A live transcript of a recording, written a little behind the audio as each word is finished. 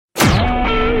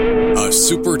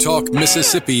SuperTalk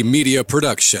Mississippi Media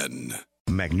production.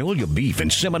 Magnolia Beef and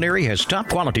Seminary has top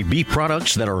quality beef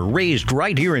products that are raised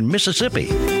right here in Mississippi.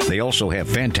 They also have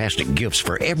fantastic gifts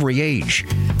for every age.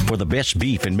 For the best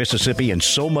beef in Mississippi and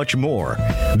so much more,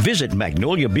 visit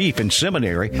Magnolia Beef and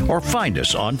Seminary or find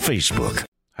us on Facebook.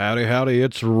 Howdy, howdy,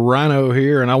 it's Rhino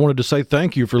here, and I wanted to say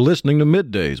thank you for listening to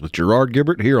MidDays with Gerard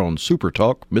Gibert here on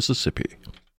SuperTalk Mississippi.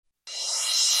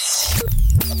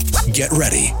 Get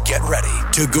ready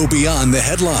to go beyond the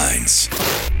headlines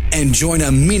and join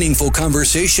a meaningful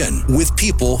conversation with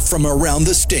people from around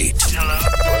the state.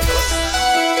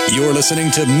 You're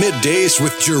listening to MidDays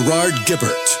with Gerard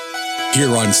Gibert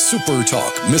here on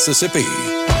SuperTalk Mississippi.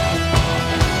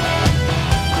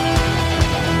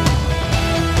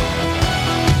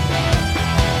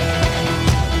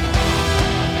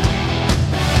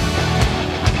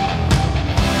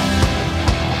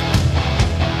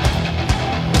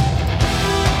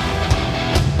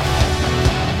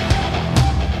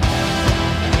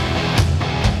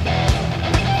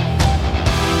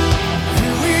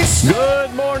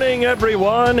 Good morning,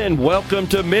 everyone, and welcome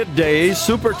to MidDays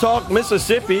SuperTalk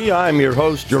Mississippi. I'm your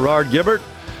host, Gerard Gibert,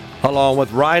 along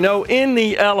with Rhino in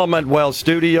the Element Well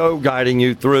studio, guiding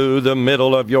you through the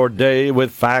middle of your day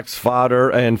with facts, fodder,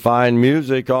 and fine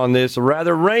music on this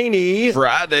rather rainy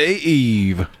Friday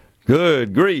Eve.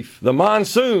 Good grief. The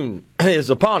monsoon is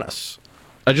upon us.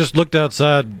 I just looked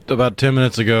outside about 10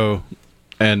 minutes ago,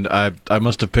 and I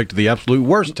must have picked the absolute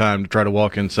worst time to try to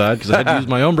walk inside because I had to use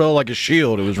my umbrella like a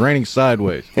shield. It was raining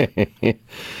sideways.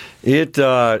 It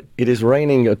is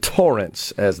raining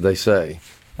torrents, as they say.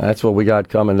 That's what we got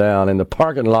coming down. And the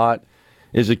parking lot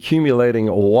is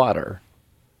accumulating water.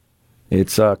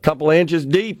 It's a couple inches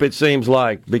deep, it seems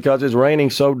like, because it's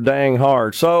raining so dang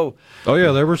hard. So, Oh,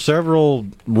 yeah, there were several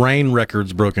rain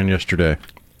records broken yesterday.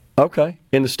 okay,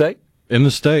 in the state? In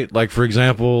the state, like, for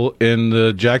example, in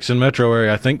the Jackson metro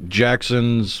area, I think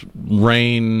Jackson's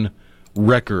rain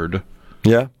record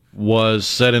was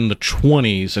set in the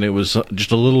 20s, and it was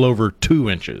just a little over 2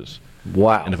 inches.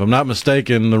 Wow. And if I'm not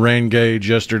mistaken, the rain gauge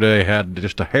yesterday had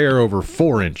just a hair over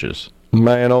 4 inches.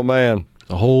 Man, oh man.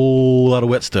 A whole lot of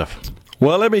wet stuff.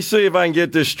 Well, let me see if I can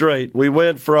get this straight. We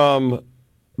went from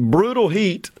brutal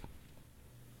heat,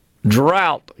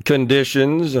 drought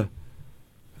conditions,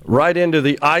 right into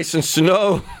the ice and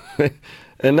snow,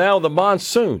 and now the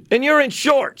monsoon. And you're in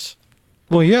shorts.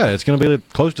 Well, yeah, it's going to be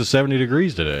close to 70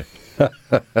 degrees today.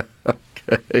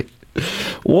 Okay.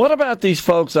 What about these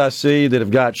folks I see that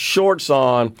have got shorts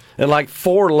on and like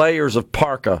 4 layers of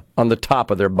parka on the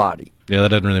top of their body? Yeah, that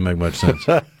doesn't really make much sense.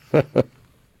 With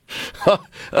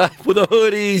the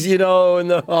hoodies, you know,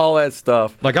 and all that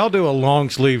stuff. Like, I'll do a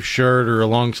long-sleeve shirt or a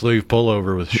long-sleeve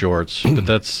pullover with shorts, but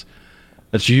that's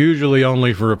usually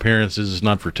only for appearances, it's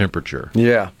not for temperature.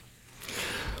 Yeah.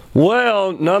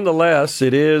 Well, nonetheless,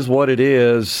 it is what it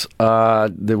is.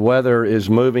 The weather is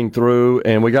moving through,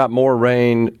 and we got more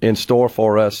rain in store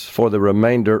for us for the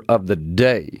remainder of the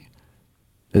day.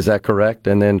 Is that correct?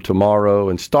 And then tomorrow,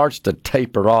 and starts to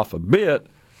taper off a bit,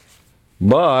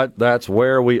 but that's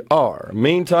where we are.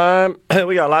 Meantime,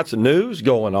 we got lots of news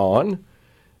going on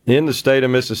in the state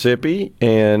of Mississippi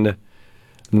and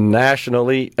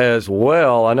nationally as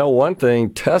well. I know one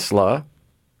thing, Tesla,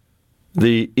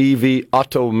 the EV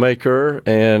automaker,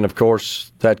 and of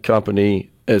course that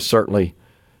company is certainly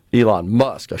Elon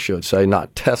Musk, I should say,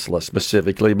 not Tesla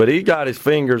specifically, but he got his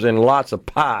fingers in lots of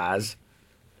pies,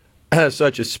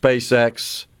 such as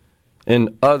SpaceX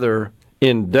and other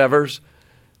endeavors.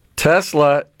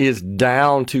 Tesla is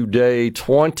down today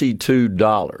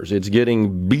 $22. It's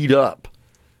getting beat up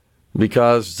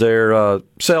because their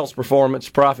sales performance,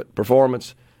 profit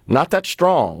performance, not that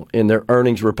strong in their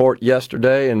earnings report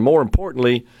yesterday, and more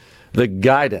importantly, the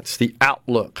guidance, the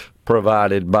outlook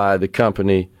provided by the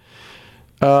company,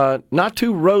 not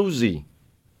too rosy.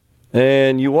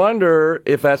 And you wonder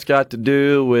if that's got to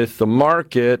do with the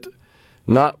market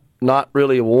not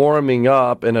really warming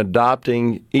up and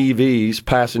adopting EVs,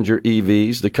 passenger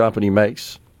EVs the company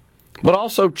makes, but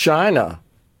also China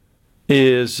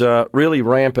is really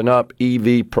ramping up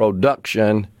EV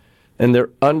production, and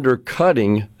they're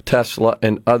undercutting Tesla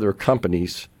and other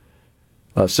companies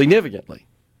significantly.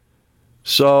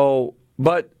 So,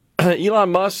 but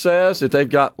Elon Musk says that they've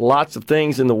got lots of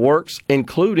things in the works,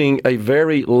 including a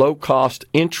very low-cost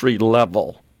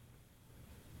entry-level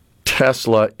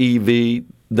Tesla EV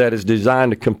that is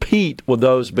designed to compete with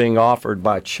those being offered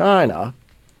by China.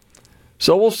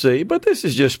 So we'll see. But this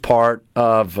is just part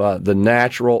of the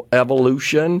natural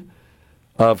evolution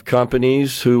of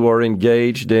companies who are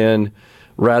engaged in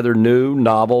rather new,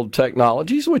 novel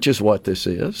technologies, which is what this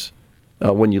is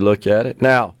when you look at it.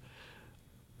 Now,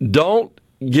 don't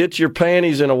get your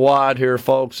panties in a wad here,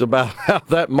 folks, about how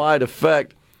that might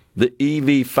affect the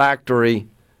EV factory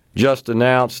just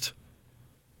announced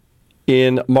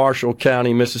in Marshall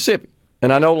County, Mississippi.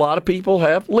 And I know a lot of people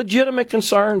have legitimate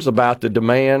concerns about the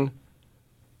demand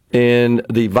and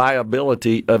the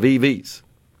viability of EVs.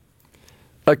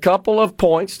 A couple of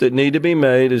points that need to be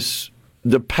made is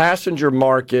the passenger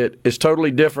market is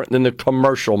totally different than the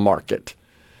commercial market.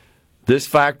 This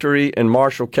factory in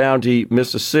Marshall County,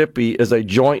 Mississippi, is a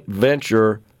joint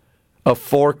venture of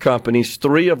 4 companies,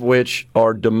 3 of which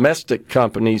are domestic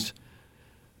companies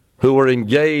who are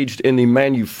engaged in the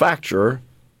manufacture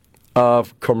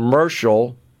of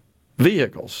commercial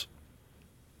vehicles.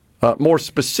 More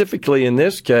specifically in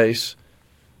this case,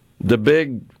 the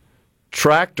big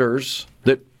tractors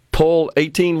that pull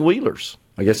 18-wheelers.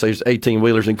 I guess there's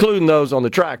 18-wheelers, including those on the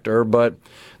tractor, but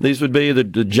these would be the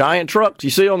giant trucks you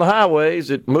see on the highways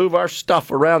that move our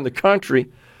stuff around the country.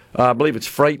 I believe it's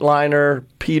Freightliner,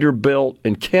 Peterbilt,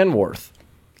 and Kenworth,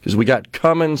 because we got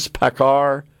Cummins,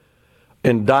 Packard,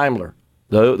 and Daimler.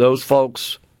 Those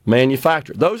folks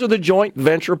manufacture. Those are the joint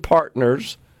venture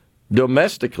partners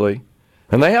domestically,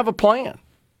 and they have a plan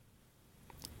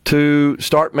to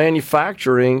start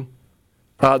manufacturing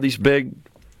these big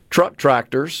truck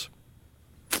tractors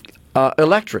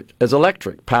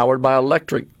electric, powered by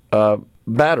electric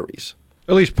batteries.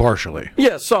 At least partially.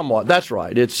 Yeah, somewhat. That's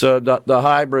right. It's the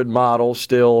hybrid model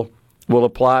still will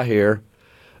apply here.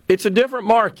 It's a different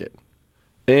market,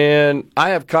 and I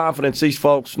have confidence these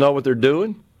folks know what they're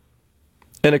doing.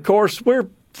 And, of course, we're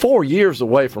 4 years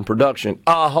away from production.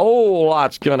 A whole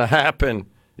lot's going to happen.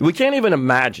 We can't even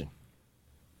imagine.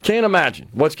 Can't imagine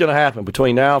what's going to happen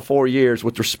between now and 4 years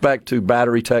with respect to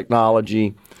battery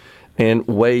technology and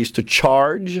ways to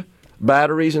charge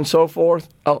batteries and so forth.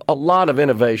 A lot of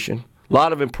innovation, a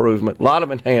lot of improvement, a lot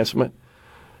of enhancement.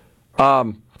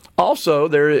 Also,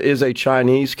 there is a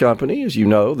Chinese company, as you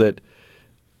know, that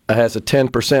has a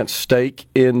 10% stake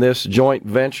in this joint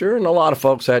venture, and a lot of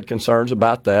folks had concerns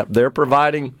about that. They're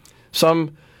providing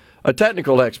some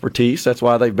technical expertise. That's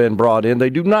why they've been brought in. They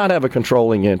do not have a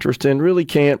controlling interest and really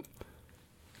can't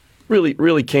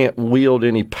wield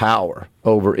any power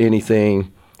over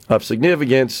anything of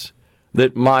significance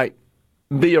that might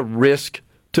be a risk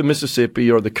to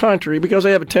Mississippi or the country, because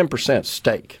they have a 10%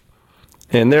 stake.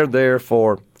 And they're there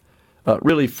for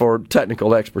really for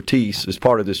technical expertise as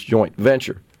part of this joint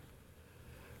venture.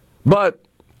 But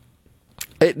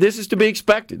this is to be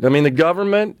expected. I mean, the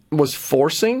government was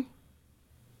forcing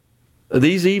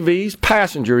these EVs,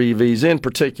 passenger EVs in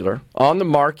particular, on the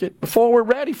market before we're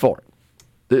ready for it.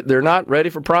 They're not ready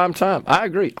for prime time. I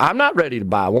agree. I'm not ready to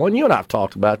buy one. You and I have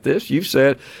talked about this. You've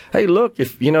said, hey, look,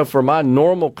 if for my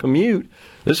normal commute,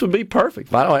 this would be perfect.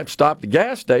 If I don't have to stop at the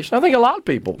gas station, I think a lot of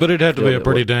people. But it'd have to be a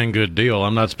pretty dang good deal.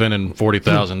 I'm not spending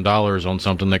 $40,000 on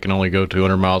something that can only go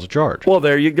 200 miles of charge. Well,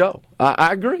 there you go.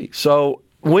 I agree. So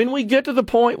when we get to the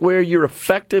point where you're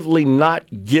effectively not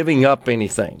giving up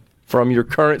anything from your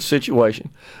current situation,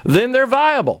 then they're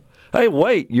viable. Hey,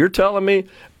 wait, you're telling me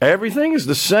everything is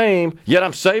the same, yet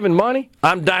I'm saving money?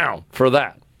 I'm down for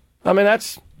that. I mean,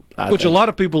 Which a lot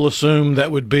of people assume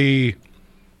that would be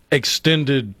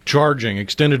extended charging,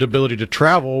 extended ability to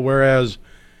travel, whereas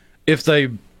if they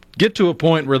get to a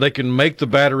point where they can make the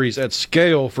batteries at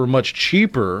scale for much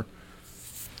cheaper,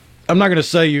 I'm not going to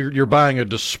say you're buying a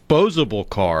disposable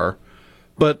car,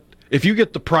 but if you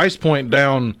get the price point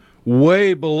down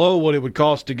way below what it would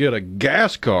cost to get a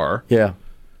gas car, yeah,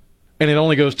 and it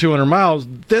only goes 200 miles,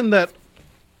 then that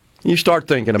you start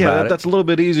thinking about it. That's a little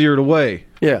bit easier to weigh.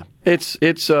 Yeah, it's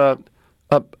a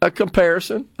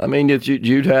comparison. I mean,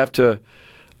 you'd have to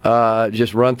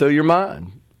just run through your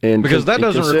mind, because that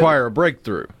doesn't require a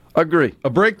breakthrough. Agree. A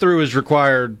breakthrough is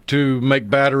required to make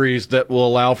batteries that will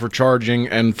allow for charging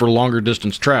and for longer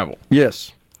distance travel.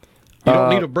 Yes. You don't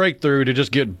need a breakthrough to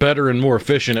just get better and more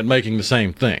efficient at making the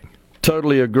same thing.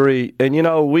 Totally agree. And,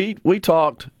 we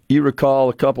talked, you recall,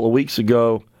 a couple of weeks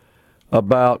ago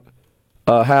about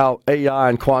how AI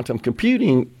and quantum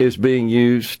computing is being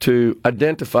used to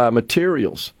identify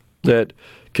materials that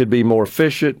could be more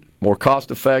efficient, more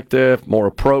cost-effective, more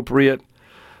appropriate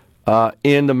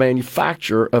in the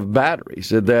manufacture of batteries.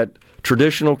 That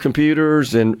traditional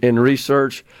computers and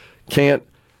research can't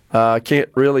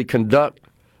really conduct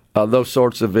those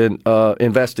sorts of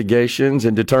investigations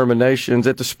and determinations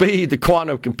at the speed that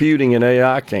quantum computing and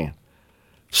AI can.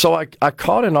 So I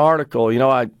caught an article.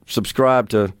 I subscribe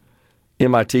to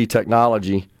MIT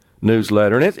Technology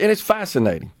newsletter, and it's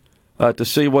fascinating to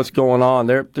see what's going on.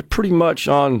 They're pretty much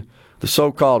on the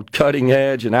so-called cutting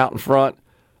edge and out in front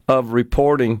of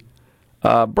reporting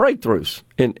breakthroughs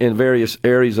in various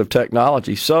areas of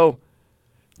technology. So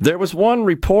there was one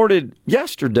reported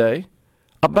yesterday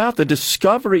about the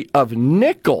discovery of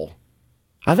nickel,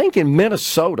 I think in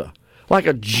Minnesota, like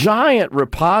a giant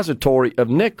repository of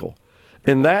nickel.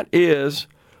 And that is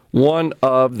one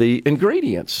of the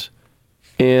ingredients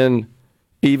in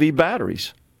EV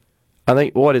batteries. I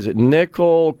think, what is it,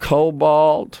 nickel,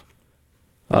 cobalt,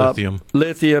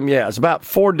 Lithium, yeah. It's about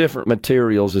 4 different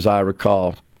materials, as I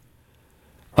recall.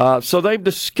 So they've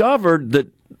discovered that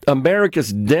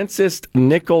America's densest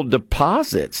nickel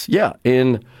deposits,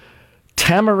 in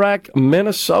Tamarack,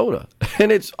 Minnesota.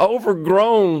 And it's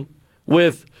overgrown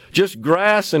with just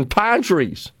grass and pine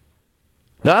trees.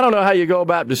 Now, I don't know how you go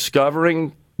about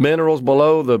discovering minerals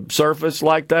below the surface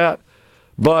like that,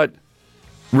 but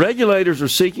regulators are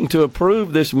seeking to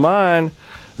approve this mine.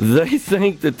 They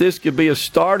think that this could be a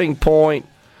starting point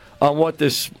on what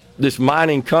this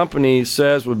mining company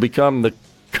says would become the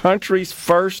country's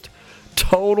first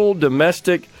total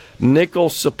domestic nickel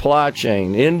supply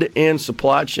chain, end-to-end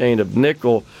supply chain of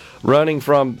nickel running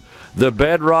from the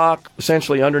bedrock,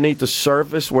 essentially underneath the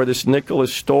surface where this nickel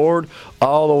is stored,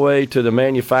 all the way to the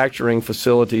manufacturing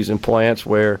facilities and plants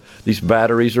where these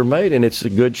batteries are made. And it's a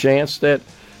good chance that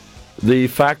the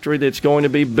factory that's going to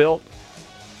be built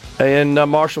in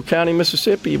Marshall County,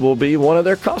 Mississippi, will be one of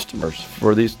their customers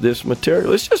for this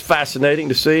material. It's just fascinating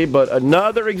to see, but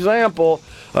another example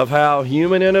of how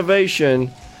human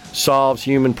innovation solves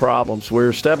human problems.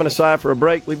 We're stepping aside for a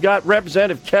break. We've got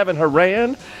Representative Kevin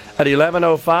Horan at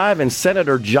 11:05 and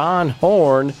Senator John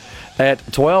Horn at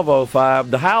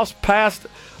 12:05. The House passed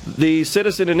the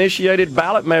citizen-initiated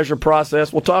ballot measure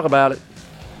process. We'll talk about it.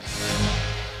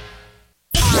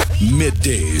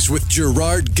 Middays with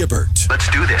Gerard Gibert. Let's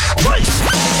do this.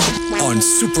 On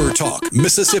SuperTalk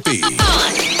Mississippi.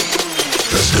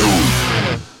 Let's go.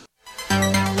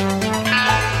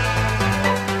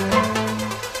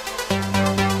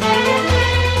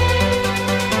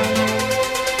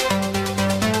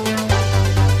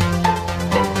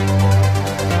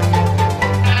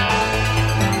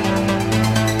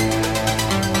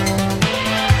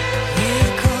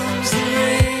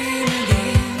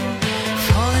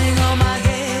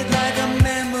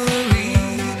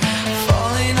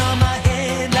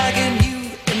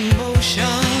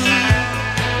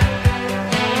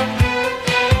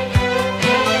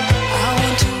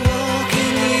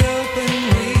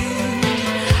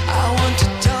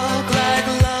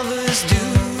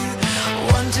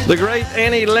 The great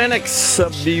Annie Lennox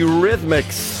of the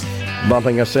Eurythmics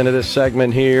bumping us into this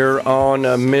segment here on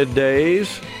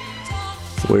Middays.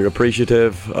 We're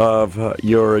appreciative of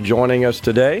your joining us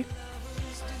today.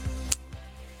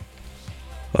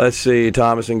 Let's see,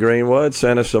 Thomas in Greenwood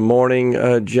sent us a morning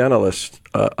a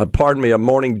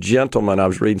morning gentleman. I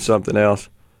was reading something else.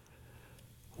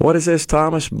 What is this,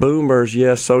 Thomas? Boomers,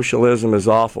 yes, socialism is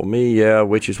awful. Me, yeah,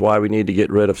 which is why we need to get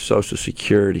rid of Social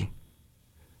Security.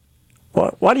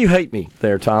 Why do you hate me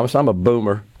there, Thomas? I'm a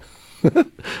boomer.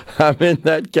 I'm in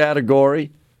that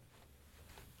category.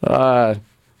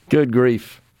 Good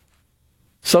grief.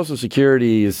 Social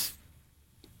Security is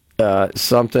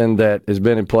something that has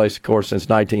been in place, of course, since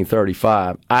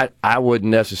 1935. I wouldn't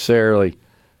necessarily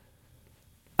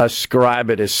ascribe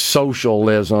it as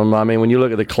socialism. I mean, when you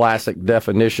look at the classic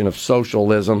definition of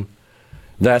socialism,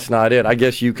 that's not it. I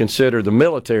guess you consider the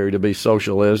military to be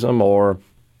socialism, or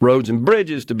roads and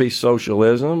bridges to be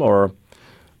socialism, or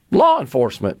law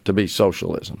enforcement to be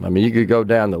socialism. I mean, you could go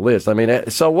down the list. I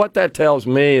mean, so what that tells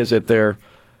me is that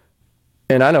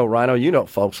and I know, Rhino, you know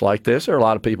folks like this. There are a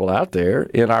lot of people out there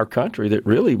in our country that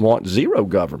really want zero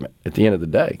government at the end of the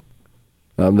day.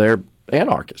 They're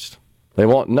anarchists. They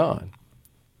want none.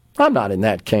 I'm not in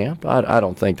that camp. I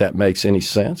don't think that makes any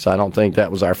sense. I don't think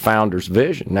that was our founders'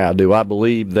 vision. Now, do I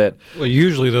believe that... Well,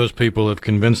 usually those people have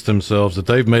convinced themselves that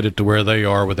they've made it to where they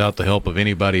are without the help of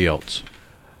anybody else.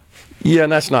 Yeah,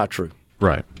 and that's not true.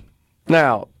 Right.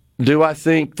 Now, do I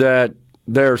think that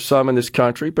there are some in this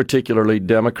country, particularly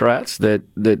Democrats, that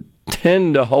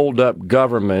tend to hold up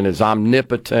government as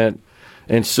omnipotent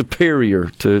and superior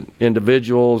to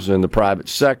individuals in the private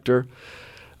sector,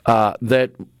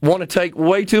 that want to take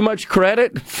way too much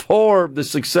credit for the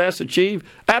success achieved?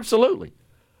 Absolutely.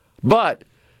 But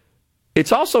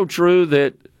it's also true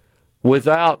that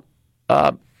without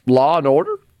law and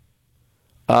order,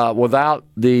 without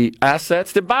the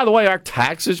assets that, by the way, our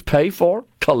taxes pay for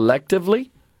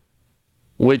collectively,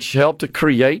 which help to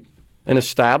create and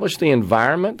establish the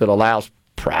environment that allows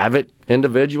private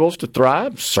individuals to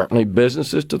thrive, certainly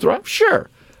businesses to thrive, sure,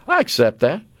 I accept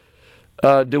that.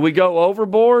 Do we go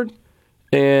overboard,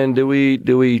 and do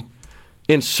we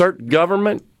insert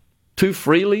government too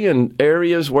freely in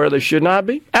areas where they should not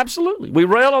be? Absolutely. We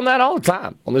rail on that all the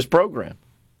time on this program.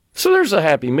 So there's a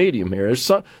happy medium here. There's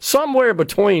somewhere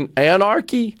between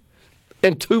anarchy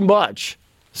and too much.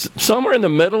 Somewhere in the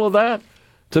middle of that,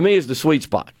 to me, is the sweet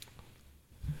spot.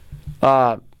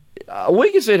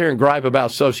 We can sit here and gripe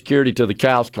about Social Security till the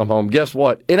cows come home. Guess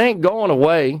what? It ain't going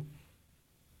away.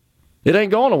 It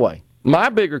ain't going away. My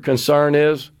bigger concern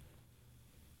is,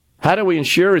 how do we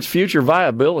ensure its future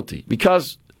viability?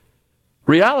 Because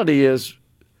reality is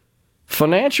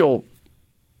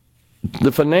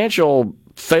the financial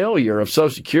failure of Social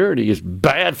Security is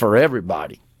bad for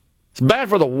everybody. It's bad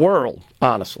for the world,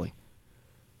 honestly.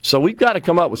 So we've got to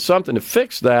come up with something to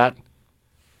fix that.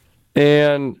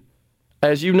 And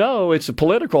as you know, it's a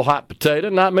political hot potato.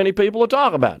 Not many people will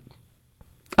talk about it.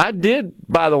 I did,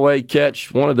 by the way,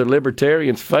 catch one of the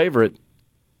Libertarians' favorite,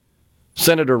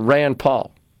 Senator Rand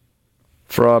Paul,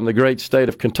 from the great state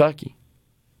of Kentucky.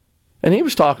 And he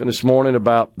was talking this morning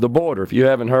about the border. If you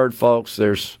haven't heard, folks,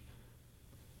 there's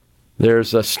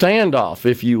a standoff,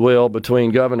 if you will, between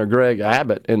Governor Greg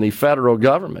Abbott and the federal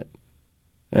government.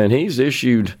 And he's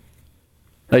issued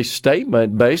a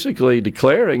statement basically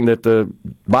declaring that the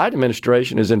Biden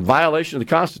administration is in violation of the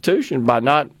Constitution by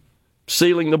not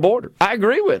sealing the border. I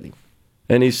agree with him.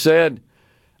 And he said,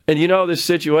 and you know this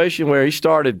situation where he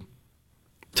started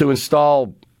to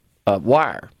install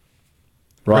wire,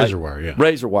 right? Razor wire, yeah.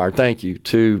 Razor wire, thank you,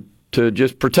 to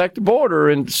just protect the border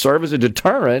and serve as a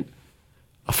deterrent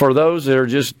for those that are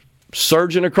just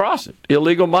surging across it,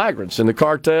 illegal migrants, and the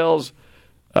cartels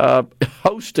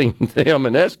hosting them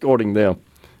and escorting them,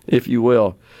 if you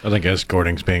will. I think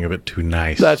escorting's being a bit too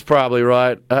nice. That's probably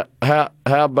right. How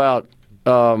about...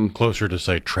 closer to,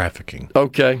 say, trafficking.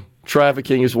 Okay,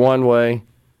 trafficking is one way.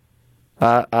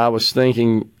 I was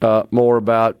thinking more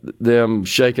about them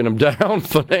shaking them down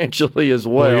financially as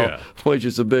well, which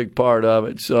is a big part of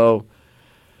it. So,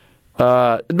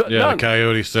 the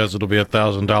Coyote says it'll be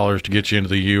 $1,000 to get you into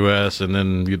the U.S., and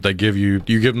then they give you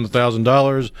give them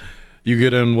 $1,000, you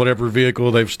get in whatever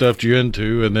vehicle they've stuffed you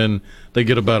into, and then they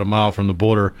get about a mile from the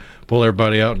border, pull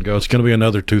everybody out, and go, it's going to be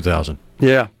another $2,000.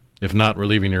 Yeah. If not, we're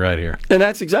leaving you right here. And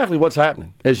that's exactly what's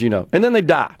happening, as you know. And then they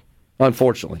die,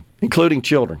 unfortunately, including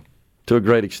children to a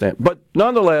great extent. But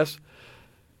nonetheless,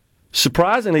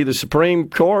 surprisingly, the Supreme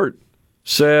Court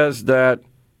says that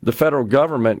the federal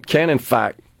government can, in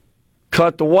fact,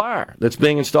 cut the wire that's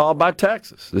being installed by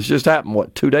Texas. This just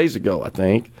happened, 2 days ago, I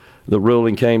think. The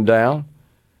ruling came down.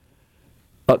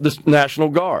 The National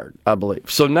Guard, I believe.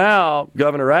 So now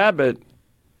Governor Abbott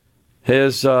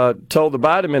has told the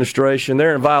Biden administration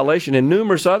they're in violation, and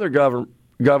numerous other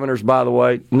governors, by the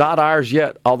way, not ours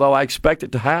yet, although I expect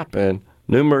it to happen,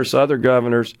 numerous other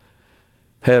governors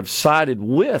have sided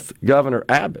with Governor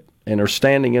Abbott and are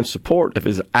standing in support of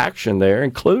his action there,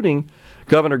 including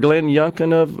Governor Glenn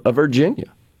Youngkin of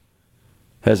Virginia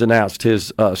has announced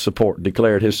his support,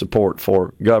 declared his support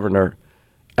for Governor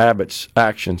Abbott's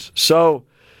actions. So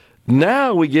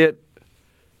now we get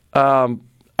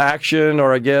action,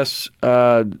 or I guess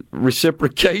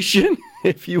reciprocation,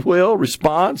 if you will,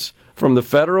 response from the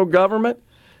federal government,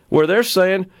 where they're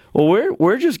saying, well,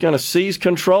 we're just going to seize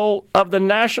control of the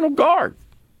National Guard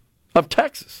of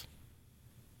Texas.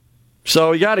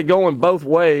 So you got to go in both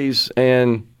ways,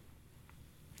 and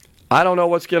I don't know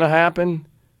what's going to happen,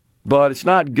 but it's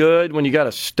not good when you got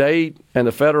a state and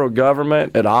the federal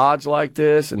government at odds like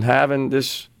this and having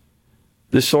this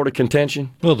sort of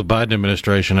contention. Well, the Biden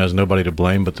administration has nobody to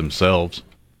blame but themselves.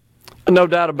 No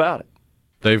doubt about it.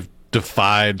 They've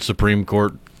defied Supreme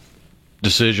Court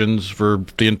decisions for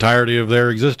the entirety of their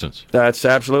existence. That's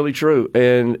absolutely true,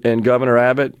 and Governor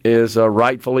Abbott is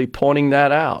rightfully pointing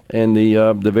that out. And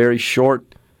the very short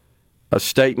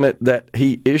statement that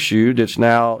he issued, it's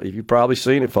now, if you've probably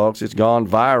seen it, folks, it's gone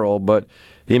viral, but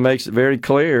he makes it very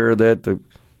clear that the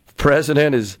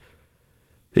president is,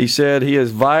 he said he has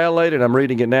violated, I'm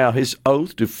reading it now, his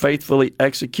oath to faithfully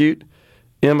execute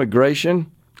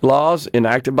immigration laws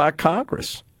enacted by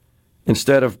Congress.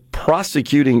 Instead of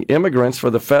prosecuting immigrants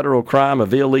for the federal crime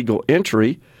of illegal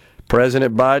entry,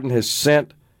 President Biden has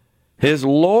sent his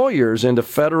lawyers into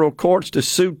federal courts to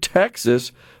sue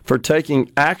Texas for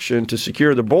taking action to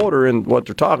secure the border. And what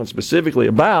they're talking specifically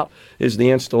about is the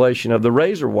installation of the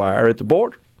razor wire at the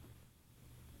border.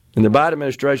 And the Biden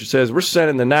administration says, we're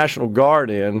sending the National Guard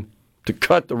in to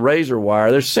cut the razor wire.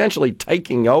 They're essentially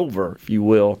taking over, if you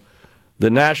will, the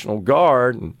National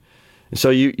Guard. And so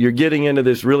you're getting into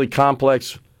this really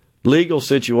complex legal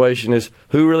situation, is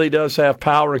who really does have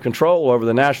power and control over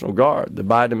the National Guard. The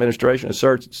Biden administration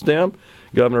asserts it's them.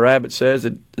 Governor Abbott says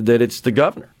that it's the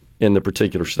governor in the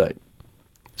particular state.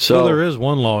 So, well, there is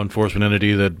one law enforcement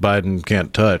entity that Biden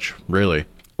can't touch, really.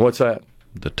 What's that?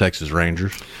 The Texas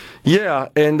Rangers. Yeah,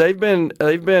 and they've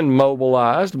been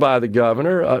mobilized by the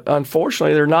governor.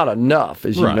 Unfortunately, they're not enough,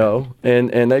 as you know,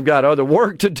 and they've got other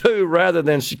work to do rather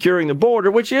than securing the border,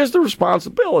 which is the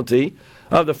responsibility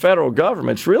of the federal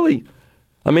government. It's really,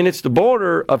 it's the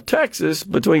border of Texas.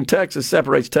 Between Texas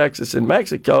separates Texas and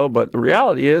Mexico, but the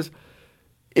reality is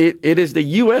it is the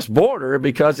U.S. border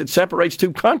because it separates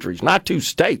two countries, not two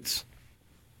states.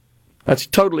 That's a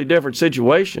totally different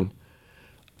situation.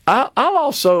 I'll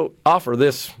also offer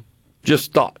this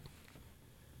just thought.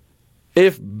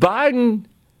 If Biden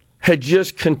had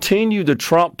just continued the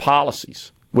Trump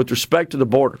policies with respect to the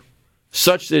border,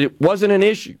 such that it wasn't an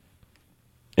issue,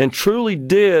 and truly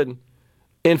did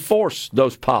enforce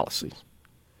those policies,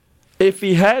 if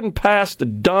he hadn't passed the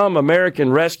dumb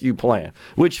American Rescue Plan,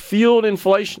 which fueled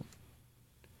inflation,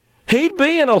 he'd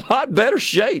be in a lot better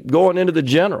shape going into the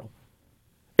general.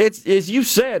 It's, as you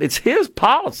said, it's his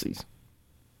policies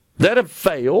that have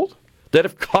failed, that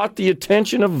have caught the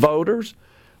attention of voters.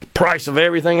 The price of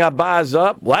everything I buy is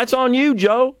up. Well, that's on you,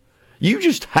 Joe. You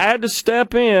just had to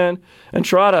step in and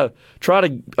try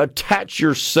to attach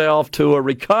yourself to a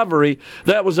recovery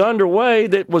that was underway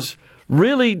that was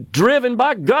really driven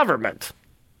by government.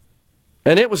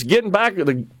 And it was getting back,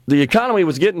 the economy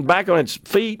was getting back on its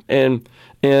feet and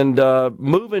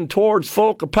moving towards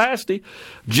full capacity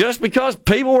just because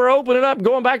people were opening up,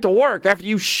 going back to work after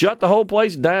you shut the whole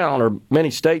place down, or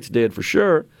many states did for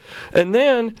sure. And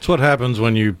then it's what happens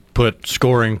when you put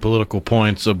scoring political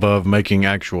points above making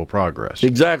actual progress.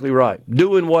 Exactly right.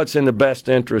 Doing what's in the best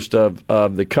interest of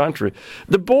the country.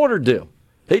 The border deal.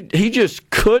 He just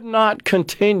could not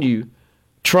continue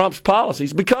Trump's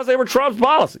policies because they were Trump's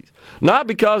policies, not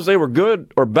because they were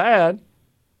good or bad,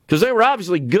 because they were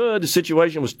obviously good. The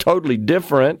situation was totally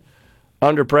different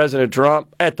under President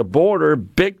Trump at the border,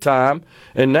 big time,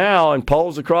 and now in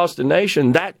polls across the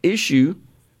nation, that issue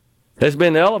has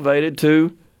been elevated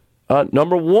to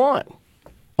number one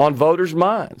on voters'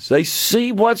 minds. They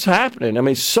see what's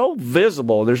happening. So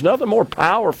visible. There's nothing more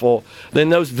powerful than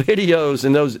those videos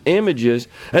and those images.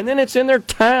 And then it's in their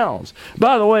towns.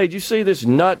 By the way, did you see this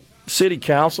nut city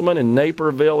councilman in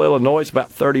Naperville, Illinois? It's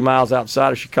about 30 miles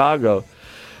outside of Chicago,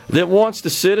 that wants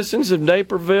the citizens of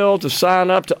Naperville to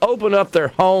sign up to open up their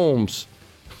homes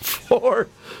for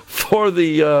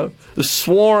the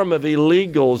swarm of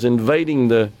illegals invading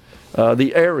the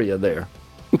area there.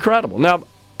 Incredible. Now,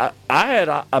 I had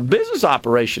a business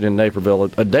operation in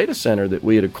Naperville, a data center that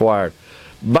we had acquired.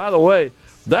 By the way,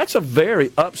 that's a very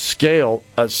upscale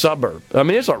suburb.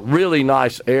 It's a really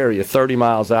nice area, 30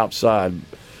 miles outside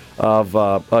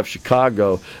of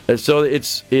Chicago. And so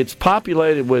it's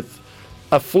populated with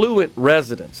affluent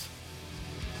residents.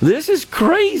 This is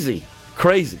crazy.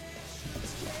 Crazy.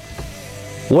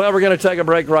 Well, we're going to take a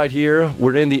break right here.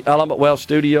 We're in the Element Well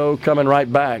studio. Coming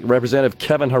right back, Representative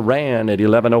Kevin Haran at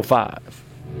 11:05.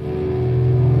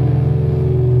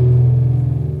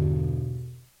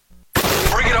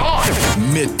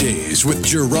 Middays with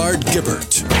Gerard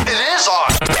Gibert. It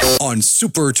is on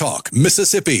SuperTalk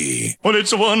Mississippi. Well,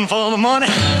 it's one for the money,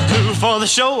 two for the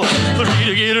show, three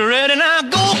to get ready. Now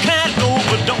go, cat, go,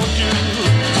 but don't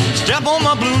you step on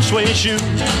my blue suede shoe.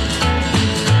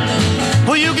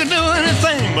 Well, you can do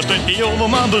anything but take me over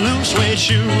my blue suede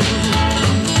shoe.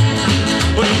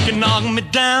 Well, you can knock me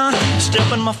down,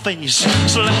 step in my face,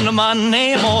 slander my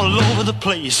name all over the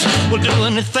place. Well, do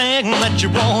anything that you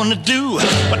want to do,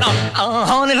 but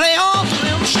honey, lay off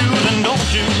them shoes and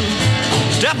don't you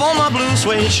step on my blue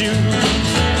suede shoe.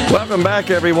 Welcome back,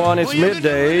 everyone. It's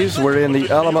Middays. We're in the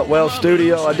Element Well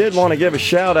studio. I did want to give a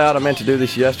shout-out. I meant to do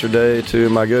this yesterday to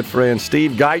my good friend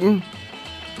Steve Guyton.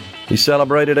 He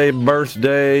celebrated a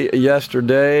birthday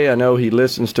yesterday. I know he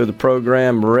listens to the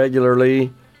program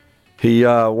regularly. He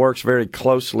works very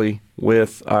closely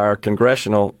with our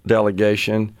congressional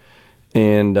delegation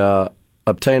in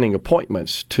obtaining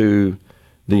appointments to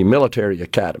the military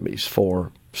academies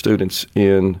for students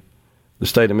in the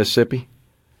state of Mississippi.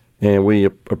 And we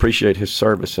appreciate his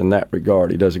service in that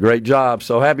regard. He does a great job.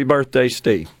 So happy birthday,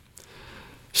 Steve.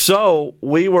 So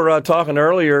we were talking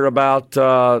earlier about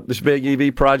this big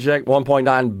EV project,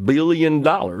 $1.9 billion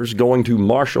going to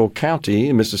Marshall County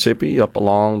in Mississippi up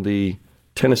along the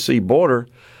Tennessee border.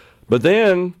 But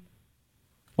then,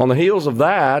 on the heels of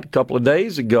that, a couple of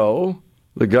days ago,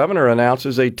 the governor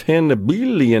announces a $10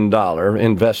 billion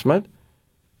investment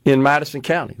in Madison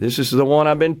County. This is the one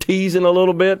I've been teasing a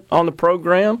little bit on the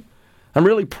program. I'm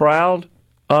really proud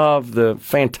of the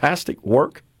fantastic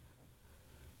work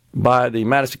by the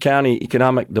Madison County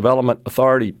Economic Development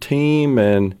Authority team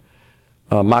and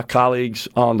my colleagues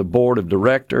on the board of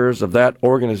directors of that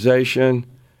organization,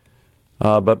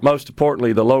 but most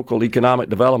importantly, the local economic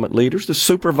development leaders, the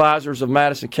supervisors of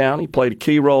Madison County played a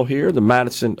key role here. The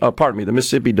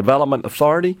Mississippi Development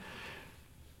Authority.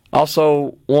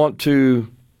 Also want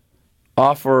to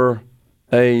offer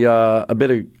a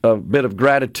bit of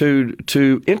gratitude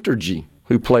to Entergy,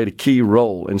 who played a key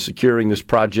role in securing this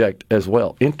project as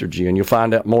well. Entergy, and you'll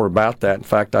find out more about that. In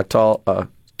fact, I talked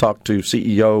to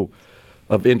CEO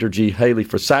of Entergy, Haley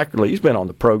Forsackerly. He's been on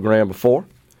the program before.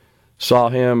 Saw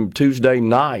him Tuesday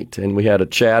night, and we had a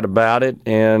chat about it.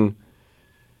 And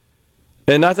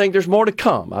I think there's more to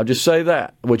come. I'll just say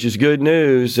that, which is good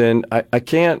news. And I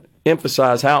can't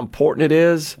emphasize how important it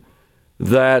is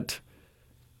that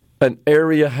an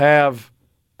area have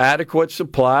adequate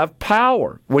supply of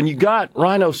power. When you got,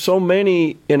 Rhino, so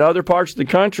many in other parts of the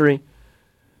country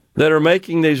that are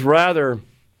making these rather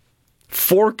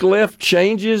forklift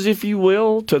changes, if you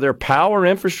will, to their power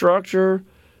infrastructure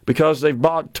because they've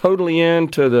bought totally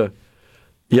into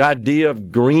the idea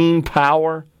of green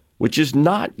power, which is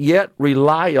not yet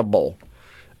reliable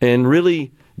and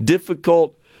really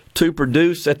difficult to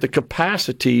produce at the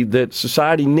capacity that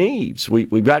society needs.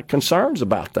 We've got concerns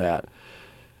about that.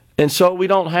 And so we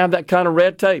don't have that kind of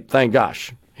red tape, thank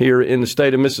gosh, here in the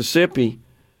state of Mississippi.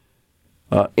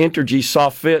 Entergy saw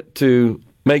fit to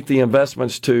make the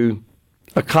investments to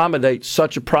accommodate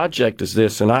such a project as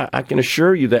this. And I can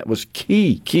assure you that was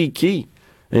key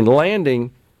in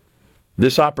landing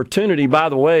this opportunity. By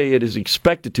the way, it is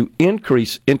expected to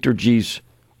increase Entergy's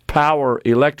power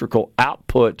electrical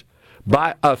output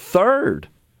by a third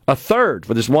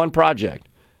for this one project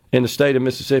in the state of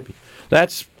Mississippi.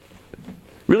 That's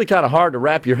really kind of hard to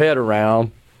wrap your head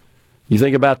around. You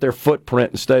think about their footprint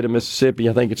in the state of Mississippi,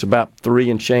 I think it's about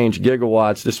 3 and change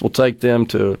gigawatts. This will take them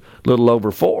to a little over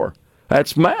 4.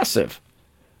 That's massive.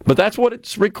 But that's what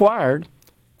it's required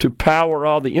to power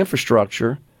all the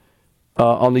infrastructure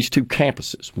on these 2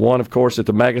 campuses. One, of course, at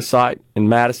the mega site in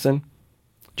Madison,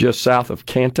 just south of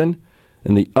Canton,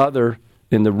 and the other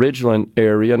in the Ridgeland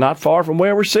area, not far from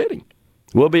where we're sitting.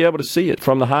 We'll be able to see it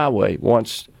from the highway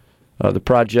once the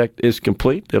project is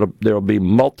complete. There will be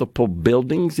multiple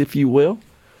buildings, if you will,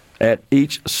 at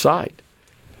each site.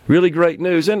 Really great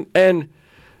news. And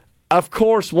of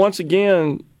course, once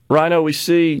again, Rhino, we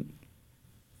see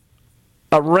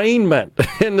arraignment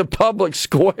in the public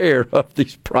square of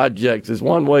these projects, is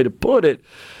one way to put it,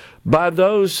 by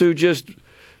those who just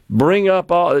bring up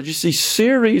just these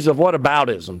series of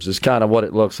whataboutisms is kind of what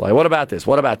it looks like. What about this?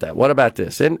 What about that? What about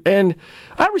this? And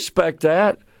I respect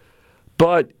that,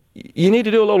 but you need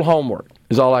to do a little homework,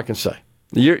 is all I can say.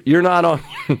 You're not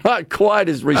quite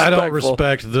as respectful. I don't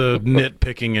respect the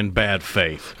nitpicking in bad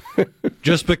faith.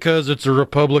 Just because it's a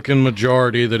Republican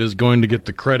majority that is going to get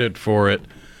the credit for it,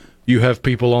 you have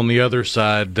people on the other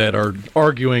side that are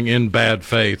arguing in bad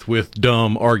faith with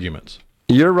dumb arguments.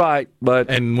 You're right,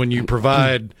 and when you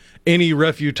provide any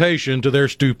refutation to their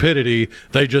stupidity,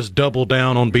 they just double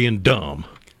down on being dumb.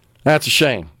 That's a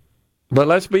shame. But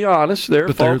let's be honest,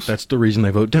 that's the reason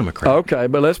they vote Democrat. Okay,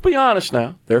 but let's be honest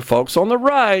now. There are folks on the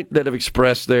right that have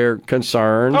expressed their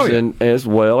concerns and as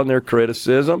well, and their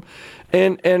criticism.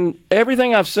 And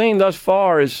everything I've seen thus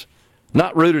far is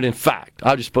not rooted in fact.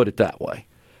 I'll just put it that way.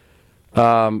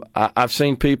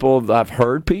 I've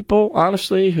heard people,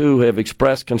 honestly, who have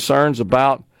expressed concerns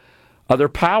about other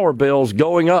power bills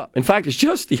going up. In fact, it's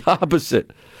just the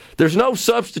opposite. There's no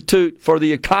substitute for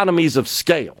the economies of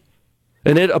scale.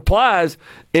 And it applies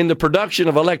in the production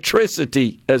of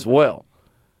electricity as well.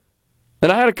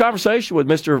 And I had a conversation with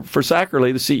Mr.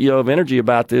 Forsackerly, the CEO of Entergy,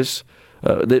 about this.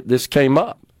 This came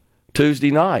up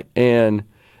Tuesday night, and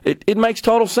it makes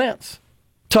total sense.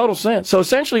 Total sense. So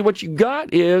essentially what you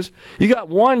got is you got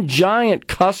one giant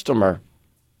customer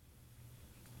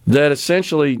that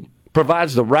essentially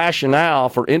provides the rationale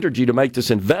for Entergy to make this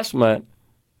investment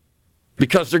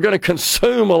because they're going to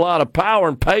consume a lot of power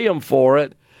and pay them for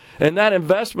it. And that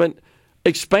investment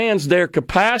expands their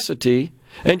capacity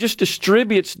and just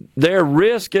distributes their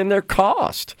risk and their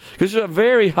cost. Because there's a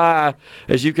very high,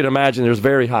 as you can imagine, there's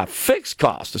very high fixed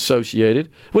cost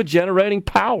associated with generating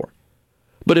power.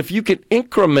 But if you can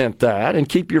increment that and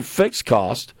keep your fixed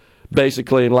cost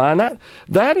basically in line,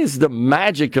 that is the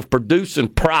magic of producing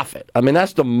profit. I mean,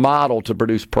 that's the model to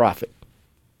produce profit.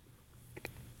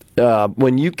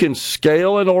 When you can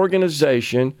scale an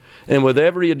organization and with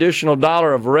every additional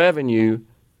dollar of revenue,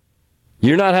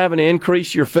 you're not having to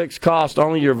increase your fixed cost,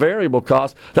 only your variable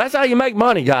cost. That's how you make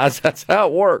money, guys. That's how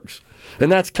it works.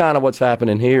 And that's kind of what's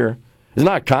happening here. It's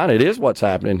not kind. It is what's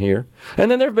happening here. And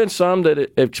then there have been some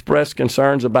that expressed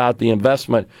concerns about the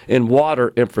investment in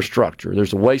water infrastructure.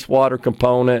 There's a wastewater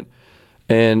component,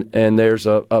 and there's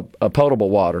a potable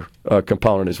water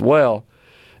component as well.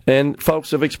 And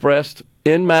folks have expressed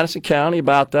in Madison County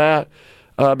about that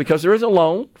because there is a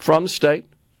loan from the state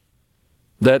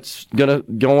that's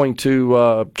going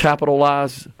to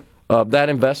capitalize that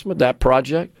investment, that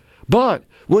project. But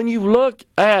when you look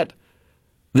at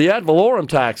the ad valorem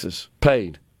taxes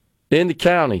paid in the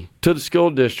county to the school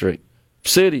district,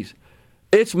 cities,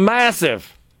 it's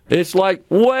massive. It's like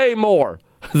way more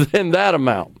than that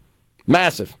amount.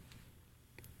 Massive.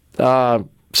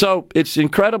 So it's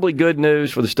incredibly good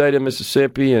news for the state of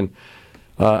Mississippi. And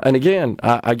again,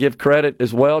 I give credit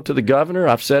as well to the governor.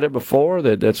 I've said it before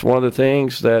that's one of the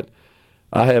things that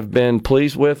I have been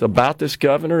pleased with about this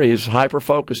governor. He's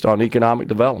hyper-focused on economic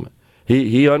development.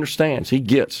 He understands. He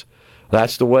gets.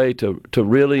 That's the way to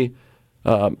really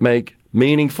make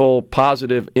meaningful,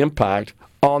 positive impact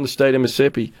on the state of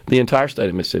Mississippi, the entire state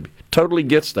of Mississippi. Totally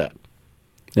gets that.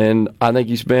 And I think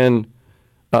he's been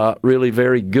really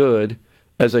very good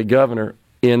as a governor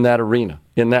in that arena,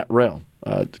 in that realm.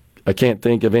 I can't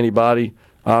think of anybody,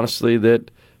 honestly,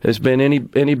 that has been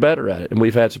any better at it. And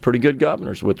we've had some pretty good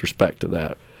governors with respect to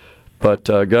that. But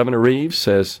Governor Reeves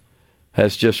has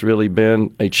just really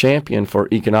been a champion for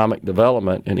economic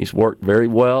development, and he's worked very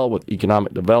well with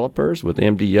economic developers, with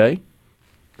MDA.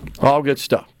 All good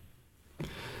stuff.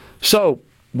 So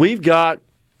we've got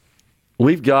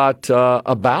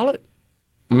a ballot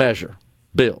measure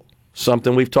bill,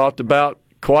 something we've talked about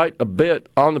quite a bit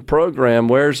on the program.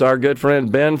 Where's our good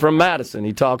friend Ben from Madison?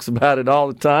 He talks about it all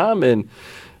the time, and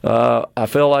I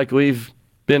feel like we've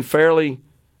been fairly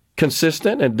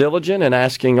consistent and diligent in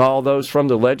asking all those from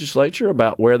the legislature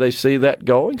about where they see that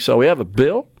going. So we have a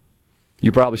bill,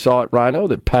 you probably saw it, Rhino,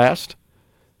 that passed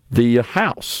the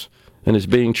House and is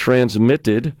being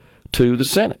transmitted to the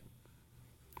Senate.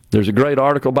 There's a great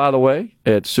article, by the way,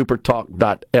 at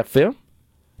supertalk.fm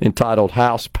entitled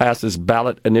House Passes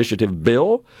Ballot Initiative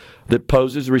Bill that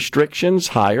Poses Restrictions,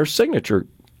 Higher Signature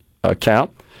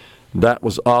Count. That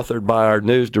was authored by our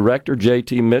news director,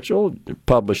 J.T. Mitchell,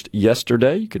 published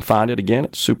yesterday. You can find it again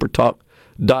at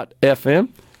supertalk.fm.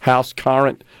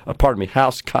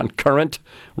 House Concurrent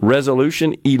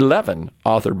Resolution 11,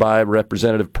 authored by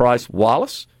Representative Price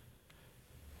Wallace.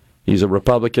 He's a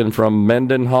Republican from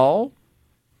Mendenhall.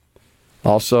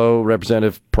 Also,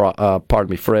 Representative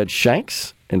Fred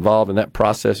Shanks involved in that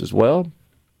process as well.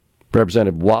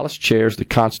 Representative Wallace chairs the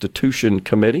Constitution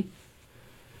Committee.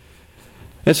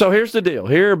 And so here's the deal.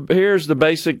 Here's the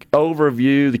basic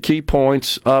overview, the key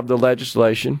points of the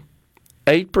legislation.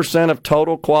 8% of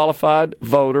total qualified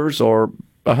voters, or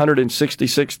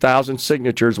 166,000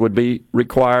 signatures, would be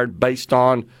required based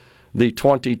on the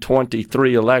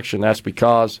 2023 election. That's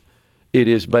because it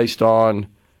is based on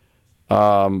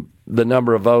the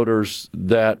number of voters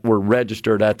that were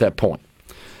registered at that point.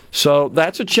 So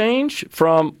that's a change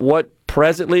from what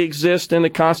presently exists in the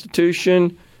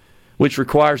Constitution, which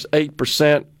requires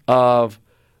 8% of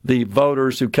the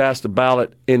voters who cast a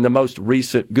ballot in the most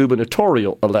recent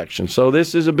gubernatorial election. So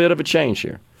this is a bit of a change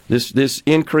here. This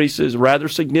increases rather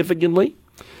significantly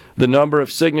the number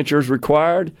of signatures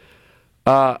required.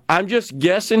 I'm just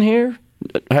guessing here,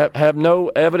 have no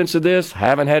evidence of this,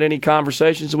 haven't had any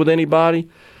conversations with anybody.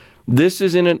 This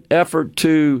is in an effort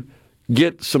to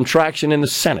get some traction in the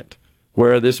Senate,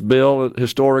 where this bill,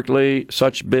 historically,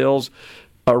 such bills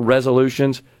or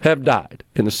resolutions have died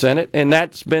in the Senate, and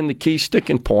that's been the key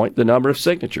sticking point, the number of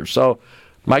signatures. So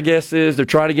my guess is they're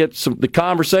trying to get the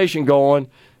conversation going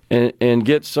and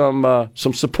get some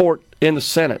support in the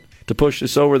Senate to push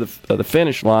this over the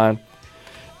finish line.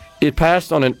 It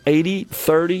passed on an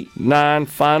 80-39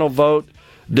 final vote.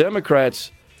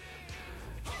 Democrats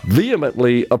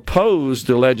vehemently opposed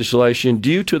the legislation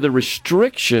due to the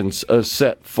restrictions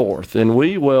set forth, and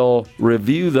we will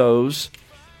review those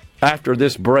after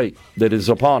this break that is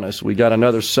upon us. We got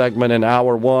another segment in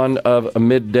hour one of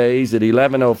Middays at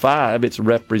 11:05. It's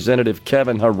Representative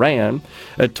Kevin Horan.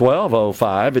 At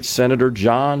 12:05, it's Senator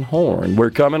John Horn.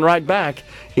 We're coming right back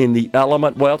in the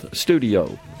Element Wealth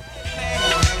studio.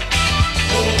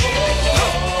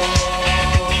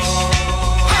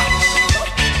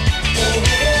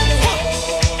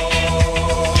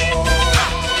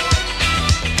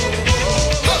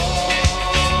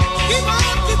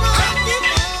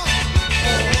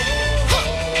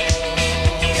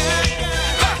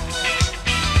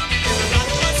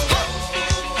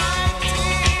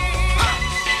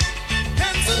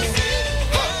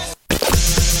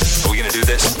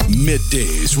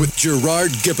 Middays with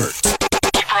Gerard Gibert.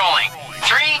 Keep rolling.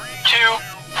 3, 2,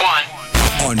 1.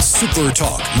 on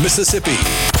SuperTalk Mississippi.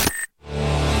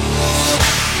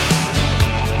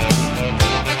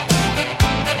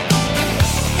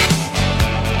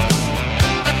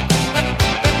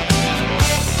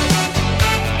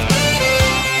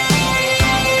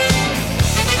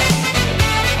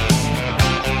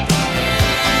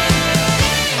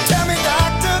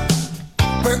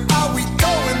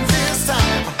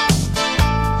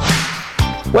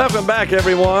 Welcome back,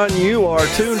 everyone. You are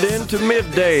tuned in to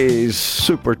MidDays,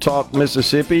 SuperTalk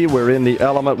Mississippi. We're in the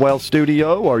Element Wealth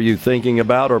studio. Are you thinking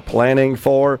about or planning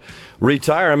for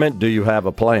retirement? Do you have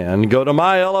a plan? Go to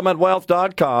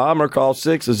myelementwealth.com or call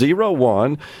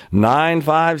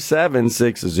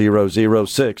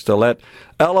 601-957-6006 to let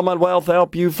Element Wealth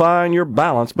help you find your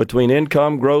balance between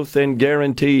income growth and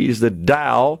guarantees. The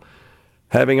Dow,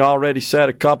 having already set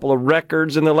a couple of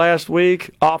records in the last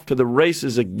week, off to the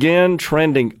races again,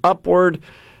 trending upward.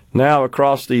 Now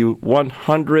across the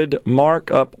 100 mark,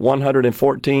 up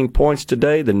 114 points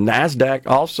today. The NASDAQ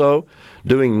also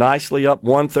doing nicely, up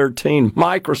 113.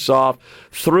 Microsoft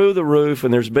through the roof,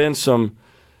 and there's been some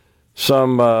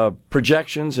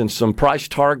projections and some price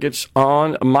targets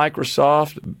on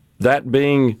Microsoft, that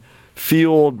being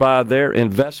fueled by their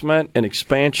investment and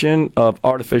expansion of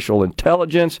artificial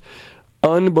intelligence.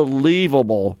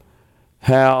 Unbelievable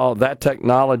how that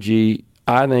technology,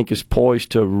 I think, is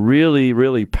poised to really,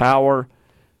 really power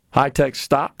high-tech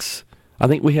stocks. I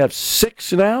think we have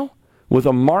 6 now with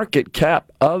a market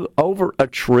cap of over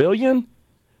 $1 trillion.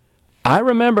 I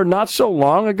remember not so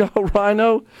long ago,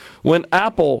 Rhino, when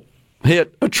Apple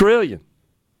hit $1 trillion.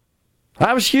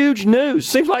 That was huge news.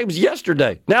 Seems like it was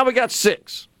yesterday. Now we got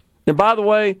 6. And by the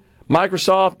way,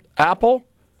 Microsoft, Apple,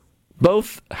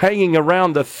 both hanging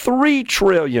around the $3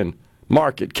 trillion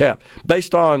market cap.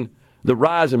 Based on the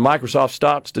rise in Microsoft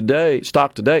stock today,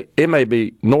 it may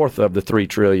be north of the $3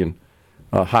 trillion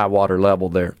high water level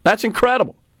there. That's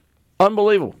incredible.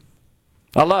 Unbelievable.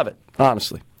 I love it,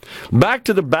 honestly. Back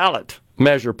to the ballot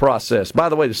measure process. By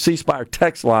the way, the C Spire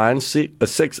text line,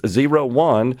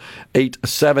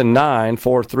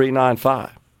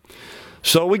 601-879-4395.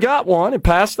 So we got one. It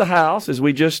passed the House, as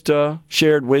we just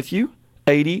shared with you.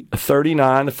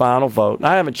 80-39, the final vote.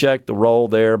 I haven't checked the roll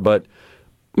there, but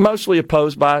mostly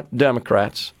opposed by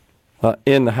Democrats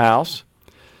in the House.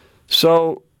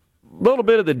 So a little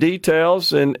bit of the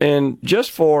details, and just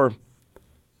for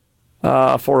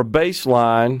a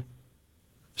baseline,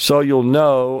 so you'll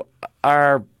know,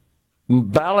 our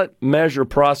ballot measure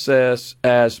process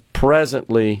as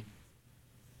presently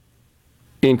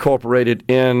incorporated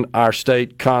in our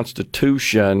state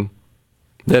constitution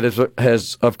that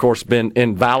has, of course, been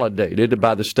invalidated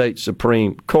by the state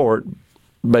Supreme Court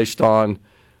based on,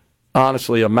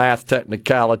 honestly, a math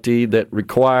technicality that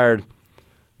required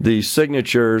the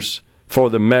signatures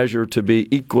for the measure to be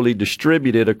equally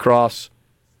distributed across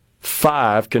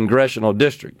 5 congressional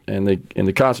districts. And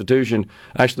the Constitution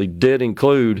actually did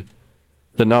include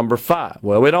the number 5.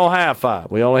 Well, we don't have 5.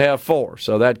 We only have 4.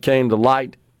 So that came to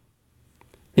light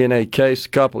in a case a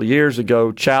couple of years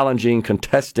ago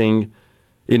contesting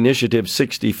Initiative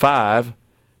 65,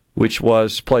 which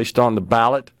was placed on the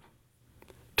ballot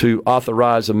to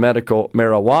authorize a medical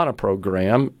marijuana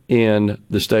program in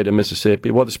the state of Mississippi.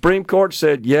 Well, the Supreme Court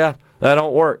said, yeah, that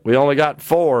don't work. We only got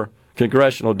 4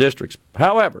 congressional districts.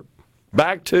 However,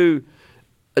 back to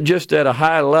just at a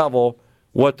high level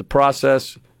what the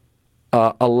process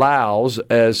allows,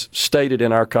 as stated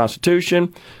in our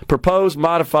Constitution. Propose,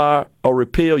 modify, or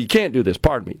repeal. You can't do this,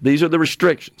 pardon me. These are the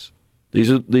restrictions. These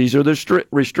are the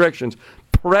restrictions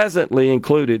presently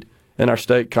included in our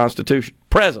state constitution.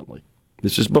 Presently.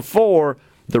 This is before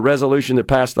the resolution that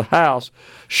passed the House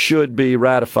should be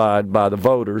ratified by the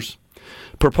voters.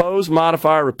 Propose,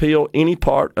 modify, or repeal any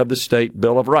part of the state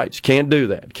Bill of Rights. Can't do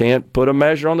that. Can't put a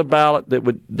measure on the ballot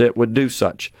that would do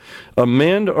such.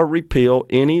 Amend or repeal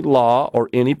any law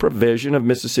or any provision of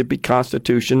Mississippi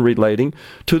Constitution relating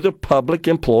to the Public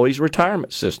Employees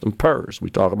Retirement System, PERS.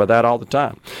 We talk about that all the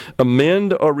time.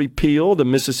 Amend or repeal the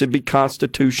Mississippi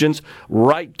Constitution's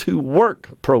right to work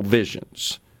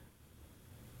provisions.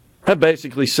 That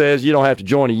basically says you don't have to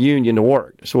join a union to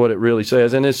work. That's what it really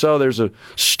says. And so there's a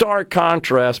stark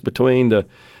contrast between the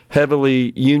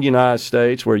heavily unionized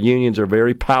states, where unions are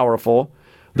very powerful,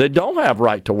 that don't have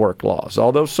right to work laws,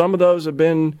 although some of those have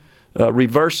been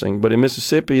reversing. But in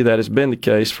Mississippi, that has been the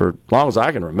case for as long as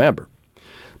I can remember.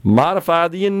 Modify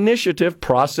the initiative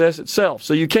process itself.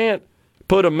 So you can't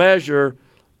put a measure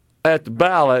at the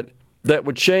ballot that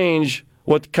would change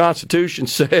what the Constitution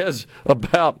says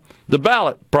about the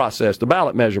ballot process, the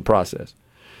ballot measure process.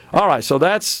 All right, so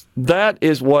that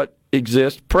is what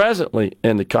exists presently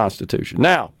in the Constitution.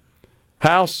 Now,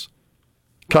 House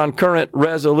Concurrent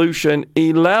Resolution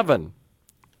 11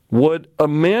 would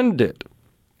amend it,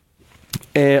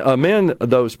 amend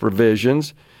those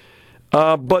provisions,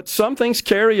 but some things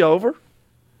carry over.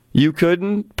 You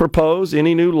couldn't propose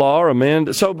any new law or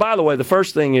amend. So, by the way, the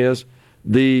first thing is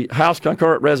the House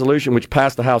Concurrent Resolution, which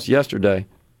passed the House yesterday,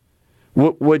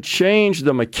 would change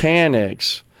the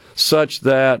mechanics such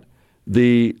that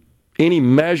any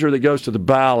measure that goes to the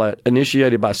ballot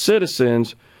initiated by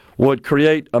citizens would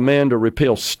create, amend, or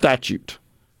repeal statute,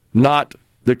 not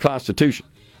the Constitution.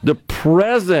 The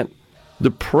present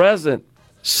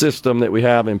system that we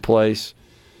have in place,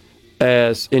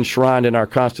 as enshrined in our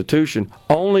Constitution,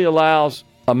 only allows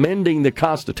amending the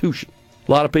Constitution.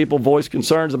 A lot of people voice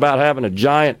concerns about having a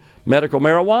giant medical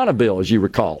marijuana bill, as you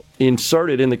recall,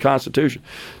 inserted in the Constitution.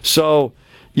 So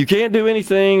you can't do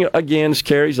anything, again, this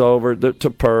carries over to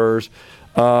PERS.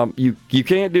 You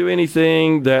can't do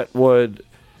anything that would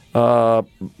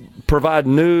provide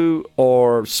new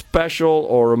or special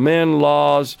or amend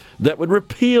laws that would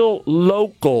repeal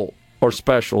local or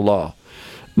special law.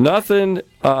 Nothing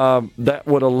that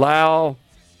would allow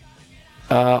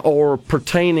or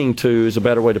pertaining to, is a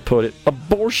better way to put it,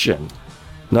 abortion.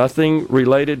 Nothing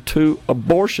related to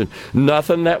abortion.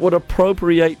 Nothing that would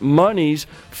appropriate monies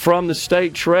from the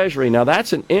state treasury. Now,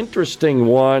 that's an interesting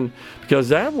one because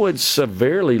that would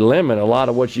severely limit a lot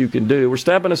of what you can do. We're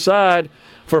stepping aside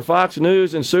for Fox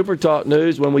News and SuperTalk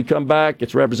News. When we come back,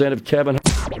 it's Representative Kevin.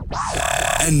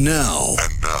 And now,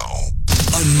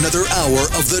 another hour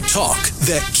of the talk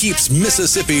that keeps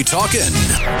Mississippi talking.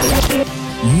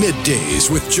 Middays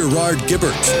with Gerard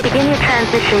Gibert. Begin your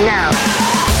transition now.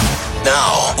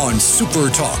 Now on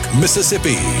SuperTalk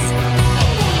Mississippi.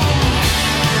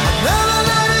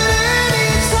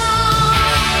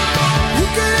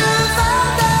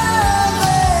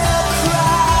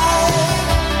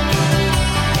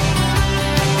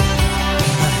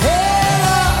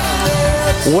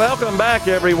 Welcome back,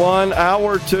 everyone.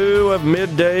 Hour 2 of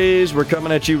Middays. We're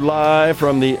coming at you live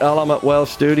from the Element Wealth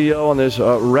studio on this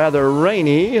rather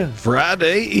rainy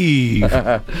Friday Eve.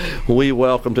 We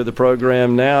welcome to the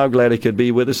program now, glad he could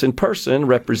be with us in person,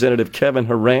 Representative Kevin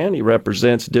Horan. He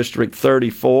represents District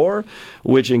 34,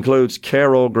 which includes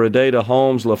Carroll, Grenada,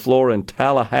 Holmes, LaFleur, and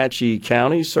Tallahatchie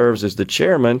counties. Serves as the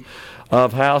chairman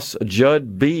of House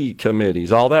Judd B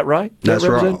committees. All that right? That's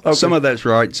right. Okay. Some of that's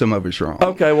right, some of it's wrong.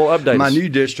 Okay, well, update My us. new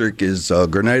district is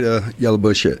Grenada, Yellow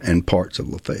Bush, and parts of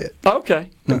Lafayette. Okay,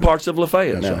 and parts of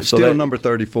Lafayette That's now. right. So Still number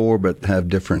 34, but have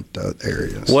different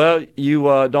areas. Well, you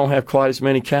don't have quite as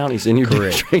many counties in your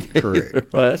district.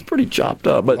 Correct. Well, that's pretty chopped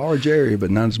up. But large area, but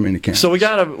not as many counties. So we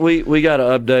got to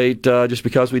update just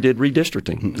because we did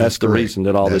redistricting. That's the reason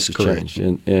that all this has changed.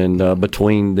 And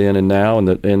between then and now, and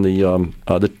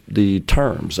the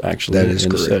terms actually that is in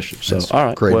correct. the session. So that's all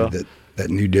right, created that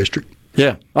new district.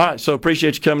 Yeah. All right. So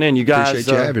appreciate you coming in. You guys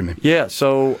appreciate you having me. Yeah.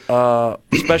 So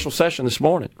special session this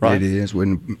morning, right? It is. We're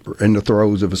in the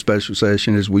throes of a special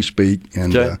session as we speak,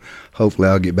 and hopefully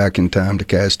I'll get back in time to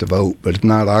cast a vote. But if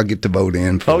not, I'll get the vote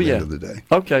in for the end of the day.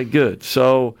 Okay. Good.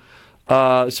 So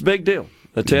it's a big deal.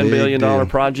 A $10 billion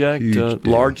project,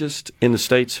 largest in the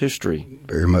state's history.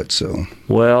 Very much so.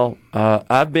 Well,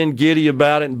 I've been giddy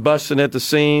about it and busting at the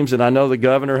seams, and I know the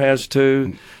governor has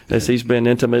too, as he's been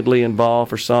intimately involved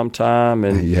for some time.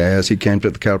 And he has. He came to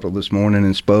the Capitol this morning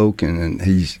and spoke, and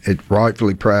he's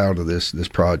rightfully proud of this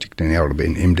project, and he ought to be.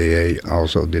 And MDA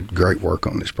also did great work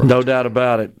on this project. No doubt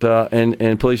about it.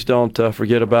 And please don't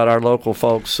forget about our local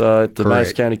folks at the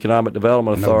Madison County Economic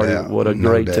Development Authority. No doubt. What a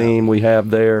great team we have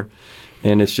there.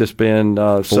 And it's just been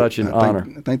such an honor.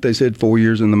 I think they said 4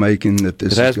 years in the making that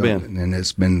this has been. And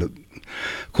it's been the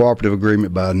cooperative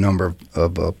agreement by a number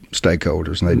of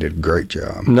stakeholders, and they did a great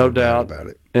job. No doubt about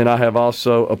it. And I have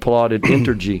also applauded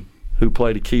Entergy, who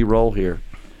played a key role here.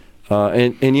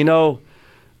 And you know,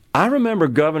 I remember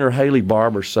Governor Haley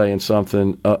Barbour saying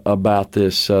something about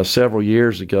this several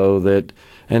years ago,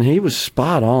 and he was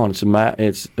spot on.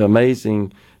 It's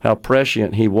amazing how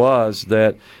prescient he was,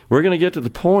 that we're going to get to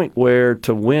the point where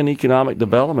to win economic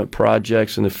development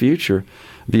projects in the future,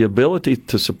 the ability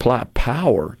to supply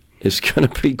power is going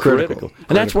to be critical.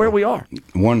 And that's where we are.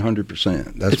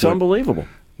 100%. It's unbelievable.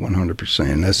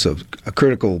 100%. That's a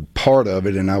critical part of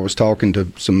it. And I was talking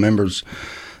to some members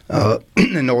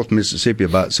in North Mississippi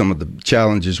about some of the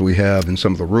challenges we have in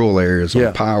some of the rural areas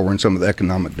on power, and some of the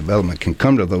economic development can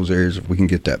come to those areas if we can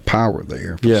get that power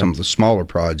there for some of the smaller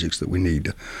projects that we need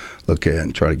to look at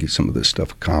and try to get some of this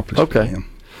stuff accomplished. Okay.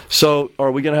 So are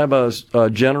we going to have a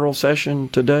general session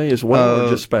today as well, or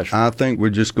just special? I think we're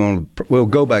just going to, we'll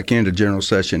go back into general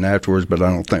session afterwards, but I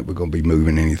don't think we're going to be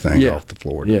moving anything off the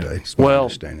floor today. Well,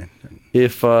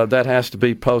 if that has to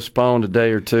be postponed a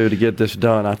day or two to get this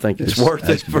done, I think it's worth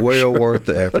it. It's well worth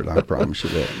the effort, I promise you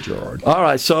that, Gerard. All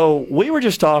right, so we were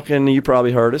just talking, you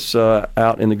probably heard us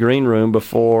out in the green room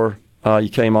before you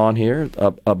came on here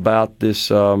about this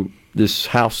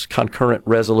House Concurrent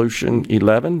Resolution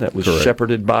 11 that was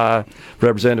shepherded by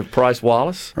Representative Price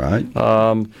Wallace. Right.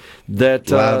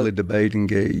 That lively debate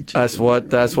engaged. That's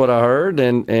what I heard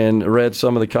and read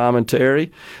some of the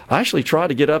commentary. I actually tried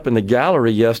to get up in the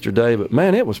gallery yesterday, but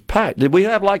man, it was packed. Did we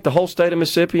have like the whole state of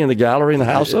Mississippi in the gallery in the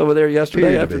house over there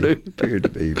yesterday afternoon? Appeared to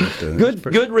be.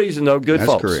 But, good reason though. Good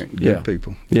folks. That's correct. Good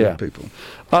people. Good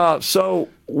people. So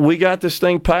we got this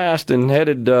thing passed and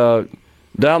headed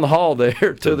down the hall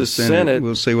there to the Senate.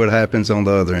 We'll see what happens on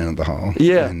the other end of the hall.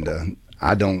 Yeah. And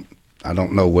I don't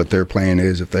know what their plan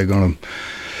is, if they're going to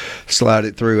slide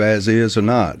it through as is or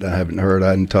not. I haven't heard. I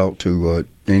hadn't talked to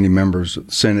any members of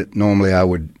the Senate. Normally I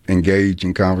would engage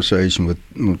in conversation with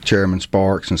Chairman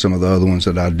Sparks and some of the other ones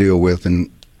that I deal with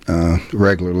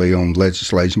regularly on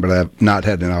legislation, but I have not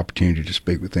had an opportunity to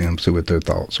speak with them, see what their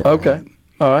thoughts are. Okay.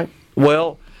 All right.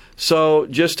 Well, so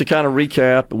just to kind of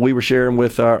recap, we were sharing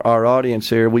with our audience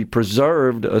here, we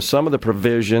preserved some of the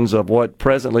provisions of what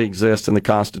presently exists in the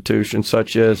Constitution,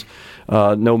 such as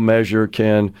no measure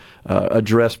can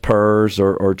address PERS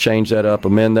or change that up,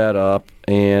 amend that up,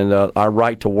 and our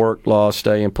right to work laws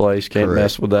stay in place, can't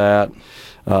mess with that.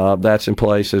 That's in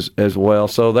place as well.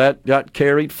 So that got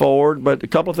carried forward, but a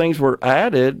couple of things were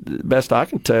added, best I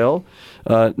can tell.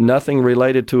 Nothing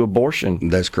related to abortion.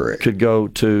 That's correct. Could go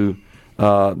to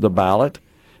the ballot.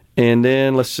 And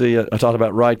then, let's see, I talked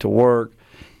about right to work.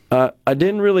 I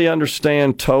didn't really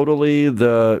understand totally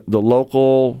the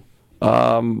local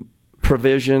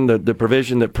provision, the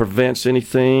provision that prevents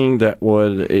anything that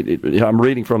would, I'm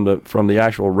reading from the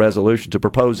actual resolution, to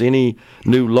propose any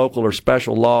new local or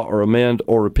special law or amend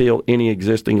or repeal any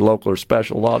existing local or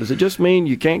special law. Does it just mean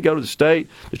you can't go to the state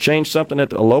to change something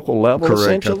at a local level?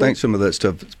 Correct. I think some of that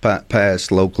stuff is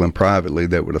passed local and privately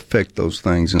that would affect those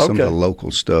things, and some of the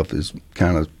local stuff is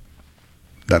kind of,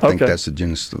 I think that's the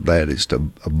genesis of that, is to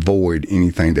avoid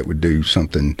anything that would do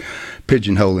something,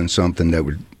 pigeonholing something that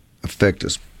would affect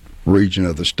us region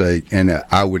of the state. And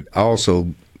I would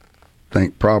also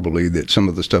think probably that some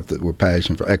of the stuff that we're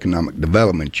passing for economic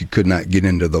development, you could not get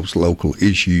into those local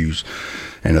issues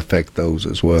and affect those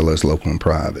as well as local and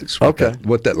privates.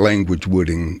 What that language would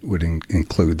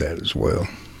include that as well.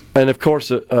 And of course,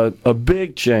 a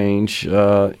big change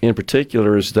in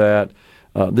particular is that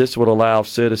this would allow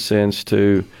citizens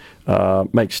to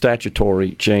make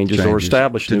statutory changes or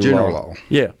establish new general law.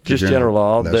 Yeah, just general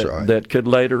law right. that could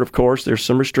later, of course, there's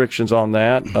some restrictions on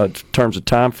that in terms of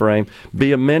time frame,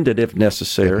 be amended if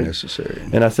necessary.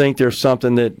 And I think there's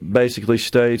something that basically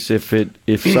states if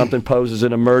something poses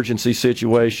an emergency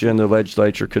situation, the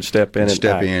legislature could step in and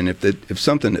act. If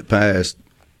something that passed,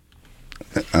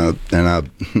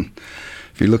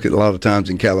 if you look at a lot of times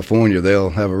in California,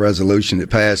 they'll have a resolution that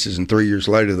passes, and 3 years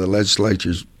later the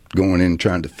legislature's going in and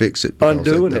trying to fix it.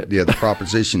 Undoing it. Yeah, the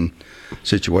proposition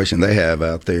situation they have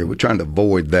out there. We're trying to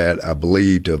avoid that, I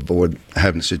believe, to avoid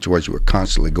having a situation where we're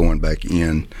constantly going back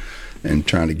in and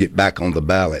trying to get back on the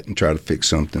ballot and try to fix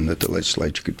something that the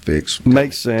legislature could fix.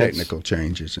 Makes sense. Technical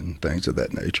changes and things of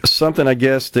that nature. Something, I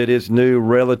guess, that is new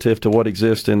relative to what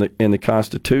exists in the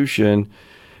Constitution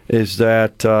is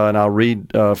that, and I'll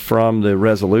read from the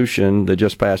resolution that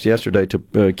just passed yesterday,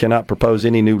 to cannot propose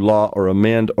any new law or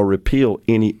amend or repeal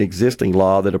any existing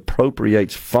law that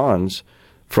appropriates funds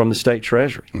from the state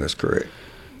treasury. That's correct.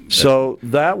 So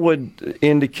that would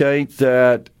indicate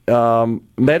that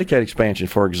Medicaid expansion,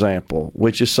 for example,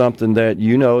 which is something that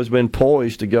has been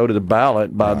poised to go to the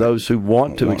ballot by those who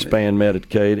want to expand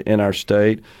Medicaid in our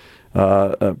state,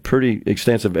 a pretty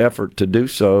extensive effort to do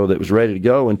so that was ready to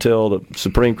go until the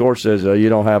Supreme Court says you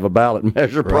don't have a ballot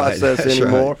measure process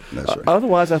anymore. That's right.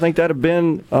 Otherwise, I think that would have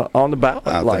been on the ballot.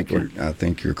 I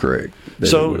think you're correct.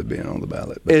 It would have been on the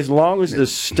ballot. As long as the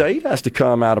state has to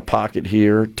come out of pocket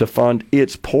here to fund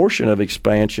its portion of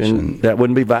expansion, that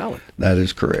wouldn't be valid. That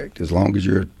is correct. As long as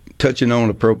you're touching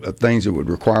on things that would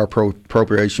require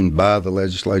appropriation by the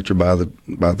legislature, by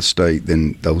the state,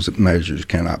 then those measures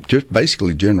cannot. Just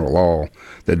basically general law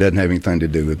that doesn't have anything to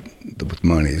do with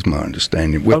money, is my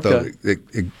understanding. With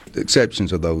the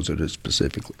exceptions of those that are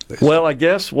specifically listed. Well, I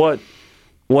guess what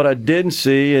I didn't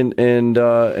see and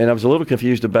I was a little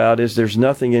confused about is there's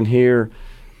nothing in here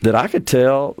that I could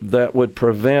tell that would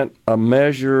prevent a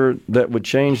measure that would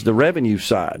change the revenue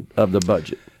side of the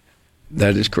budget.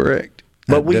 That is correct.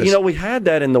 But we had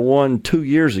that in the one 2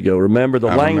 years ago. Remember, the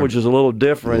language is a little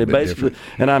different.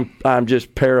 And I'm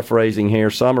just paraphrasing here,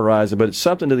 summarizing, but it's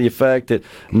something to the effect that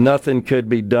nothing could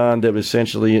be done that would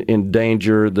essentially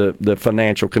endanger the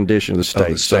financial condition of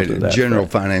the state. General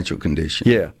financial condition.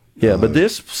 Yeah. Yeah, but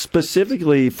this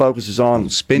specifically focuses on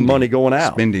spending, money going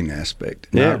out. Spending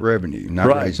aspect, not revenue.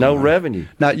 Raising money. Revenue.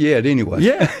 Not yet, anyway.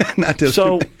 Yeah. Not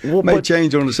till may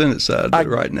change on the Senate side, but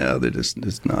right now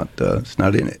it's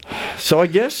not in it. So I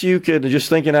guess you could, just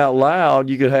thinking out loud,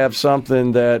 you could have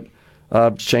something that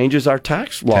changes our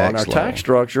tax law and our tax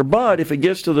structure. But if it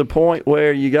gets to the point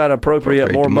where you got to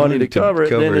appropriate more money to cover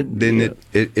it, then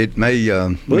it may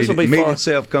meet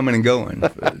itself coming and going.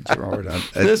 Gerard,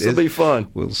 this will be fun.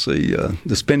 We'll see.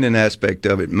 The spending aspect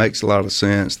of it makes a lot of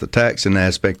sense. The taxing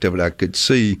aspect of it, I could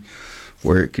see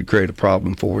where it could create a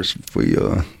problem for us if we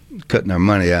cutting our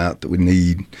money out that we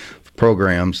need for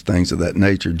programs, things of that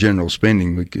nature. General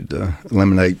spending, we could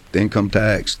eliminate the income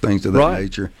tax, things of that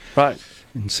nature. Right.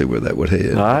 And see where that would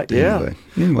head. All right, anyway.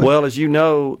 Well, as you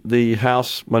know, the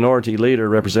House Minority Leader,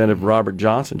 Representative Robert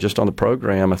Johnson, just on the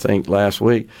program, I think, last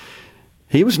week,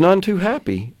 he was none too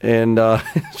happy and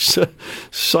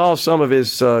saw some of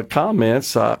his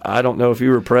comments. I don't know if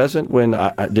you were present when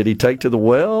did he take to the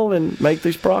well and make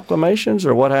these proclamations,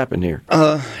 or what happened here?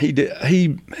 He did.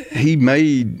 He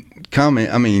made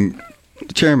comment. I mean,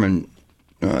 Chairman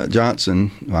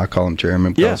Johnson, I call him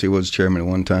chairman because he was chairman at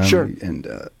one time. Sure. And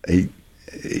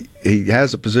he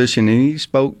has a position, and he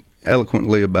spoke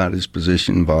eloquently about his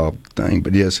position involved thing.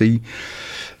 But yes, he's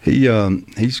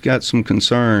got some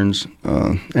concerns,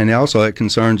 and he also had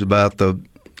concerns about the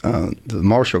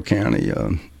Marshall County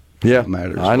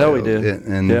matters. I know he did,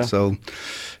 and so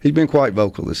he's been quite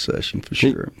vocal this session for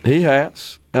sure. He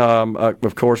has,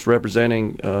 of course,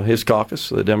 representing his caucus,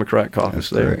 the Democrat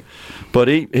caucus. That's there. Correct. But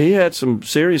he had some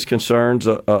serious concerns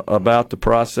about the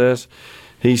process.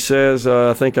 He says,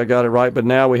 I think I got it right, but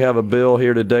now we have a bill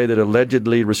here today that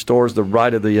allegedly restores the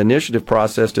right of the initiative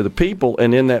process to the people,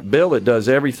 and in that bill it does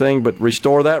everything but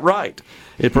restore that right.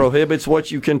 It prohibits what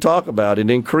you can talk about.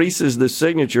 It increases the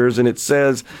signatures, and it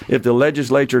says if the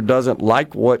legislature doesn't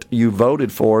like what you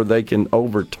voted for, they can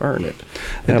overturn it.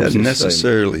 It doesn't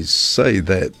necessarily say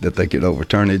that they could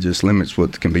overturn it. It just limits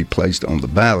what can be placed on the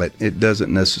ballot. It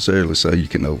doesn't necessarily say you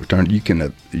can overturn it.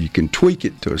 You can tweak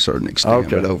it to a certain extent,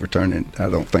 but overturn it, I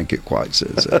don't think it quite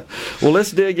says that. Well,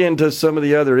 let's dig into some of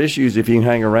the other issues if you can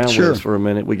hang around with us for a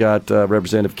minute. We got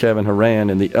Representative Kevin Horan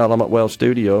in the Element Well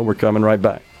studio. We're coming right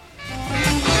back.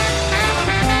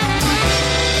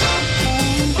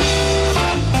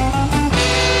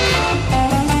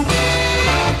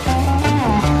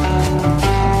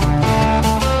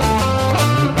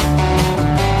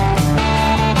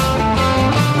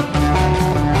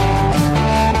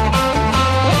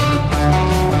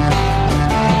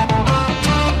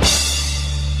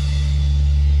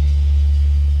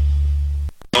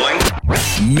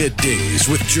 Middays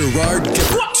with Gerard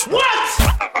Gibert.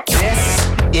 What? This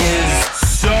is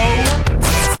so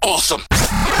awesome.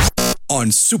 On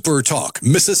SuperTalk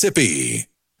Mississippi.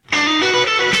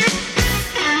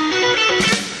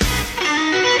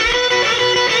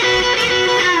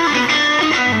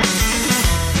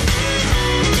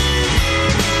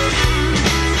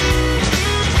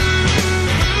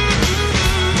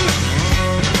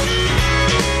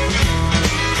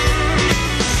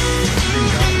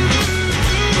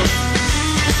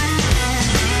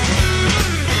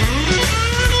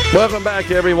 Welcome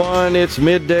back, everyone. It's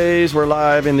Middays. We're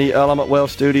live in the Element Well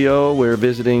studio. We're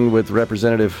visiting with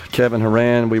Representative Kevin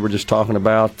Horan. We were just talking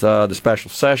about the special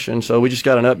session, so we just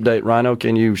got an update. Rhino,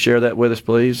 can you share that with us,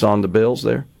 please, on the bills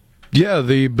there? Yeah,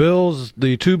 the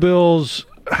two bills,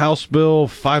 House Bill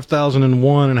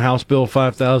 5001 and House Bill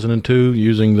 5002,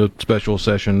 using the special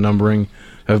session numbering,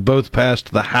 have both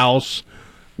passed the House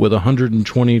with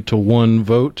 120 to 1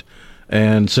 vote,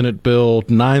 and Senate Bill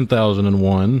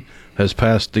 9001 has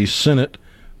passed the Senate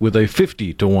with a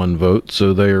 50 to 1 vote.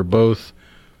 So they are both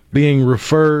being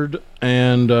referred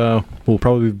and will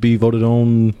probably be voted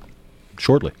on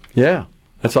shortly. Yeah,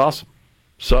 that's awesome.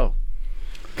 So,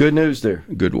 good news there.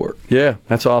 Good work. Yeah,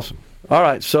 that's awesome. All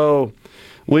right, so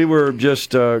we were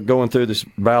just going through this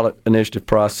ballot initiative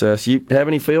process. You have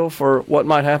any feel for what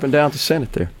might happen down at the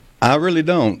Senate there? I really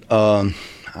don't. I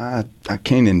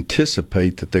can't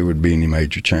anticipate that there would be any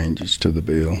major changes to the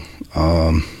bill.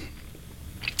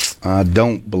 I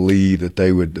don't believe that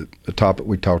they would, the topic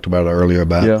we talked about earlier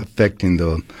about affecting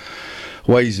the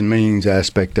Ways and Means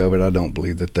aspect of it, I don't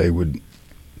believe that they would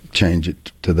change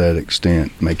it to that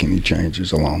extent, make any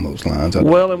changes along those lines.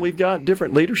 Well, and we've got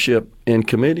different leadership in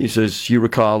committees. As you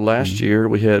recall, last year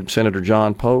we had Senator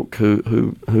John Polk,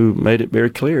 who made it very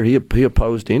clear he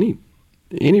opposed any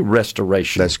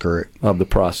restoration. That's correct. Of the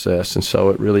process, and so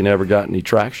it really never got any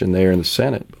traction there in the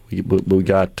Senate. We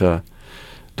got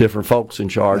different folks in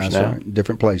charge That's now, right.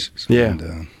 Different places. Yeah.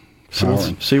 And, so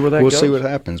we'll see where that goes. We'll see what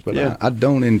happens, but yeah. I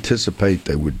don't anticipate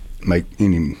they would make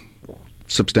any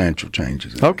substantial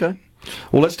changes. Okay.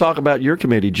 Well, let's talk about your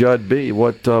committee, Judd B.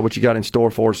 What you got in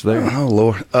store for us there? Oh,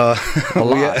 Lord. A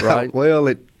lot, right? Well,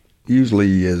 it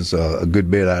usually is a good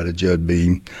bit out of Judd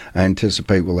B. I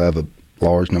anticipate we'll have a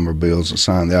large number of bills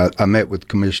assigned. I met with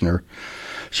Commissioner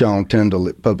Sean Tyndall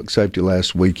at Public Safety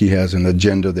last week. He has an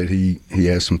agenda that he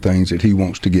has some things that he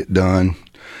wants to get done.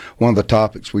 One of the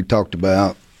topics we talked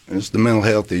about is the mental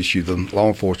health issue. The law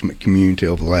enforcement community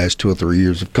over the last 2 or 3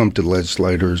 years have come to the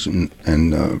legislators and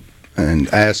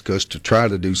ask us to try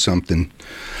to do something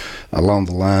along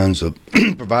the lines of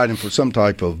providing for some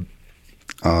type of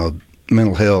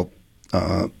mental health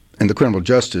in the criminal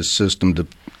justice system to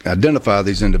identify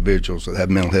these individuals that have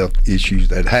mental health issues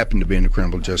that happen to be in the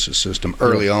criminal justice system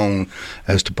early on,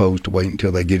 as opposed to waiting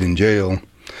until they get in jail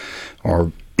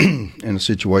or in a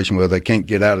situation where they can't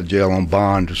get out of jail on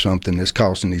bond or something that's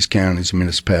costing these counties and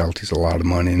municipalities a lot of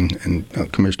money.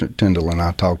 And Commissioner Tyndall and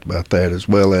I talked about that, as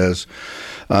well as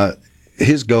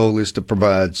his goal is to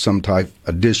provide some type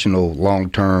additional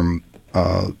long-term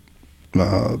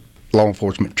law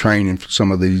enforcement training for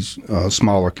some of these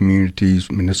smaller communities,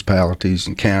 municipalities,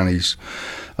 and counties,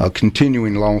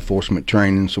 continuing law enforcement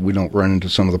training so we don't run into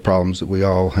some of the problems that we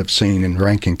all have seen in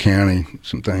Rankin County,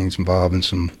 some things involving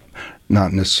some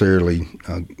not necessarily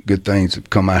good things that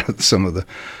come out of some of the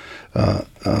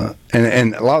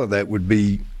and a lot of that would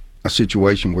be a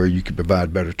situation where you could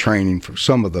provide better training for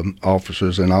some of the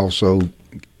officers, and also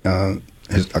a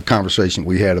conversation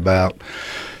we had about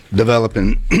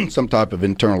developing some type of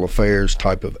internal affairs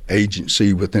type of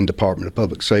agency within Department of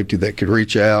Public Safety that could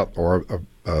reach out, or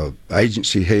a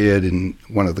agency head in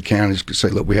one of the counties could say,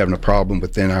 look, we're having a problem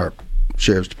within our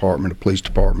sheriff's department or police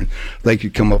department. They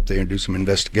could come up there and do some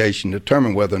investigation,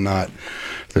 determine whether or not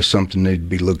there's something that need to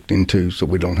be looked into, so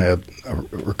we don't have a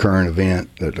recurring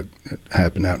event that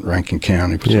happened out in Rankin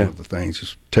County for some of the things.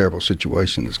 It's a terrible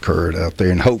situation that's occurred out there,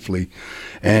 and hopefully,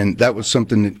 and that was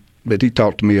something that he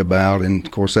talked to me about, and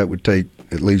of course that would take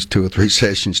at least 2 or 3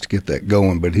 sessions to get that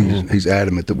going. But he's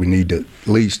adamant that we need to at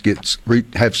least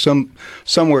have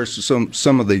somewhere so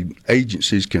some of the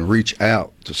agencies can reach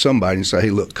out to somebody and say, hey,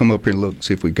 look, come up here and look,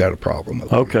 see if we've got a problem.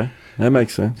 Okay, that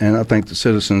makes sense. And I think the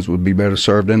citizens would be better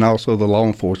served, and also the law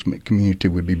enforcement community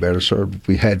would be better served if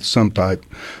we had some type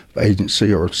of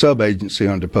agency or sub-agency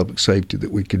under public safety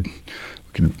that we could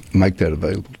make that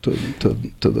available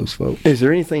to those folks. Is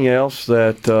there anything else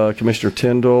that Commissioner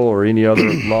Tyndall or any other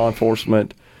law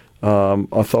enforcement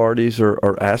authorities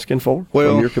are asking for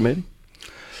from your committee?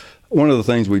 One of the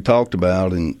things we talked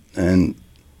about, and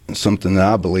something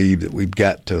that I believe that we've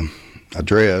got to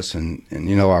address, and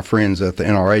you know, our friends at the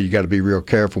NRA, you got to be real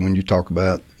careful when you talk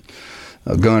about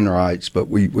gun rights, but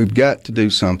we've got to do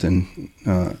something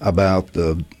about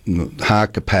the high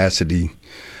capacity,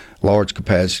 large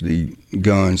capacity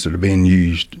guns that are being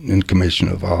used in commission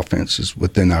of offenses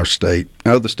within our state.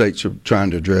 Other states are trying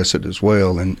to address it as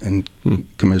well, and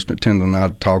Commissioner Tyndall and I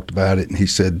talked about it, and he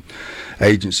said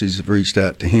agencies have reached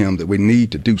out to him that we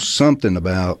need to do something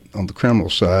about, on the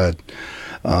criminal side,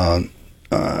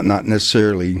 not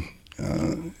necessarily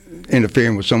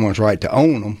interfering with someone's right to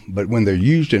own them, but when they're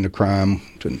used in a crime,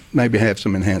 to maybe have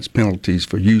some enhanced penalties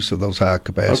for use of those high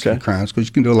capacity crimes, because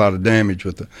you can do a lot of damage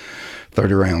with a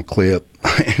 30-round clip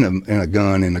in a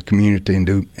gun in a community,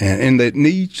 and that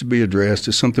needs to be addressed.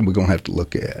 Is something we're going to have to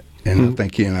look at, and I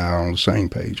think he and I are on the same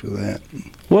page with that.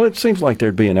 Well, it seems like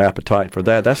there'd be an appetite for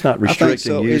that. That's not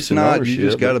restricting use it's and not. ownership. You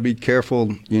just got to be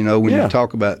careful, you know, when you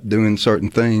talk about doing certain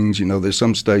things. You know, there's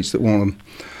some states that want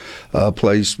to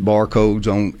place barcodes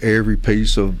on every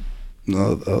piece of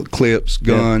clips,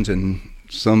 guns, and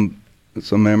some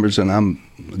members, and I'm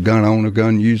a gun owner,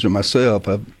 gun user myself.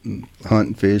 I hunt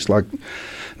and fish like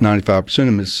 95%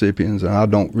 of Mississippians, and I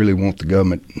don't really want the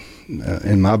government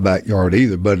in my backyard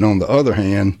either. But on the other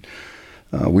hand,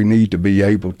 we need to be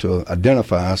able to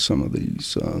identify some of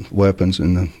these weapons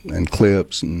and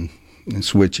clips and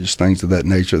switches, things of that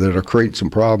nature, that are creating some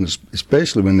problems,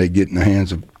 especially when they get in the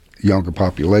hands of younger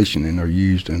population and are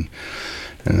used in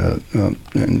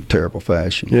terrible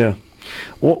fashion. Yeah.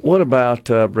 What about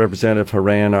Representative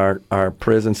Horan, our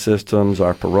prison systems,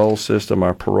 our parole system,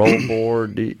 our parole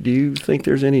board? Do you think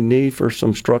there's any need for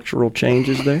some structural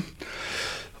changes there?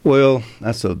 Well,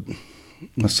 that's a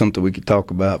That's something we could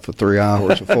talk about for 3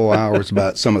 hours or 4 hours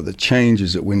about some of the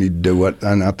changes that we need to do.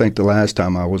 And I think the last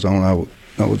time I was on,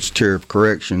 I was chair of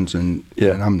corrections, and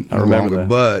I'm no longer,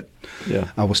 but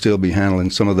I will still be handling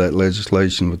some of that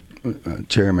legislation with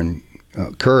Chairman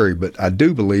Curry. But I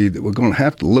do believe that we're going to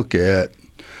have to look at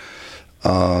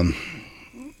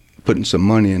putting some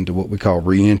money into what we call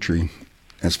reentry,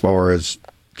 as far as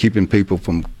keeping people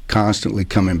from constantly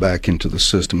coming back into the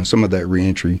system. And some of that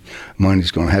reentry money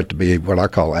is going to have to be what I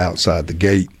call outside the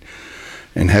gate,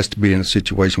 and has to be in a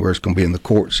situation where it's going to be in the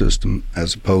court system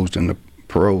as opposed to in the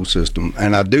parole system.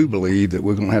 And I do believe that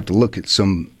we're going to have to look at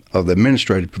some of the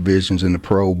administrative provisions in the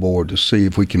parole board to see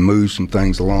if we can move some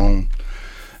things along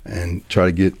and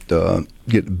try to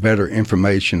get better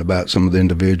information about some of the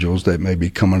individuals that may be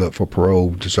coming up for parole,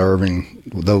 deserving.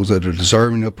 Those that are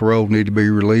deserving of parole need to be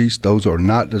released. Those are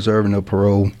not deserving of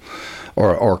parole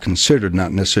or are considered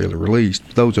not necessarily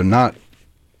released. Those are not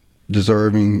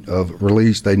deserving of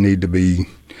release. They need to be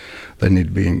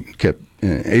kept,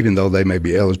 even though they may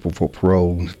be eligible for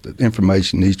parole. The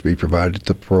information needs to be provided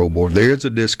to the parole board. There is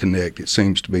a disconnect, it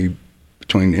seems to be,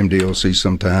 between MDOC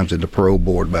sometimes and the parole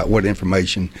board about what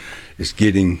information is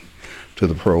getting to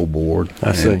the parole board.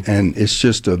 I see. And it's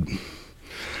just a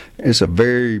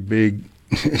very big,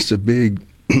 I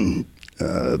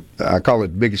call it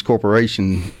the biggest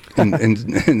corporation in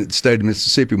the state of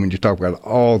Mississippi when you talk about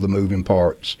all the moving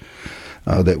parts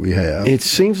that we have. It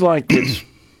seems like it's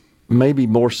maybe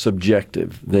more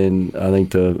subjective than I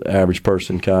think the average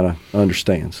person kind of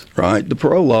understands. Right. The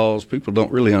parole laws, people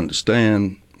don't really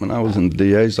understand. When I was in the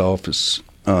DA's office,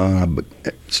 I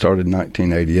started in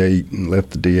 1988 and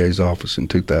left the DA's office in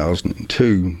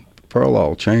 2002. The parole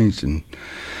law changed in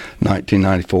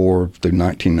 1994 through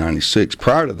 1996.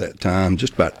 Prior to that time,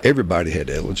 just about everybody had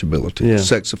eligibility. Yeah.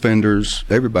 Sex offenders,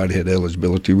 everybody had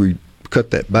eligibility. We cut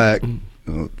that back.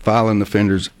 Violent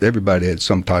offenders, everybody had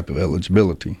some type of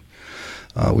eligibility.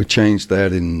 We changed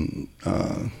that in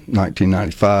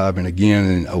 1995 and again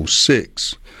in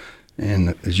 2006.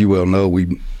 And as you well know,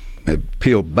 we have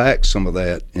peeled back some of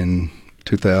that in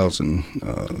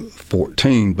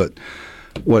 2014. But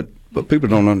what people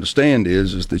don't understand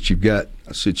is that you've got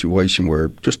a situation where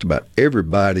just about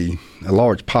everybody, a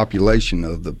large population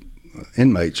of the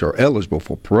inmates are eligible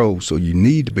for parole. So you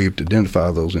need to be able to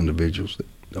identify those individuals that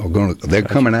are they're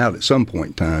coming out at some point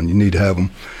in time. You need to have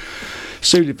them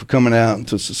suited for coming out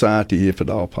into society if at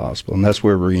all possible. And that's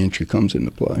where reentry comes into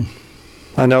play.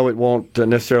 I know it won't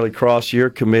necessarily cross your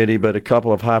committee, but a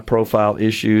couple of high-profile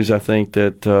issues I think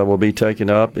that will be taken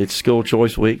up. It's School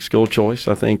Choice Week. School Choice,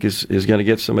 I think, is going to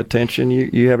get some attention.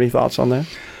 You have any thoughts on that?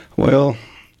 Well,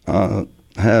 I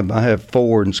have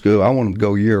 4 in school. I want them to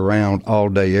go year-round, all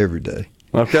day, every day.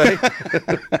 Okay.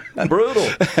 Brutal.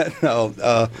 No,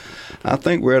 I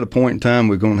think we're at a point in time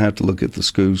we're going to have to look at the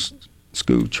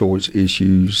school choice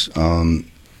issues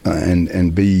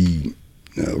and be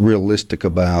realistic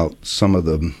about some of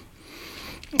the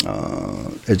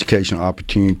educational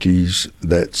opportunities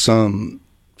that some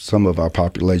of our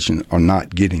population are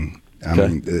not getting. I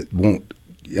mean, that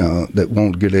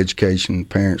won't get education.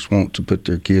 Parents want to put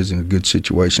their kids in a good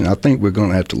situation. I think we're going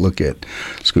to have to look at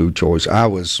school choice.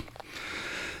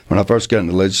 When I first got in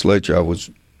the legislature, I was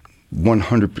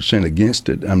 100% against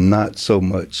it. I'm not so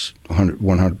much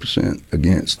 100%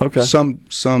 against. Okay.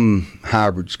 Some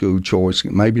hybrid school choice,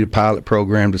 maybe the pilot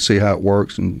program to see how it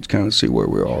works and kind of see where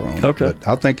we are on it. Okay. But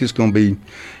I think it's going to be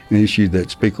an issue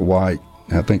that Speaker White,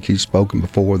 I think he's spoken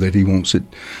before that he wants it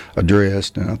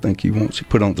addressed, and I think he wants it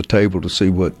put on the table to see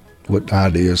what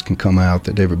ideas can come out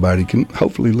that everybody can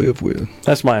hopefully live with.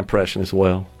 That's my impression as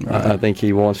well. Right. I think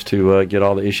he wants to get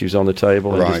all the issues on the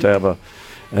table and just have a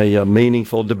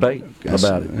meaningful debate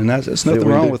about it. And there's nothing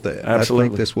wrong with that. Absolutely. I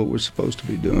think that's what we're supposed to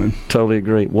be doing. Totally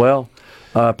agree. Well,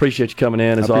 I appreciate you coming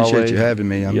in as always. I appreciate you having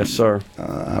me. Yes, sir.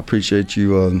 I appreciate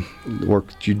you, the work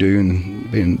that you do and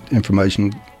being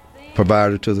information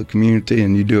provider to the community,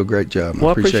 and you do a great job. Well,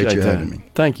 I appreciate you that. having me.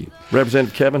 Thank you.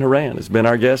 Representative Kevin Horan has been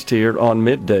our guest here on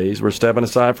Middays. We're stepping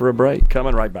aside for a break.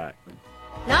 Coming right back.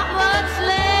 Not much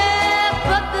left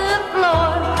but the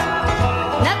floor.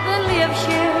 Nothing lives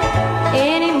here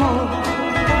anymore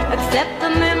except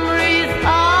the memories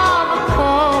of a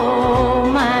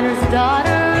coal miner's daughter.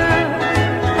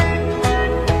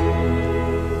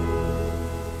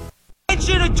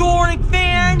 Attention, adoring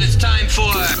fans! It's time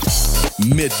for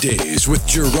Middays with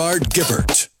Gerard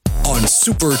Gibert on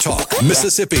SuperTalk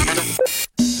Mississippi.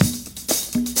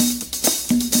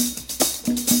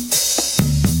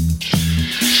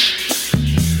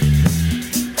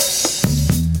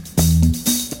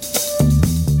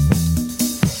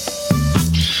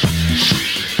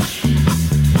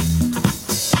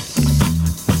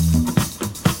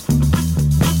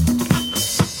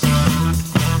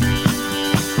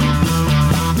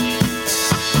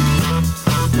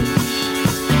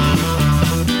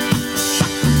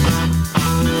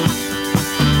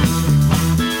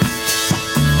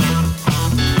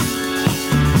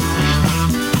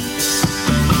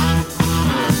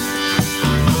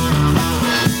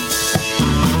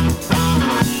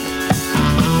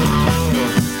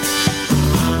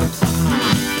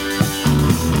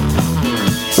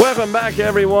 Welcome back,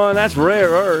 everyone. That's Rare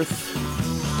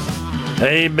Earth.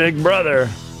 Hey, big brother.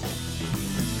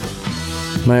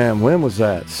 Man, when was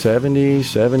that? 70,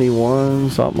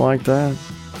 71, something like that?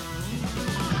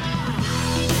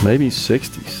 Maybe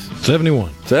 60s.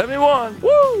 71. 71.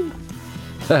 Woo!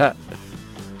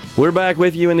 We're back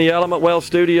with you in the Element Well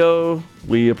studio.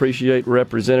 We appreciate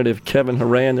Representative Kevin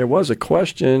Horan. There was a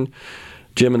question,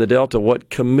 Jim in the Delta,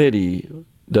 what committee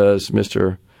does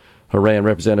Mr. Horan,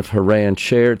 Representative Horan,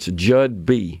 chair? It's Judd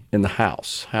B. in the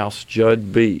House. House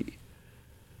Judd B.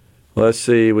 Let's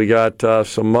see, we got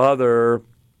some other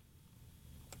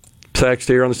text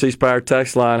here on the C Spire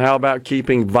text line. How about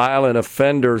keeping violent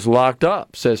offenders locked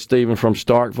up, says Stephen from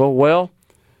Starkville. Well,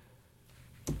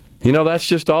 you know, that's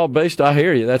just all based, I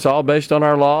hear you, that's all based on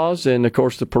our laws. And, of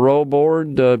course, the parole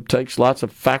board takes lots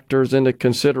of factors into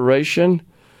consideration.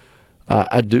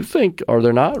 I do think, are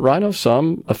there not, Rhino,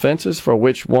 some offenses for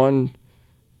which one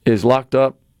is locked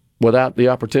up without the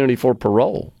opportunity for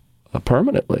parole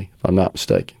permanently, if I'm not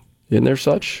mistaken? Isn't there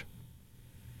such?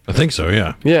 I think so,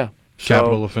 yeah. Yeah.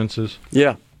 Capital offenses?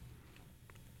 Yeah.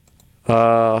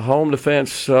 Home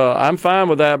defense, I'm fine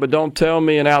with that, but don't tell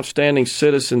me an outstanding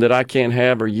citizen that I can't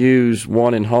have or use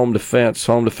one in home defense.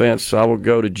 Home defense, I will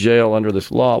go to jail under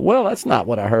this law. Well, that's not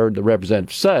what I heard the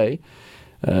representative say.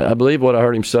 I believe what I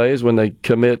heard him say is when they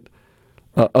commit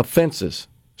offenses.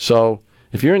 So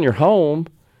if you're in your home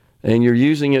and you're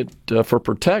using it for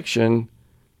protection,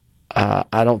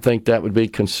 I don't think that would be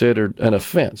considered an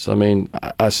offense. I mean,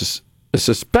 I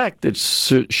suspect that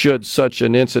should such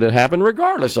an incident happen,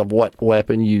 regardless of what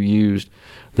weapon you used,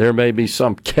 there may be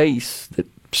some case that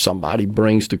somebody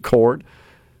brings to court.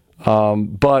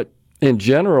 But in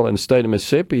general, in the state of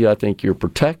Mississippi, I think you're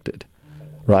protected,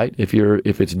 right?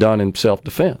 If it's done in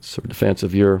self-defense or defense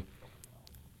of your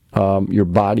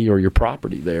body or your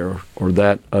property there or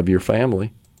that of your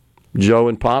family. John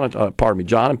in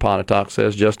Pontotoc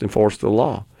says just enforce the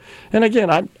law. And again,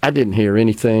 I didn't hear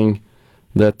anything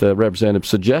that the representative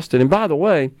suggested. And by the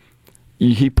way,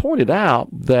 he pointed out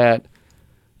that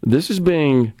this is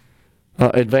being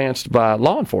advanced by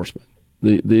law enforcement,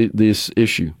 this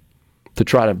issue, to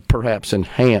try to perhaps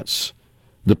enhance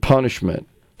the punishment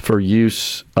for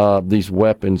use of these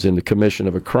weapons in the commission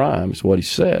of a crime, is what he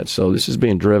said. So this is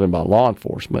being driven by law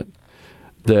enforcement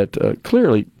that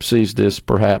clearly sees this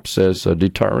perhaps as a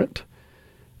deterrent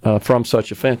from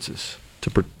such offenses,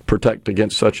 to protect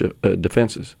against such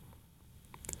defenses.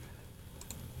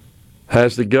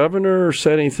 Has the governor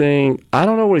said anything? I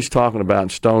don't know what he's talking about in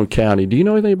Stone County. Do you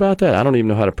know anything about that? I don't even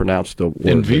know how to pronounce the word.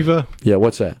 In Viva? Yeah,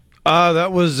 what's that?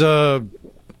 That was, I'm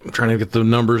trying to get the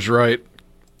numbers right,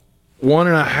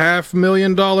 $1.5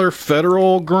 million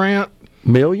federal grant.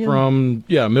 Million?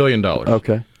 $1 million.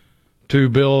 Okay. To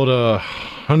build a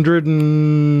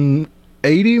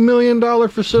 $180 million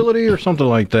facility or something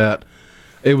like that.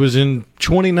 It was in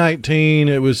 2019.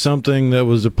 It was something that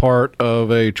was a part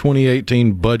of a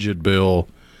 2018 budget bill.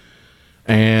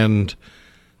 And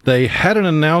they had an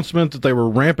announcement that they were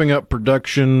ramping up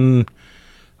production,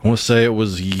 I want to say it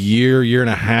was a year and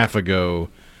a half ago.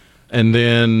 And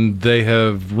then they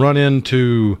have run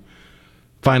into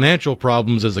financial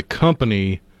problems as a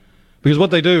company. Because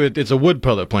what they do, it's a wood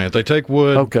pellet plant. They take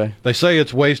wood. Okay. They say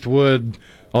it's waste wood,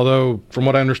 although from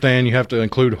what I understand, you have to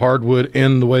include hardwood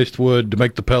in the waste wood to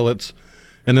make the pellets.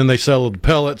 And then they sell the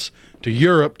pellets to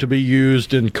Europe to be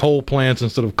used in coal plants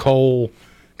instead of coal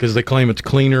because they claim it's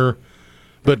cleaner.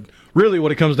 But really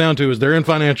what it comes down to is they're in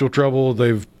financial trouble.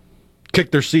 They've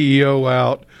kicked their CEO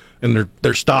out, and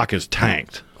their stock is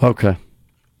tanked. Okay.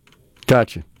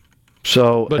 Gotcha.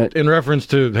 So, but in reference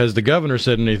to, has the governor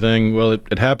said anything? Well,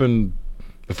 it happened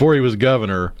before he was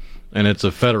governor, and it's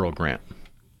a federal grant.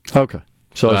 Okay.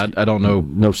 So I don't know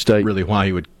no state really why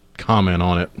he would comment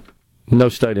on it. No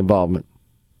state involvement,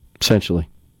 essentially.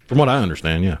 From what I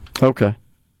understand, yeah. Okay.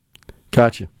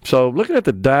 Gotcha. So looking at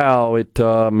the Dow, it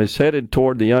is headed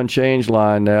toward the unchanged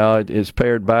line now. It is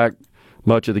pared back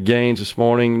much of the gains this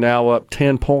morning, now up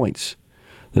 10 points.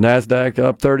 The NASDAQ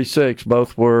up 36.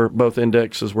 Both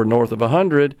indexes were north of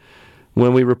 100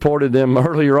 when we reported them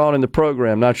earlier on in the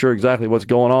program. Not sure exactly what's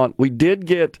going on. We did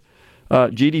get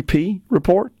GDP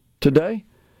report today,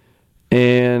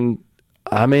 and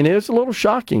I mean, it's a little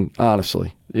shocking,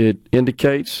 honestly. It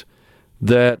indicates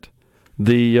that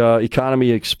the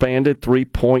economy expanded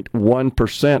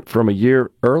 3.1% from a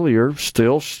year earlier.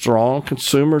 Still strong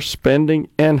consumer spending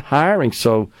and hiring.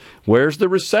 So where's the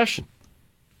recession?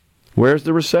 Where's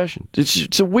the recession?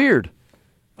 It's a weird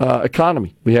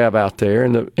economy we have out there.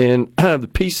 And the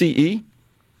PCE,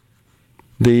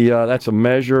 that's a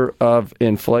measure of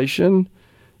inflation.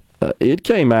 it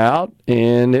came out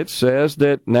and it says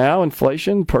that now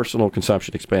inflation, personal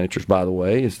consumption expenditures, by the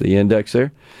way, is the index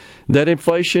there, that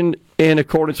inflation, in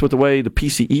accordance with the way the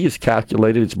PCE is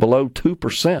calculated, it's below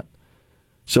 2%.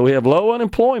 So we have low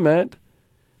unemployment.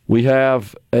 We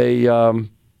have a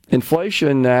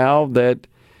inflation now that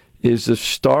is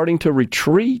starting to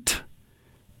retreat,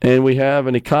 and we have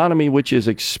an economy which is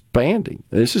expanding.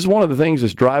 This is one of the things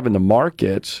that's driving the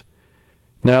markets.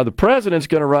 Now, the president's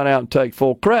going to run out and take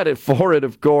full credit for it,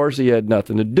 of course. He had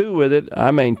nothing to do with it.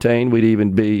 I maintain we'd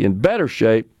even be in better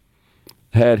shape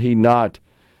had he not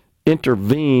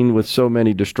intervened with so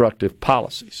many destructive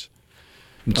policies.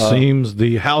 It seems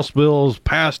the House bills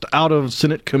passed out of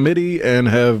Senate committee and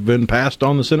have been passed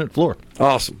on the Senate floor.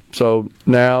 Awesome. So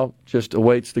now just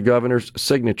awaits the governor's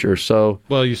signature. So,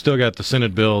 well, you still got the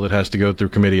Senate bill that has to go through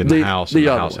committee in the House, and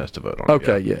the House has to vote on it.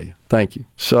 Okay, yeah. Thank you.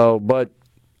 So, but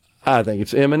I think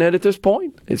it's imminent at this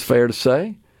point. It's fair to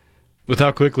say. With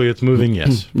how quickly it's moving,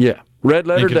 yes. Yeah. Red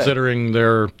letter day. Considering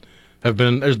there's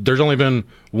only been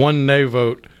one nay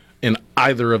vote in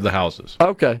either of the houses.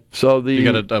 Okay, so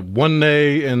you got a one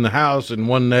nay in the House and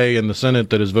one nay in the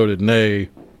Senate that has voted nay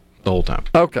the whole time.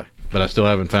 Okay. But I still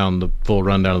haven't found the full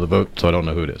rundown of the vote, so I don't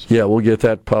know who it is. Yeah, we'll get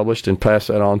that published and pass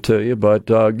that on to you. But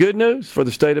good news for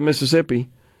the state of Mississippi.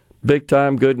 Big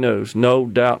time good news. No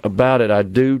doubt about it. I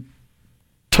do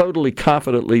totally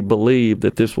confidently believe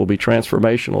that this will be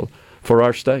transformational for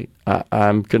our state.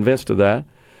 I'm convinced of that.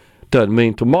 Doesn't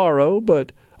mean tomorrow,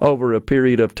 but over a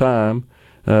period of time,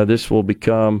 this will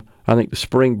become, I think, the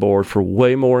springboard for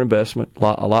way more investment,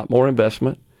 a lot more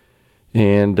investment,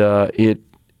 and it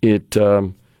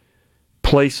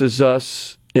places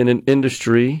us in an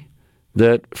industry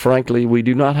that, frankly, we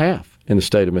do not have in the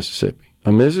state of Mississippi. I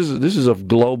mean, this is of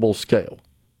global scale,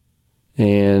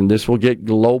 and this will get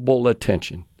global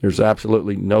attention. There's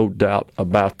absolutely no doubt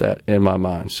about that in my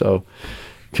mind. So,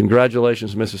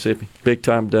 congratulations, Mississippi! Big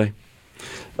time day.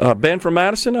 Ben from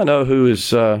Madison, I know, who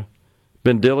is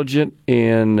been diligent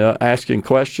in asking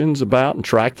questions about and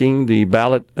tracking the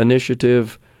ballot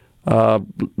initiative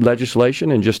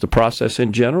legislation and just the process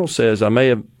in general, says, I may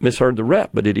have misheard the rep,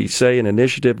 but did he say an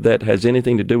initiative that has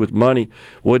anything to do with money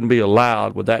wouldn't be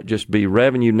allowed? Would that just be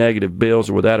revenue negative bills,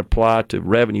 or would that apply to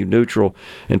revenue neutral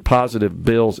and positive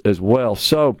bills as well?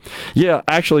 So, yeah,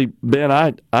 actually, Ben,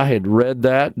 I had read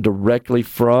that directly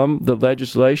from the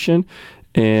legislation,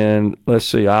 and let's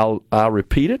see, I'll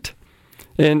repeat it.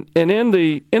 And in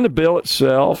the bill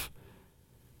itself,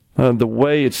 the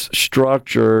way it's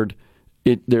structured,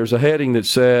 there's a heading that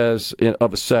says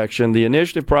of a section, the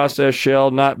initiative process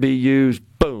shall not be used,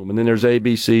 boom, and then there's A,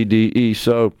 B, C, D, E.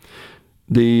 So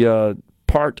the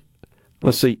part,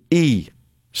 let's see, E.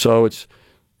 So it's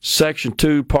section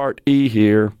 2, part E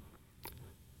here.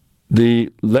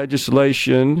 The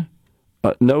legislation,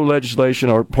 no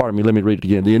legislation, or pardon me, let me read it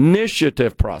again. The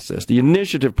initiative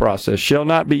process shall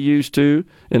not be used to,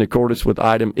 in accordance with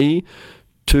item E,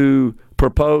 to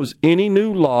propose any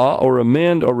new law or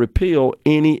amend or repeal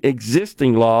any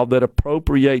existing law that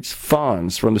appropriates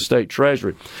funds from the state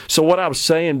treasury. So what I was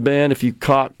saying, Ben, if you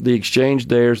caught the exchange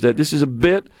there, is that this is a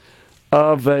bit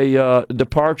of a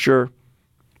departure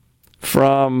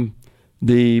from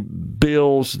the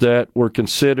bills that were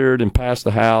considered and passed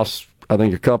the House, I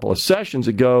think, a couple of sessions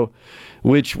ago,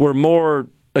 which were more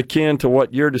akin to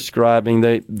what you're describing.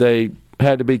 They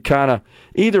had to be kind of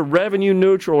either revenue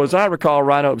neutral, as I recall,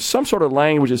 Rhino, some sort of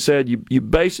language that said you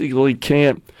basically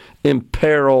can't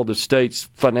imperil the state's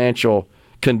financial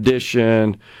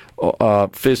condition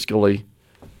fiscally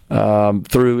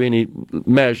through any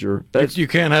measure. You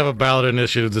can't have a ballot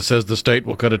initiative that says the state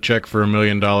will cut a check for $1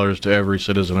 million to every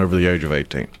citizen over the age of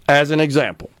 18. As an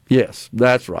example. Yes,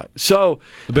 that's right. So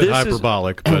a bit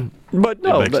hyperbolic, but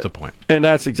no, it makes the point. And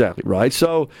that's exactly right.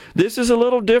 So this is a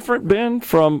little different, Ben,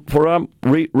 from where I'm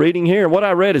reading here. What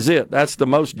I read is it. That's the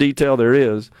most detail there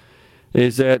is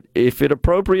that if it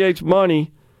appropriates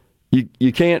money,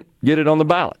 you can't get it on the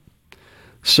ballot.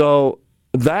 So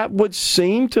that would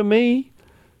seem to me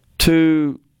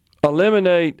to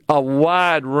eliminate a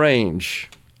wide range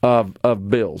of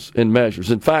bills and measures.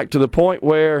 In fact, to the point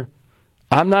where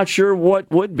I'm not sure what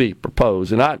would be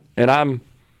proposed, and I'm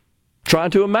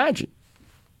trying to imagine.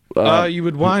 You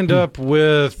would wind up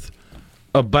with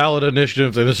a ballot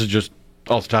initiative, and this is just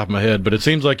off the top of my head, but it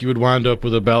seems like you would wind up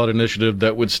with a ballot initiative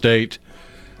that would state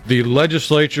the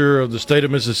legislature of the state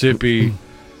of Mississippi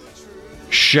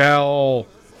shall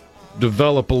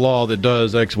develop a law that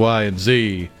does X, Y, and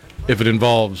Z if it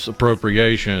involves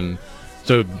appropriation.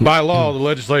 So by law, the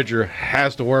legislature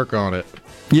has to work on it.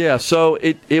 Yeah, so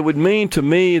it would mean to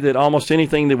me that almost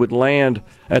anything that would land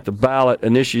at the ballot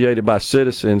initiated by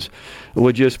citizens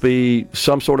would just be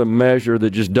some sort of measure that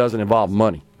just doesn't involve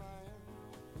money.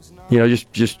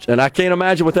 Just and I can't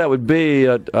imagine what that would be.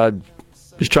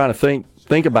 Just trying to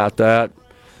think about that.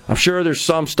 I'm sure there's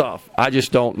some stuff I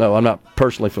just don't know. I'm not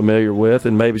personally familiar with,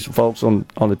 and maybe some folks on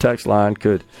the text line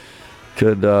could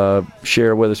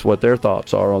share with us what their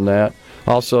thoughts are on that.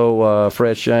 Also,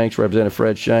 Fred Shanks, Representative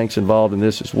Fred Shanks, involved in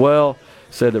this as well,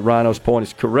 said that Rhino's point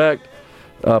is correct.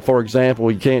 For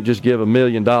example, you can't just give $1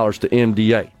 million to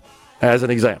MDA, as an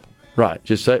example. Right.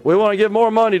 Just say, we want to give more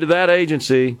money to that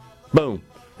agency. Boom.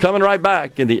 Coming right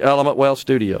back in the Element Well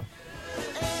studio.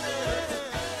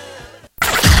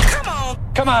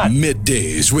 Come on.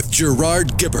 Middays with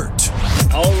Gerard Gibert.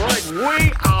 All right,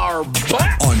 we are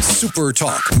back on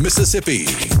SuperTalk Mississippi.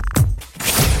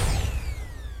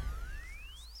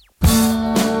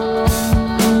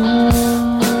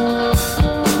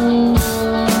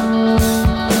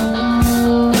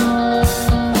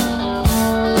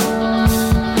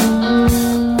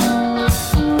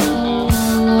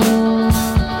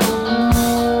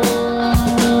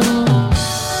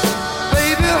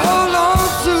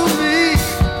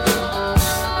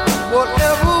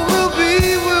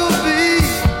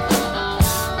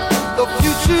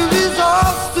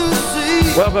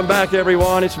 Welcome back,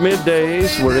 everyone. It's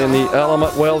Middays. We're in the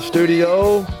Element Well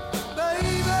studio.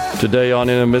 Today on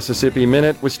In a Mississippi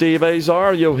Minute with Steve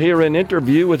Azar, you'll hear an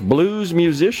interview with blues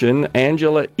musician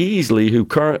Angela Easley, who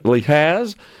currently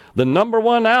has the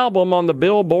 #1 album on the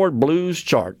Billboard Blues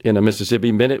chart. In a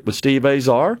Mississippi Minute with Steve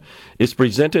Azar is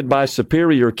presented by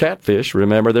Superior Catfish.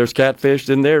 Remember, there's catfish,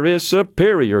 then there is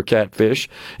Superior Catfish.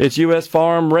 It's U.S.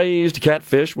 farm-raised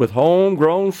catfish with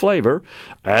homegrown flavor.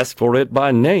 Ask for it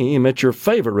by name at your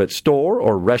favorite store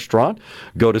or restaurant.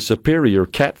 Go to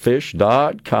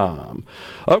superiorcatfish.com.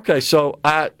 Okay, so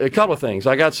a couple of things.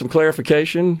 I got some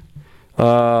clarification.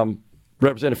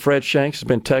 Representative Fred Shanks has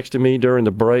been texting me during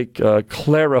the break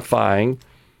clarifying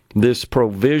this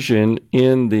provision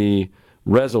in the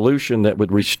resolution that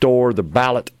would restore the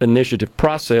ballot initiative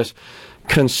process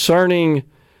concerning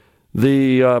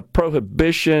the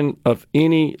prohibition of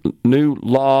any new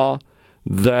law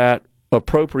that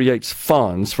appropriates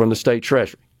funds from the state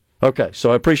treasury. Okay,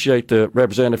 so I appreciate the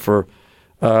representative for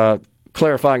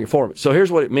clarifying it for me. So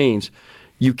here's what it means.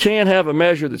 You can't have a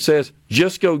measure that says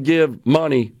just go give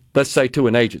money, let's say, to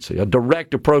an agency, a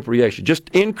direct appropriation. Just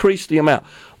increase the amount.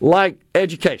 Like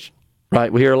education,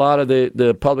 right? We hear a lot of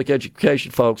the public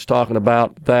education folks talking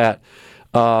about that.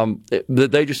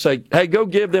 They just say, hey, go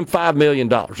give them $5 million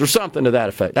or something to that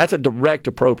effect. That's a direct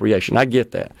appropriation. I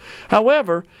get that.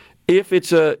 However, if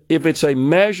it's a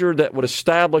measure that would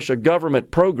establish a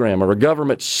government program or a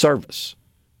government service,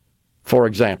 for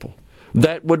example,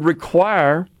 that would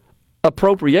require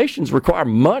appropriations, require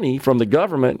money from the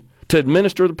government to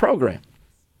administer the program,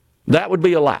 that would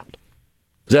be allowed.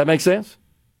 Does that make sense?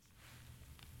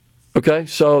 Okay,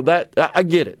 so that I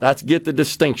get it. I get the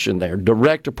distinction there.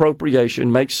 Direct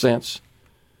appropriation makes sense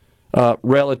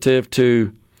relative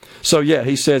to. So yeah,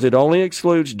 he says it only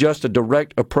excludes just a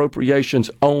direct appropriations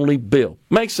only bill.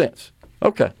 Makes sense.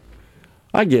 Okay,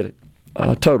 I get it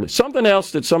totally. Something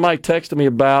else that somebody texted me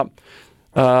about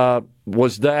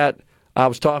was that I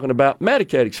was talking about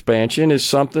Medicaid expansion is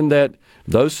something that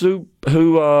those who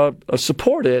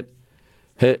support it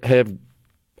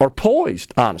are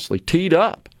poised, honestly, teed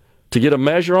up to get a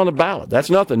measure on the ballot. That's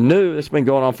nothing new. That's been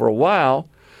going on for a while.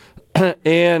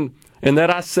 And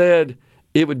that I said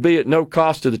it would be at no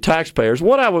cost to the taxpayers.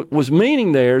 What I was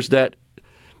meaning there is that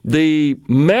the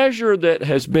measure that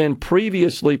has been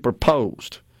previously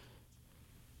proposed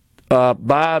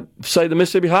by, say, the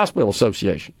Mississippi Hospital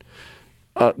Association,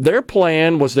 their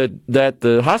plan was that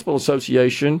the Hospital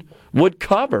Association would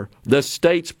cover the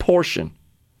state's portion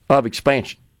of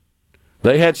expansion.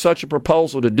 They had such a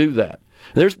proposal to do that.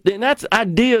 And that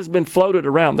idea has been floated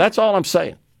around. That's all I'm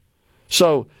saying.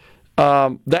 So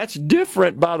that's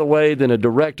different, by the way, than a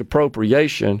direct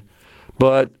appropriation.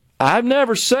 But I've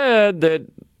never said that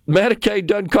Medicaid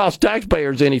doesn't cost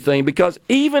taxpayers anything, because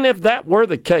even if that were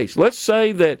the case, let's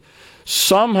say that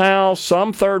somehow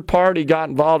some third party got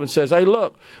involved and says, hey,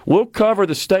 look, we'll cover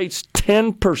the state's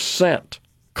 10%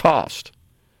 cost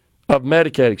of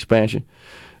Medicaid expansion.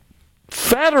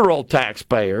 Federal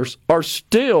taxpayers are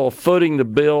still footing the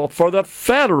bill for the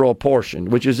federal portion,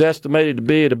 which is estimated to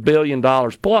be at $1 billion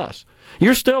plus.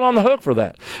 You're still on the hook for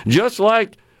that. Just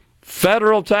like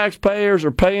federal taxpayers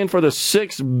are paying for the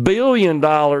 $6 billion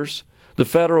the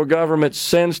federal government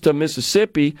sends to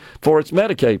Mississippi for its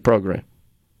Medicaid program.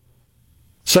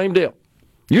 Same deal.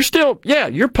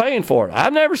 you're paying for it. I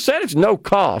never said it's no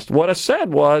cost. What I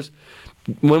said was,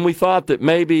 when we thought that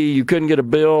maybe you couldn't get a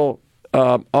bill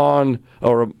on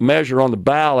or a measure on the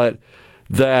ballot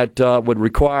that would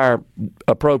require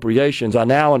appropriations, I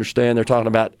now understand they're talking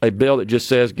about a bill that just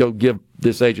says go give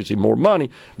this agency more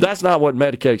money. That's not what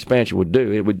Medicaid expansion would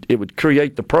do. It would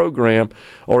create the program,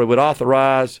 or it would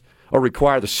authorize or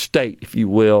require the state, if you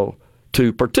will,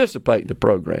 to participate in the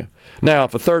program. Now,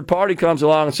 if a third party comes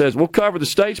along and says, we'll cover the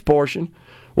state's portion,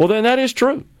 well, then that is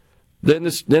true. Then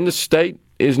the state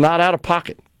is not out of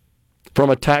pocket from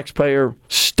a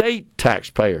state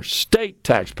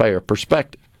taxpayer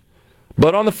perspective.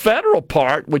 But on the federal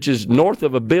part, which is north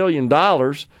of $1 billion,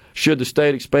 should the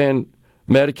state expand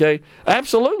Medicaid,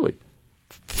 absolutely.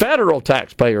 Federal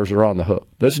taxpayers are on the hook.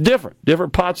 That's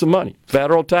different pots of money.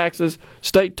 Federal taxes,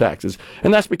 state taxes.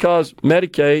 And that's because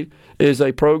Medicaid is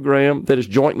a program that is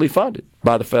jointly funded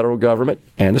by the federal government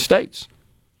and the states.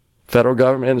 Federal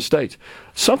government and the states.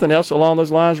 Something else along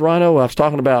those lines, Rhino, I was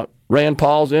talking about Rand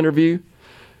Paul's interview.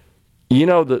 You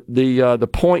know, the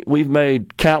point we've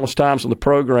made countless times on the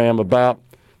program about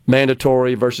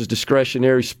mandatory versus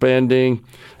discretionary spending,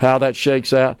 how that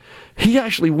shakes out. He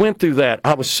actually went through that.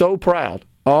 I was so proud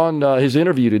on his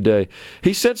interview today.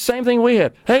 He said the same thing we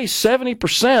had. Hey,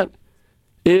 70%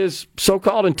 is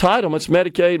so-called entitlements,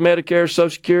 Medicaid, Medicare, Social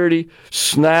Security,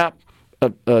 SNAP,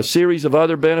 a series of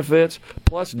other benefits,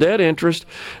 plus debt interest.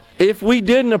 If we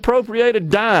didn't appropriate a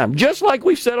dime, just like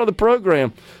we've said on the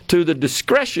program, to the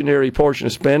discretionary portion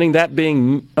of spending, that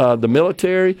being the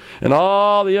military and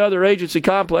all the other agency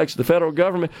complex of the federal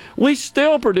government, we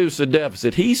still produce a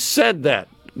deficit. He said that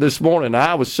this morning.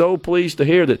 I was so pleased to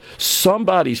hear that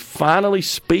somebody's finally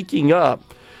speaking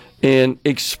up and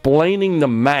explaining the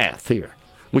math here,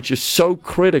 which is so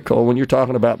critical when you're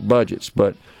talking about budgets.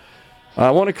 But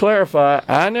I want to clarify,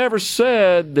 I never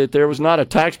said that there was not a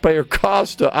taxpayer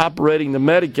cost to operating the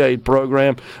Medicaid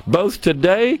program, both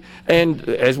today and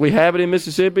as we have it in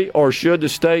Mississippi, or should the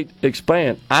state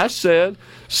expand. I said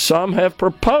some have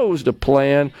proposed a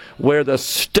plan where the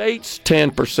state's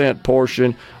 10%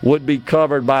 portion would be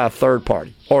covered by a third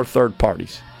party or third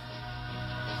parties.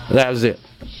 That was it.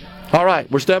 All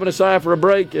right, we're stepping aside for a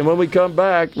break, and when we come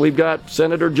back, we've got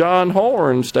Senator John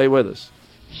Horhn. Stay with us.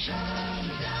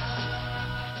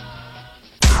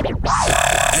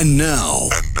 And now,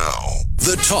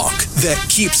 the talk that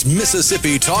keeps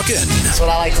Mississippi talking. That's what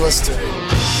I like to listen to.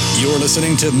 You're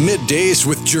listening to Middays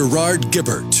with Gerard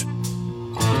Gibert.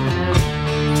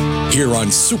 Here on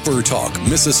SuperTalk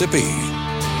Mississippi.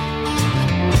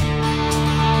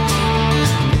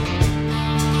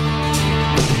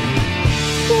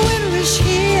 Winter is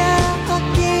here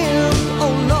again,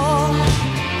 oh Lord.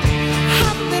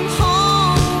 I've been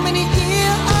home in a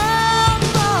year or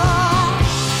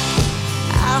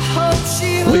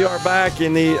more. We are back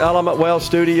in the Element Well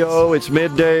studio. It's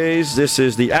Middays. This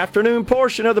is the afternoon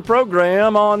portion of the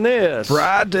program on this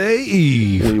Friday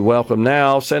Eve. We welcome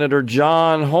now Senator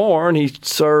John Horhn. He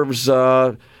serves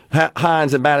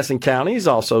Hinds and Madison counties,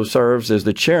 also serves as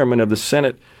the chairman of the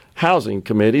Senate Housing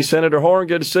Committee. Senator Horhn,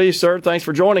 good to see you, sir. Thanks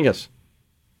for joining us.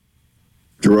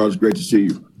 Gerard, it's great to see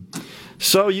you.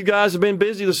 So you guys have been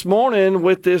busy this morning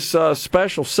with this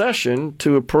special session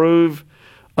to approve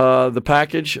the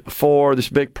package for this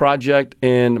big project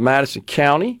in Madison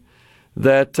County.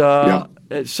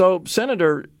 So,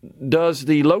 Senator, does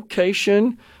the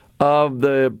location of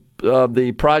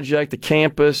the project, the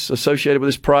campus associated with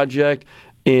this project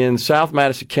in South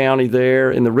Madison County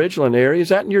there in the Ridgeland area, is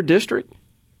that in your district?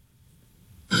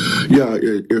 Yeah,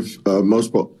 if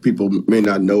most people may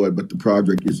not know it, but the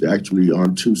project is actually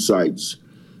on two sites.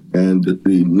 And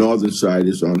the northern side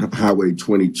is on Highway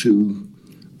 22,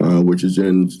 which is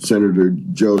in Senator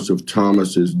Joseph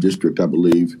Thomas's district, I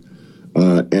believe.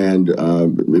 And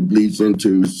it bleeds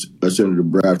into Senator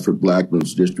Bradford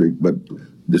Blackman's district. But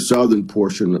the southern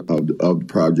portion of the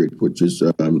project, which is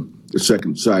the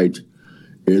second site,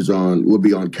 will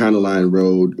be on Countyline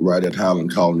Road right at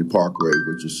Highland Colony Parkway,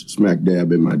 which is smack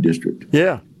dab in my district.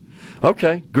 Yeah.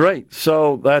 Okay, great.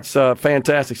 So that's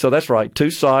fantastic. So that's right. Two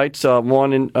sites,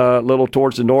 one in a little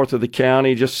towards the north of the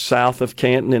county, just south of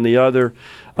Canton, and the other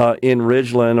in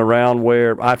Ridgeland, around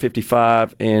where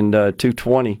I-55 and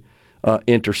 220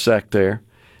 intersect there.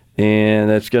 And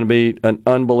that's going to be an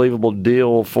unbelievable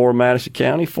deal for Madison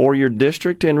County, for your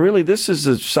district. And really, this is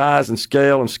the size and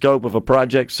scale and scope of a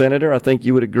project, Senator, I think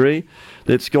you would agree,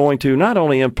 that's going to not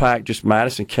only impact just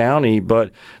Madison County,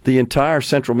 but the entire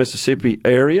central Mississippi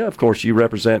area. Of course, you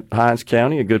represent Hinds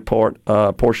County, a good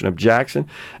portion of Jackson,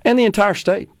 and the entire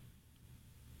state.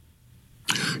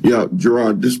 Yeah,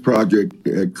 Gerard, this project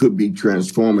could be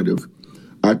transformative.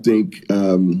 I think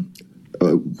one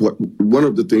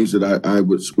of the things that I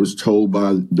was told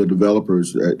by the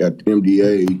developers at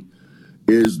MDA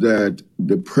is that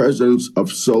the presence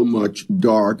of so much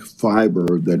dark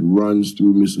fiber that runs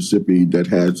through Mississippi that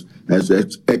has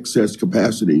excess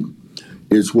capacity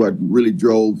is what really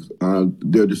drove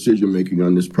their decision making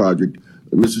on this project.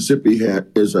 Mississippi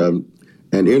is an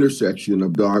intersection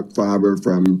of dark fiber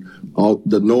from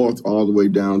the north all the way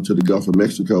down to the Gulf of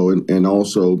Mexico, and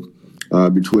also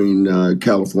between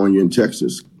California and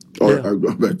Texas, or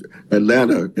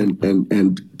Atlanta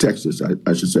and Texas,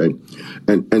 I should say,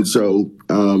 and so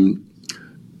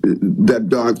that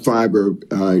dark fiber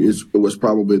was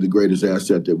probably the greatest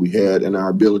asset that we had, and our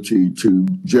ability to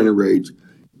generate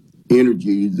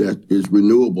energy that is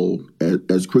renewable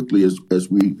as quickly as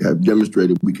we have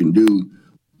demonstrated we can do.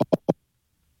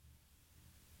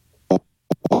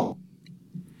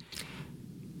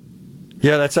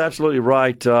 Yeah, that's absolutely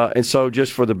right. And so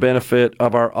just for the benefit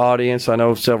of our audience, I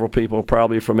know several people are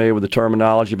probably familiar with the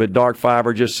terminology, but dark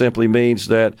fiber just simply means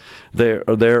that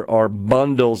there are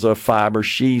bundles of fiber,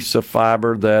 sheaths of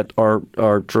fiber that are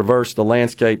traverse the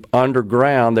landscape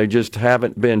underground. They just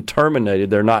haven't been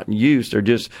terminated. They're not in use. They're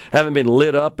just haven't been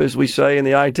lit up, as we say in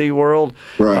the IT world.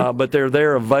 Right. But they're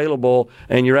there available,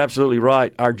 and you're absolutely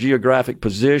right. Our geographic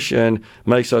position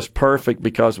makes us perfect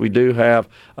because we do have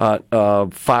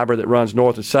fiber that runs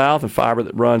north and south and fiber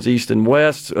that runs east and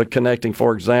west, connecting,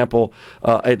 for example,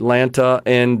 Atlanta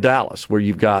and Dallas, where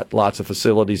you've got lots of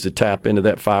facilities to tap into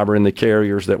that fiber and the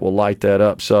carriers that will light that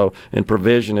up and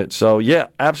provision it. So, yeah,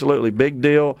 absolutely. Big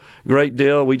deal. Great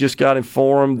deal. We just got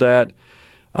informed that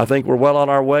I think we're well on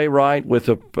our way, right, with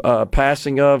the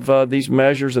passing of these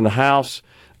measures in the House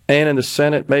and in the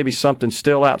Senate. Maybe something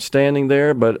still outstanding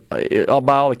there, but by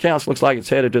all accounts, looks like it's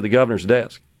headed to the governor's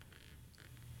desk.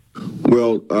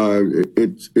 Well,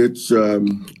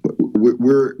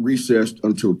 we're recessed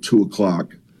until 2:00.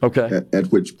 Okay. At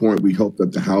which point we hope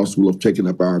that the House will have taken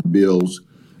up our bills,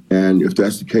 and if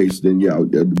that's the case, then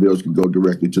the bills can go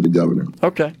directly to the governor.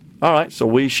 Okay. All right. So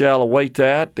we shall await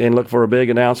that and look for a big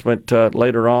announcement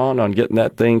later on getting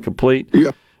that thing complete.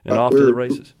 Yeah. And off to the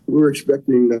races. We're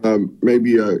expecting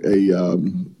maybe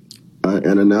an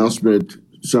announcement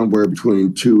somewhere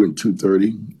between 2 and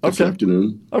 2:30 this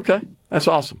afternoon. Okay. That's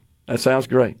awesome. That sounds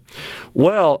great.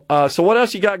 Well, so what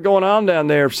else you got going on down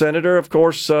there, Senator? Of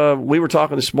course, we were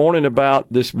talking this morning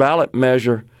about this ballot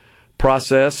measure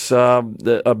process. A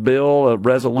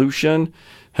resolution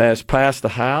has passed the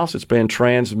House. It's been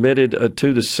transmitted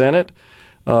to the Senate.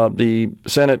 The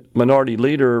Senate Minority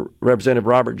Leader, Representative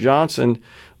Robert Johnson,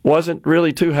 wasn't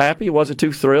really too happy, wasn't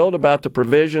too thrilled about the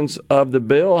provisions of the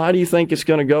bill. How do you think it's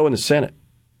going to go in the Senate?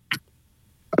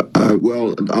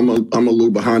 Well, I'm a little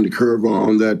behind the curve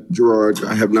on that, Gerard.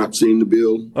 I have not seen the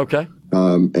bill. Okay.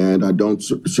 And I don't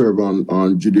serve on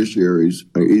judiciaries,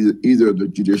 either of the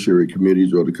judiciary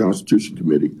committees or the Constitution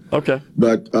Committee. Okay.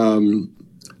 But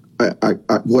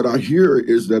what I hear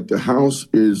is that the House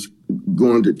is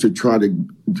going to try to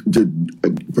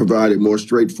provide a more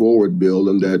straightforward bill,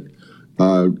 and that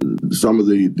some of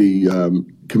the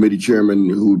committee chairmen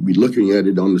who would be looking at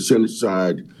it on the Senate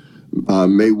side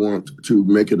may want to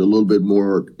make it a little bit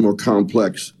more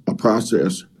complex a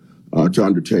process to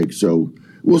undertake. So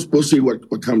we'll see what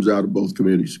comes out of both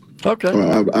committees. Okay.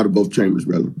 Out of both chambers,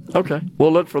 rather. Okay.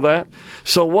 We'll look for that.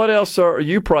 So what else are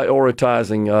you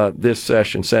prioritizing this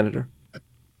session, Senator?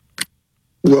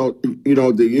 Well,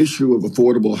 the issue of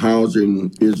affordable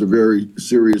housing is a very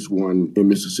serious one in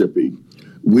Mississippi.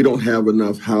 We don't have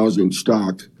enough housing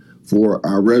stock for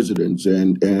our residents,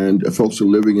 and folks who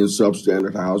are living in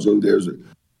substandard housing. There's a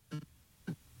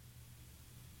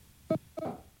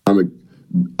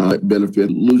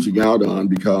benefit losing out on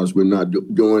because we're not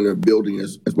doing or building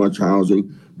as much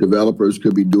housing. Developers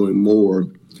could be doing more,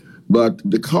 but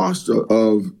the cost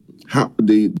of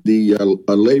the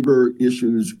labor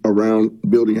issues around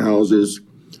building houses,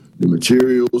 the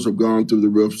materials have gone through the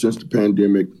roof since the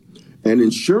pandemic. And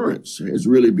insurance has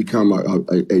really become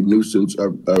a nuisance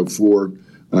for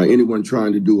anyone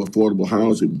trying to do affordable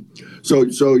housing.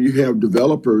 So you have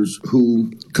developers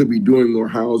who could be doing more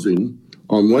housing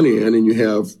on one end, and you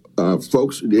have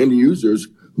folks, the end users,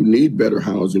 who need better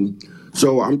housing.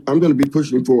 So I'm going to be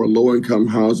pushing for a low-income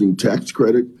housing tax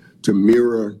credit to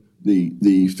mirror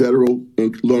the federal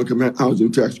low-income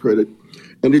housing tax credit.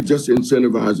 And it just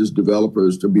incentivizes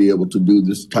developers to be able to do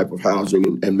this type of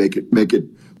housing and make it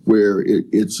where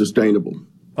it's sustainable.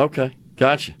 Okay,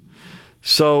 gotcha.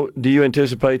 So do you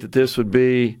anticipate that this would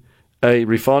be a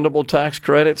refundable tax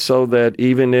credit so that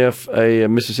even if a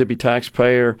Mississippi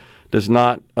taxpayer does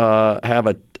not have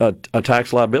a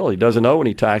tax liability, doesn't owe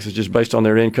any taxes just based on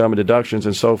their income and deductions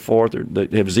and so forth, or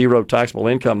they have zero taxable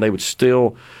income, they would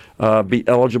still be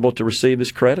eligible to receive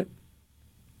this credit?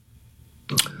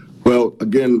 Well,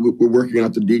 again, we're working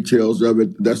out the details of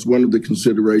it. That's one of the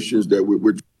considerations that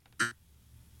we're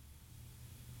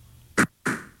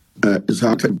is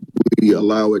how can we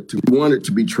allow it to, we want it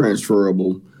to be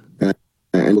transferable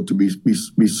and to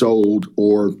be sold,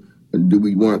 or do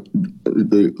we want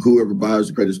whoever buys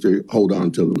the credits to hold on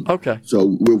to them? Okay.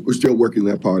 So we're still working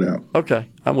that part out. Okay,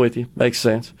 I'm with you. Makes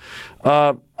sense.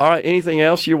 All right, anything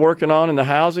else you're working on in the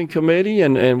Housing Committee,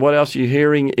 and what else are you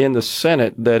hearing in the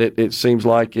Senate that it seems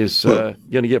like is going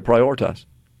to get prioritized?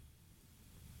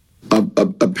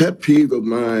 A pet peeve of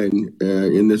mine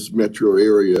in this metro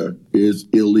area is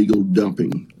illegal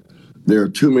dumping. There are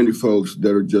too many folks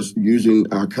that are just using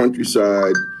our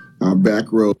countryside, our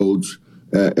back roads,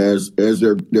 as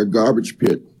their garbage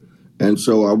pit. And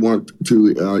so I want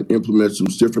to implement some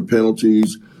stiffer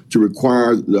penalties to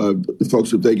require the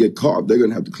folks, if they get caught, they're going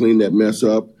to have to clean that mess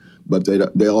up, but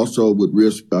they also would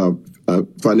risk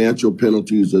financial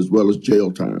penalties as well as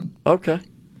jail time. Okay,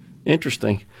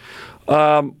 interesting.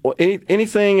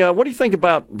 Anything? What do you think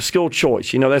about school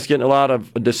choice? You know, that's getting a lot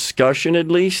of discussion, at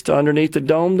least underneath the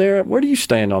dome there. Where do you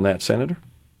stand on that, Senator?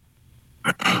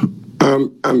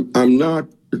 I'm not.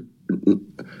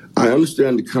 I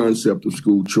understand the concept of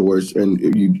school choice, and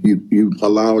you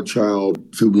allow a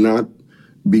child to not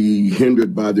be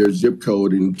hindered by their zip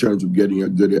code in terms of getting a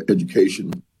good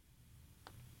education.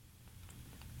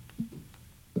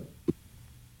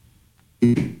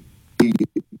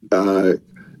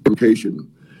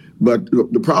 But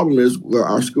the problem is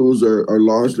our schools are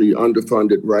largely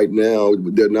underfunded right now.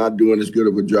 They're not doing as good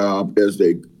of a job as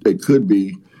they could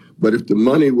be. But if the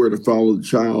money were to follow the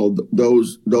child,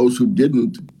 those who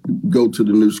didn't go to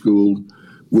the new school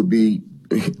would be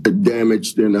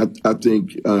damaged and I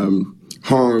think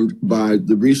harmed by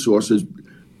the resources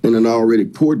in an already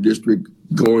poor district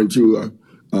going to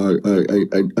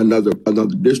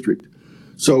another district.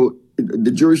 So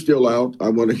the jury's still out. I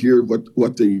want to hear what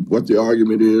the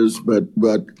argument is, but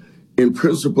in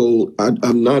principle,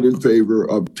 I'm not in favor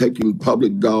of taking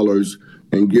public dollars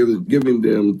and giving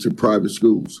them to private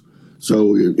schools.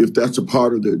 So if that's a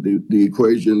part of the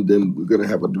equation, then we're going to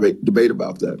have a debate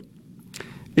about that.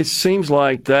 It seems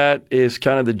like that is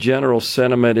kind of the general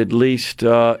sentiment, at least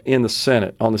in the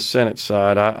Senate, on the Senate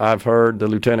side. I've heard the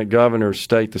lieutenant governor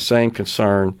state the same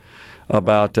concern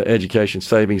about the education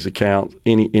savings account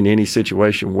in any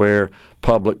situation where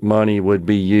public money would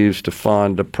be used to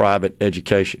fund a private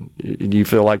education. Do you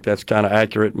feel like that's kind of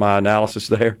accurate, my analysis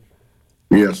there?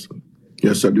 Yes,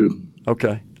 I do.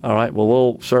 Okay. All right. Well,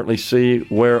 we'll certainly see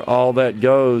where all that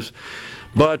goes.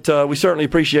 But we certainly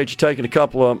appreciate you taking a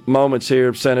couple of moments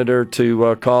here, Senator,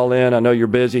 to call in. I know you're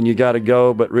busy and you got to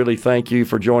go, but really thank you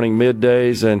for joining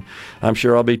Middays, and I'm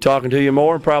sure I'll be talking to you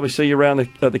more and probably see you around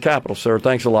the Capitol, sir.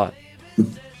 Thanks a lot.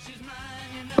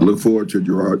 I look forward to it,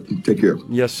 Gerard. Take care.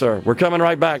 Yes, sir. We're coming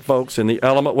right back, folks, in the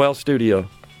Element Wealth studio.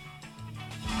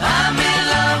 I'm in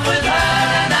love with her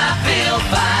and I feel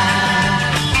fine.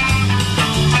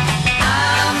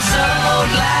 I'm so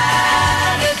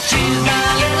glad that she's my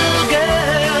little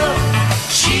girl.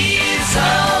 She's so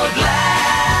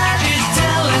glad she's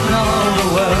telling all the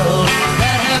world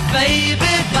that her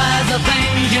baby buys the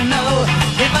things, you know.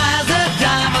 He buys the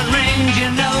diamond rings,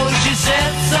 you know. She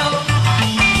said so.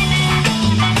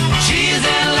 She's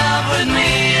in love with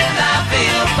me and I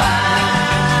feel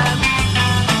fine.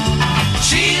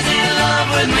 She's in love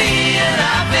with me and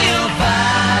I feel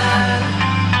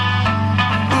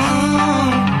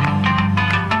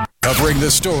fine. Covering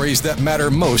the stories that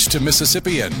matter most to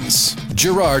Mississippians.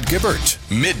 Gerard Gibert.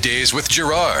 Middays with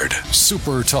Gerard.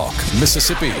 SuperTalk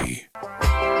Mississippi.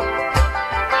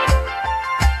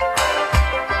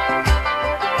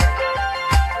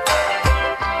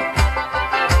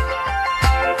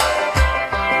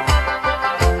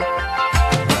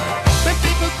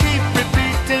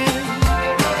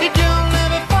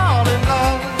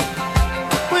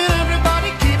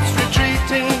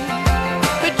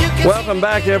 Welcome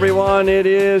back, everyone. It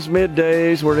is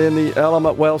Middays. We're in the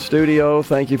Element Wealth studio.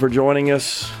 Thank you for joining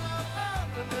us.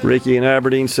 Ricky in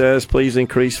Aberdeen says, please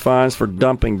increase fines for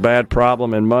dumping. Bad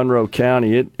problem in Monroe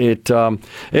County. It's a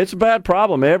bad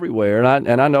problem everywhere,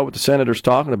 and I know what the senator's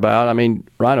talking about. I mean,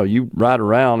 Rhino, you ride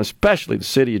around, especially the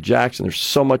city of Jackson. There's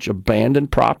so much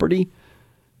abandoned property,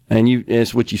 and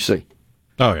it's what you see.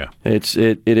 Oh yeah, it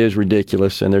is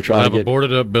ridiculous, and they're trying to get a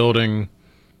boarded up building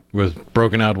with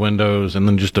broken out windows, and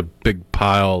then just a big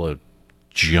pile of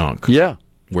junk. Yeah,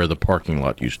 where the parking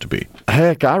lot used to be.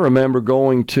 Heck, I remember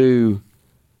going to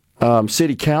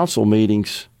city council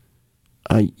meetings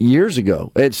years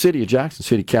ago, at City of Jackson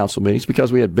city council meetings,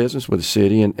 because we had business with the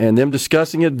city, and them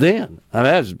discussing it then. I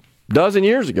mean, that was a dozen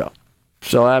years ago.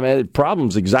 So, I mean,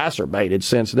 problems exacerbated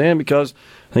since then because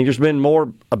I think there's been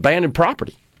more abandoned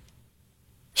property.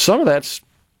 Some of that's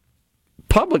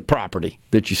public property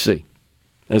that you see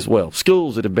as well.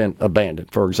 Schools that have been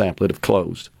abandoned, for example, that have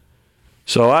closed.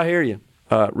 So I hear you,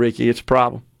 Ricky. It's a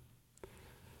problem.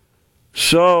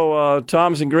 So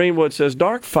Thomas in Greenwood says,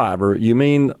 dark fiber, you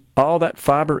mean all that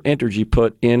fiber Entergy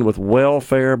put in with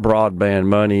welfare broadband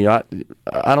money? I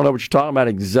don't know what you're talking about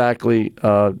exactly,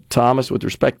 Thomas, with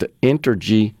respect to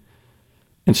Entergy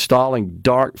installing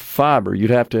dark fiber. You'd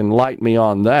have to enlighten me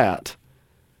on that.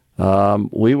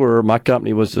 My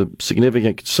company was a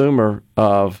significant consumer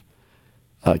of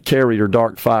carrier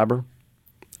dark fiber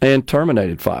and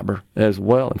terminated fiber as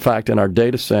well. In fact, in our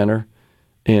data center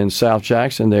in South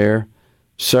Jackson there,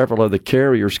 several of the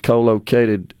carriers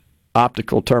co-located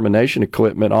optical termination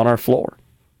equipment on our floor.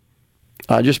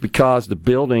 Just because the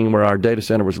building where our data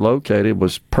center was located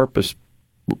was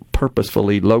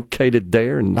purposefully located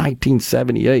there in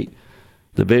 1978.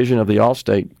 The vision of the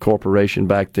Allstate Corporation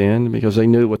back then, because they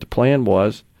knew what the plan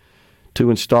was to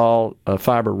install a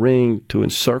fiber ring to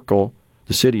encircle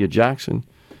the city of Jackson.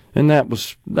 And that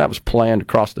was planned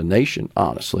across the nation,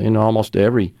 honestly. And almost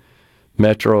every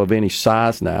metro of any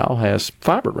size now has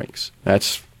fiber rings.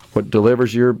 That's what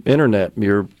delivers your internet,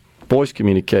 your voice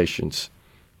communications.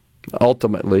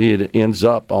 Ultimately, it ends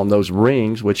up on those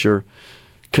rings, which are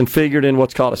configured in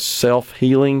what's called a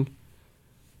self-healing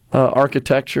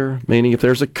architecture, meaning if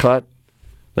there's a cut,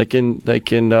 they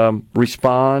can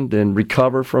respond and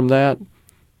recover from that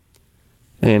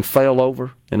and fail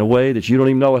over in a way that you don't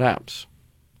even know what happens.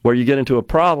 Where you get into a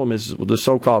problem is the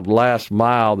so-called last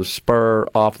mile, the spur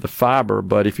off the fiber.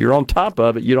 But if you're on top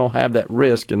of it, you don't have that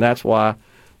risk, and that's why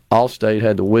Allstate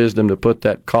had the wisdom to put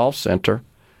that call center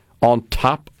on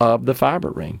top of the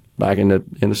fiber ring back in the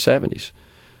 70s.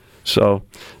 So,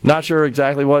 not sure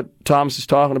exactly what Thomas is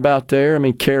talking about there. I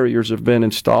mean, carriers have been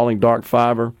installing dark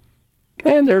fiber,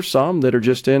 and there's some that are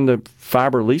just in the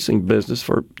fiber leasing business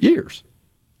for years,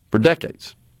 for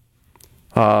decades.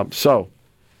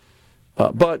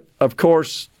 But, of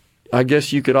course, I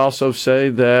guess you could also say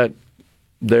that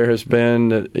there has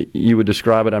been, you would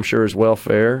describe it, I'm sure, as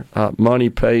welfare, money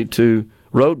paid to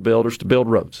road builders to build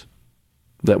roads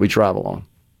that we travel on.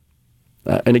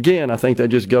 And again, I think that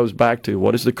just goes back to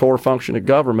what is the core function of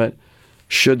government?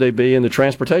 Should they be in the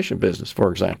transportation business,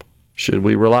 for example? Should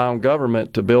we rely on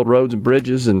government to build roads and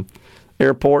bridges and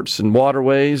airports and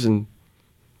waterways and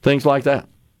things like that?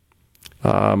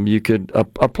 You could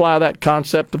apply that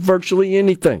concept to virtually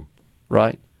anything,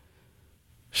 right?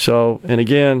 So, and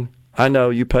again, I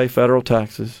know you pay federal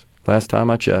taxes. Last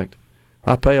time I checked,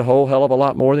 I pay a whole hell of a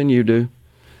lot more than you do.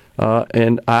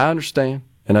 And I understand.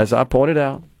 And as I pointed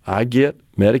out, I get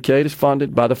Medicaid is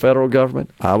funded by the federal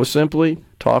government. I was simply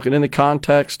talking in the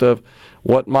context of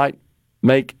what might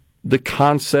make the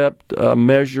concept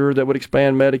measure that would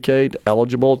expand Medicaid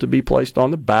eligible to be placed on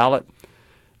the ballot,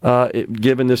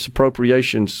 given this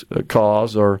appropriations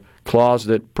clause or clause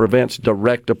that prevents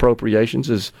direct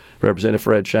appropriations, as Representative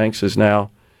Fred Shanks has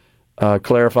now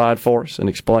clarified for us and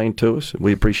explained to us.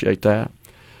 We appreciate that.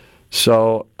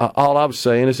 So all I was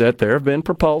saying is that there have been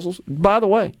proposals. By the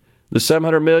way, the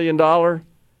 $700 million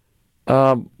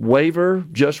waiver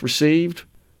just received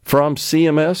from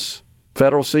CMS,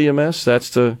 federal CMS, that's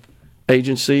the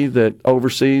agency that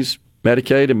oversees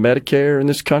Medicaid and Medicare in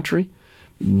this country.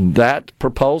 That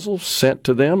proposal sent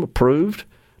to them, approved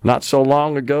not so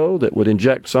long ago, that would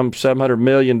inject some $700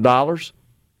 million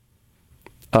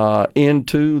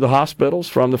into the hospitals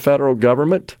from the federal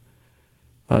government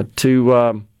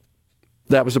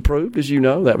that was approved, as you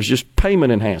know. That was just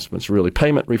payment enhancements, really,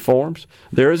 payment reforms.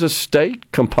 There is a state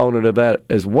component of that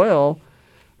as well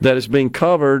that is being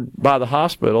covered by the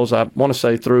hospitals, I want to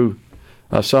say through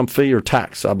some fee or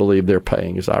tax, I believe they're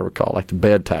paying, as I recall, like the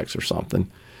bed tax or something.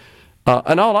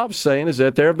 And all I was saying is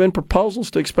that there have been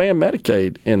proposals to expand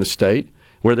Medicaid in the state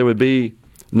where there would be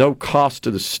no cost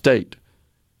to the state.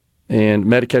 And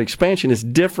Medicaid expansion is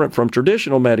different from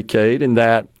traditional Medicaid in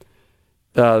that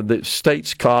the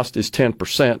state's cost is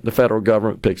 10%. The federal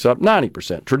government picks up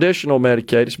 90%. Traditional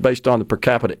Medicaid is based on the per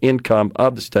capita income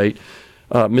of the state.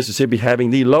 Mississippi having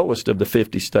the lowest of the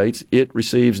 50 states, it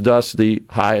receives thus the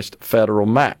highest federal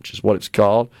match, is what it's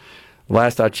called.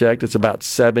 Last I checked, it's about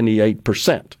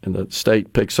 78%, and the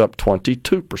state picks up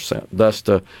 22%. Thus,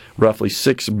 the roughly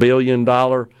 $6 billion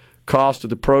cost of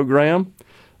the program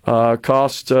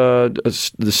the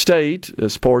state,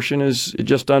 this portion is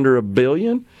just under $1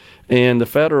 billion, and the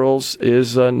federals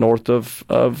is north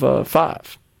of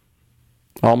 5,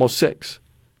 almost 6.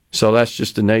 So that's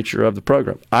just the nature of the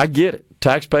program. I get it.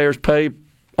 Taxpayers pay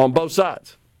on both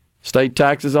sides. State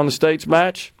taxes on the state's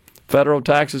match, federal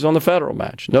taxes on the federal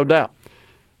match, no doubt.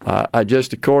 I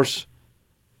just, of course,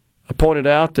 I pointed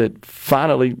out that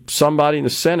finally somebody in the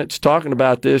Senate's talking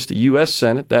about this, the U.S.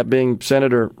 Senate, that being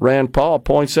Senator Rand Paul,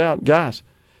 points out, guys,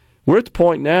 we're at the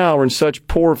point now we're in such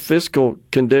poor fiscal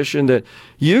condition that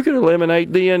you could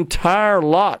eliminate the entire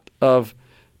lot of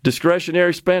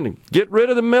discretionary spending. Get rid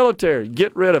of the military.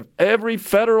 Get rid of every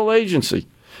federal agency.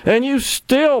 And you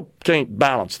still can't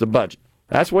balance the budget.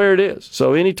 That's where it is.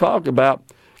 So any talk about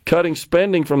cutting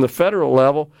spending from the federal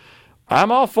level,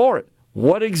 I'm all for it.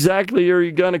 What exactly are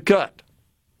you going to cut?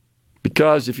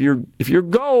 Because if your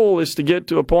goal is to get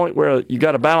to a point where you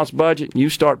got a balanced budget and you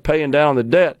start paying down the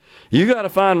debt, you got to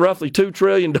find roughly $2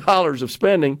 trillion of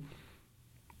spending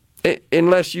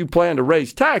unless you plan to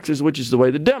raise taxes, which is the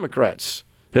way the Democrats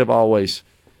have always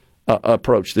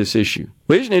approached this issue.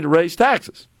 We just need to raise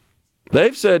taxes.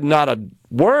 They've said not a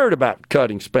word about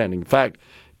cutting spending. In fact,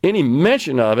 any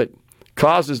mention of it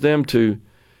causes them to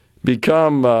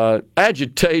become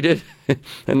agitated,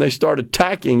 and they start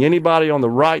attacking anybody on the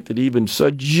right that even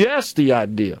suggests the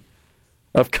idea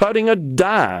of cutting a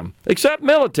dime, except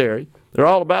military. They're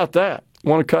all about that.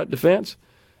 Want to cut defense?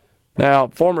 Now,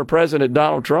 former President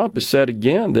Donald Trump has said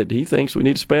again that he thinks we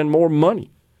need to spend more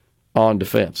money on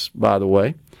defense, by the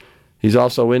way. He's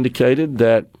also indicated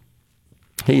that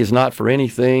he is not for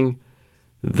anything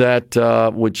that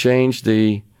would change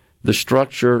the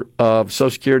structure of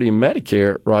Social Security and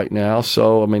Medicare right now.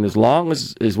 So, I mean, as long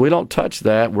as we don't touch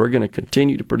that, we're going to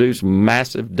continue to produce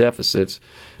massive deficits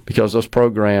because those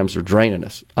programs are draining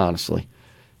us, honestly.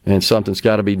 And something's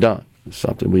got to be done. It's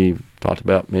something we've talked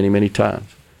about many, many times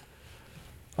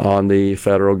on the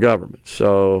federal government.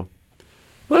 So,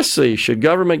 let's see. Should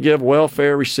government give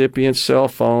welfare recipients cell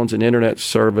phones and internet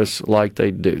service like they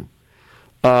do?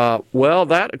 Well,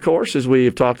 that, of course, as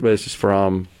we've talked about, this is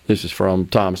from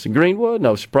Thomas and Greenwood.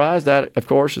 No surprise. That, of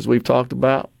course, as we've talked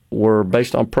about, were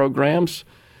based on programs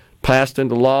passed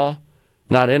into law,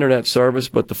 not internet service,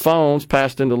 but the phones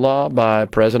passed into law by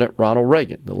President Ronald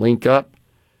Reagan. The Link Up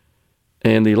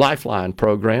and the Lifeline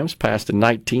programs passed in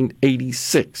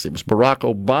 1986. It was Barack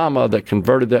Obama that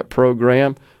converted that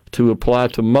program to apply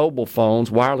to mobile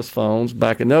phones, wireless phones.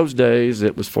 Back in those days,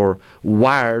 it was for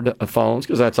wired phones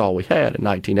because that's all we had in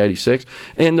 1986.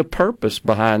 And the purpose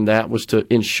behind that was to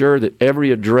ensure that every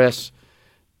address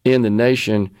in the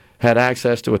nation had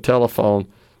access to a telephone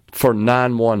for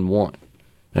 911.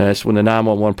 And that's when the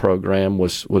 911 program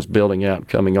was building out and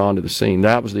coming onto the scene.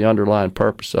 That was the underlying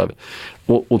purpose of it.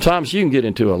 Well, Thomas, you can get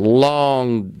into a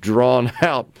long,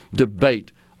 drawn-out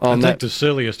debate I think the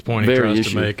silliest point he tries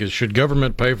to make is, should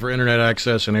government pay for internet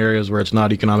access in areas where it's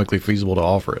not economically feasible to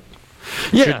offer it?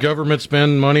 Yeah. Should government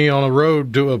spend money on a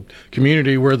road to a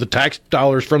community where the tax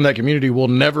dollars from that community will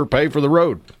never pay for the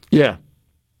road? Yeah.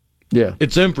 Yeah.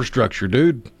 It's infrastructure,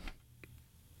 dude.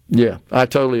 Yeah, I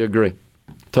totally agree.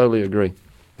 Totally agree.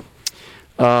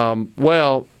 I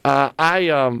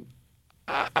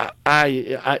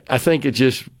think it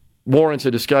just warrants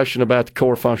a discussion about the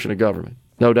core function of government.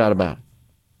 No doubt about it.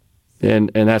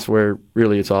 And that's where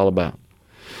really it's all about.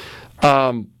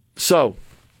 So,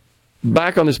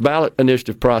 back on this ballot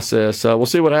initiative process, we'll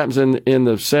see what happens in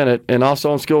the Senate and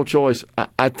also on school choice.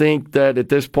 I think that at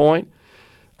this point,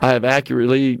 I have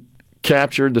accurately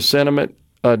captured the sentiment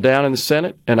down in the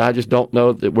Senate, and I just don't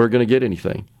know that we're going to get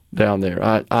anything down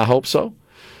there. I hope so,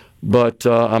 but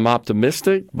I'm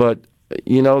optimistic. But,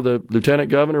 you know, the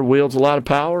lieutenant governor wields a lot of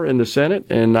power in the Senate,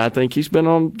 and I think he's been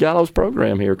on Gallo's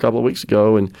program here a couple of weeks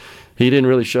ago, and he didn't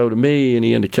really show to me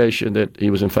any indication that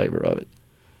he was in favor of it,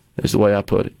 is the way I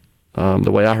put it,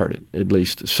 the way I heard it, at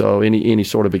least. So any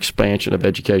sort of expansion of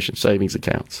education savings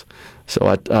accounts.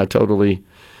 So I totally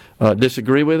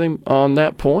disagree with him on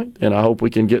that point, and I hope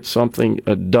we can get something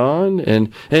done.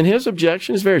 And his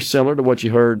objection is very similar to what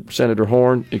you heard Senator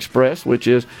Horn express, which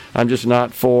is, I'm just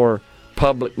not for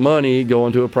public money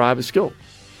going to a private school.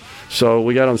 So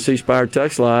we got on the C Spire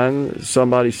text line,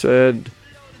 somebody said,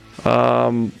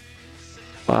 I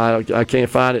can't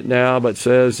find it now, but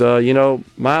says,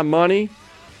 my money,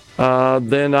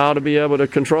 then I ought to be able to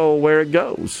control where it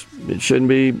goes. It shouldn't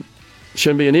be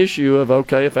an issue of,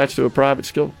 okay, if that's to a private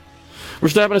school. We're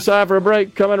stepping aside for a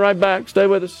break. Coming right back. Stay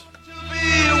with us.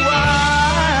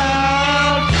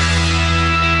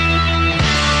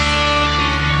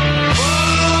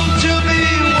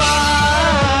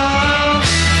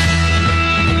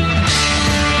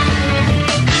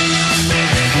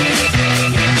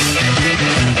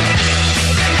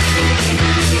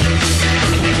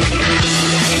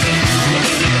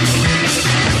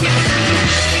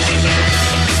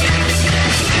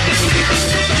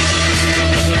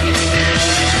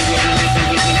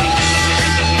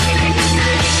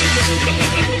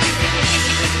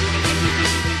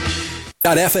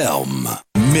 SuperTalk.fm.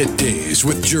 Middays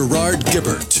with Gerard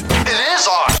Gibert. It is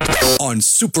on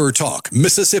SuperTalk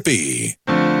Mississippi.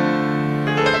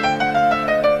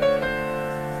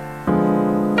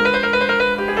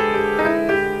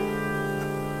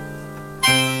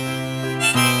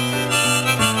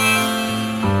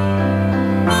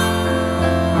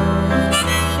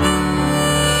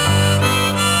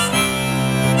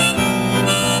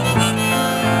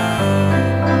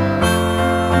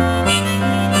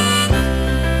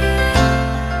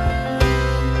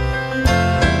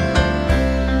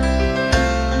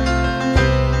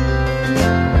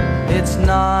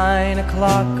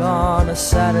 On a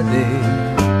Saturday,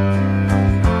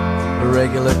 the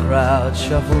regular crowd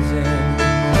shuffles in.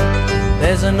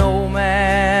 There's an old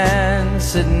man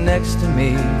sitting next to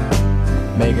me,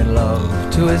 making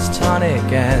love to his tonic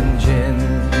and gin.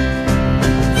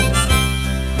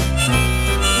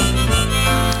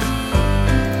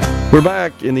 We're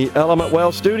back in the Element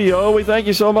Wealth studio. We thank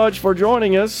you so much for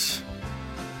joining us.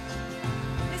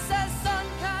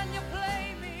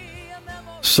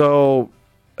 So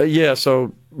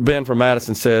Ben from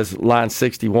Madison says line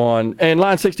 61. And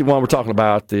line 61, we're talking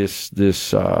about this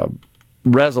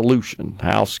resolution,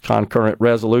 House concurrent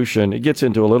resolution. It gets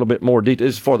into a little bit more detail.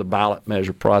 This is for the ballot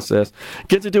measure process.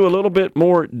 Gets into a little bit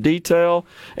more detail.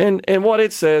 And what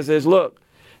it says is, look,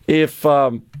 if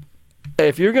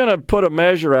you're going to put a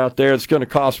measure out there that's going to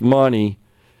cost money,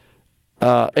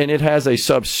 and it has a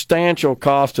substantial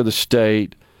cost to the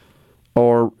state,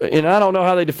 and I don't know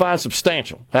how they define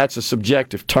substantial. That's a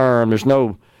subjective term. There's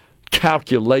no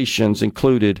calculations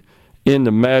included in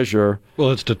the measure.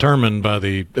 Well, it's determined by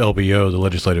the LBO, the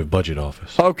Legislative Budget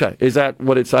Office. Okay. Is that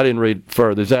what it's? I didn't read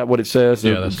further. Is that what it says?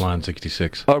 Yeah, that's line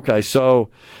 66. Okay. So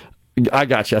I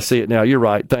got you. I see it now. You're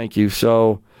right. Thank you.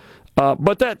 So,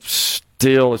 but that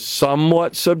still is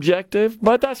somewhat subjective,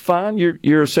 but that's fine.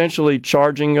 You're essentially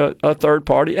charging a third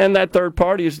party, and that third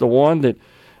party is the one that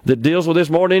deals with this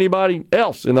more than anybody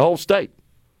else in the whole state.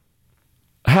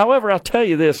 However, I'll tell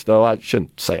you this, though. I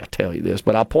shouldn't say I tell you this,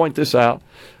 but I'll point this out.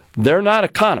 They're not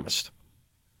economists,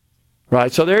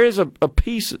 right? So there is a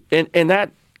piece, and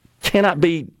that cannot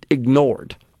be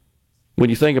ignored when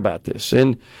you think about this.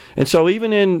 And so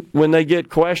even when they get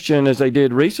questioned, as they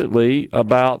did recently,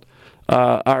 about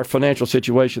our financial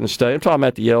situation in the state. I'm talking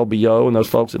about the LBO and those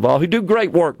folks involved who do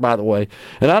great work, by the way.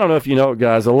 And I don't know if you know it,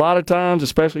 guys. A lot of times,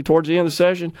 especially towards the end of the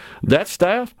session, that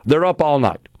staff, they're up all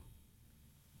night.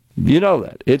 You know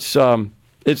that. It's an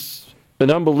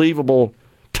unbelievable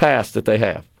task that they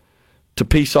have to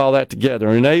piece all that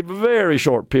together in a very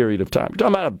short period of time. We're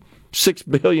talking about a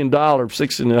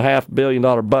 $6.5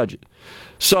 billion budget.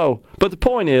 So, but the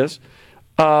point is,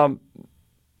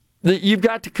 you've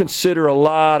got to consider a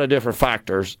lot of different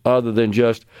factors other than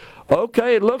just,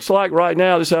 okay, it looks like right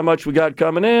now this is how much we got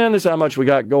coming in, this is how much we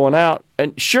got going out.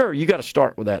 And sure, you got to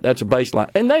start with that. That's a baseline.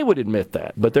 And they would admit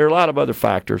that. But there are a lot of other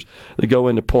factors that go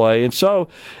into play. And so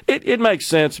it makes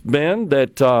sense, Ben,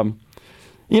 that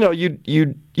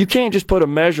you can't just put a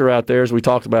measure out there, as we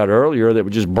talked about earlier, that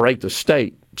would just break the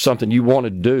state. Something you want to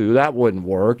do, that wouldn't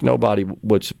work. Nobody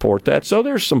would support that. So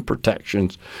there's some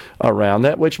protections around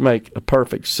that, which make a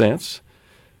perfect sense.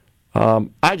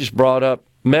 I just brought up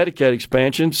Medicaid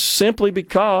expansion simply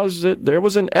because there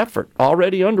was an effort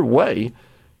already underway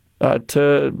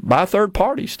by third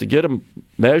parties to get a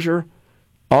measure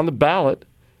on the ballot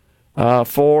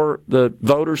for the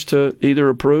voters to either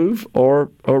approve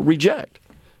or reject.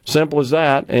 Simple as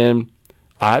that. And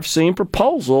I've seen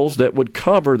proposals that would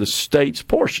cover the state's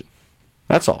portion.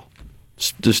 That's all.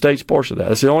 The state's portion of that.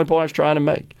 That's the only point I was trying to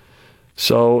make.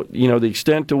 So, the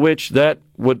extent to which that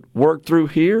would work through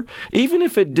here, even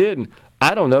if it didn't,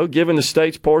 I don't know, given the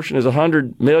state's portion is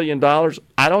 $100 million,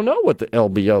 I don't know what the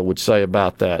LBO would say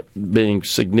about that being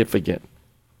significant.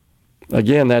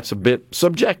 Again, that's a bit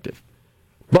subjective.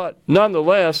 But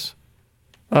nonetheless,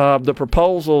 the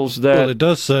proposals that... Well, it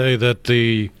does say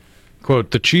that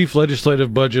quote, the chief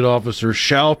legislative budget officer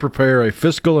shall prepare a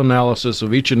fiscal analysis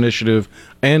of each initiative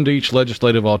and each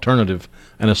legislative alternative,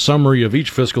 and a summary of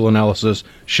each fiscal analysis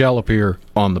shall appear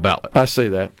on the ballot. I see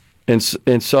that. And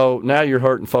so now you're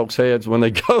hurting folks' heads when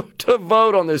they go to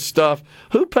vote on this stuff.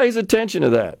 Who pays attention to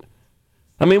that?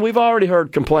 I mean, we've already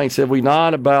heard complaints, have we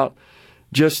not, about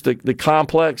just the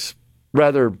complex,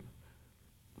 rather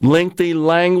lengthy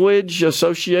language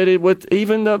associated with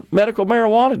even the medical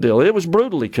marijuana deal. It was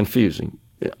brutally confusing.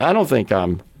 I don't think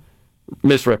I'm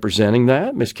misrepresenting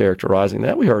that, mischaracterizing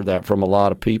that. We heard that from a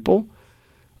lot of people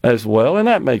as well, and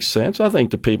that makes sense. I think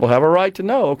the people have a right to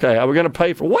know, okay, are we going to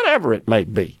pay for whatever it may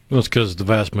be? Well, it's because the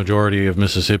vast majority of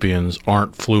Mississippians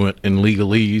aren't fluent in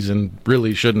legalese and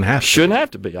really shouldn't have to. Shouldn't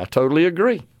have to be. I totally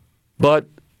agree. But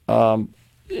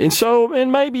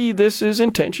and maybe this is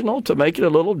intentional to make it a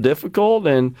little difficult,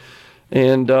 and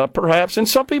perhaps, and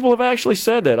some people have actually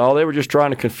said that, they were just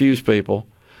trying to confuse people.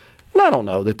 And I don't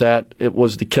know that it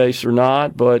was the case or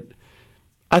not, but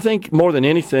I think more than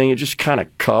anything, it just kind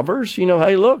of covers,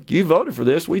 hey, look, you voted for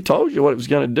this. We told you what it was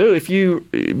going to do. If you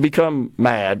become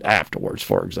mad afterwards,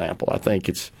 for example, I think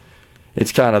it's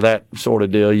kind of that sort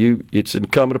of deal. It's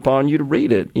incumbent upon you to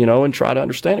read it, and try to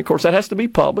understand it. Of course, that has to be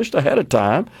published ahead of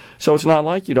time, so it's not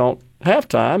like you don't have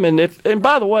time. And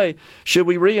by the way, should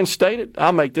we reinstate it?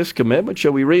 I'll make this commitment.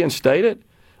 Should we reinstate it?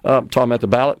 Talking about the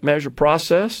ballot measure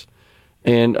process.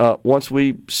 And once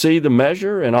we see the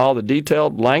measure and all the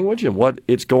detailed language and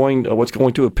what's going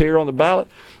to appear on the ballot,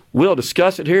 we'll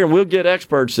discuss it here and we'll get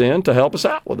experts in to help us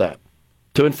out with that,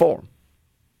 to inform.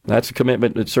 That's a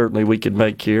commitment that certainly we could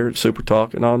make here at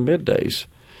SuperTalk and on Middays.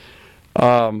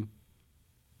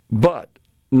 But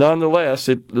nonetheless,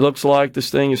 it looks like this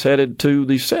thing is headed to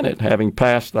the Senate, having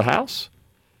passed the House,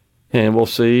 and we'll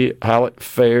see how it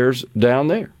fares down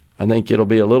there. I think it'll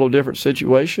be a little different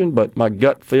situation, but my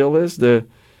gut feel is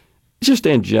just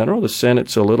in general, the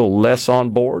Senate's a little less on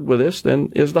board with this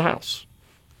than is the House.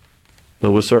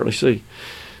 But we'll certainly see.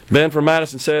 Ben from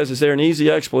Madison says, is there an easy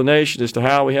explanation as to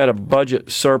how we had a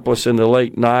budget surplus in the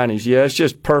late 90s? Yeah, it's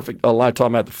just perfect. I'm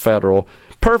talking about the federal.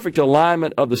 Perfect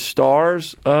alignment of the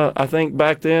stars, I think,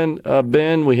 back then,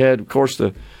 Ben. We had, of course,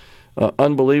 the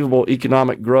unbelievable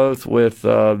economic growth with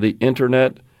the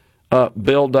Internet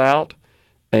build-out.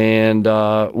 And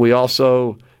we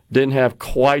also didn't have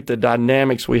quite the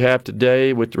dynamics we have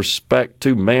today with respect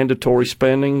to mandatory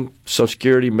spending, Social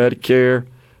Security, Medicare,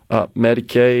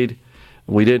 Medicaid.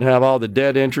 We didn't have all the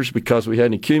debt interest because we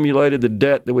hadn't accumulated the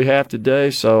debt that we have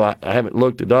today. So I haven't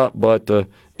looked it up, but the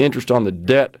interest on the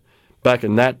debt back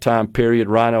in that time period,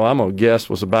 Rhino, I'm going to guess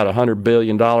was about $100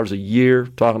 billion a year,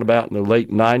 talking about in the late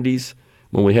 90s.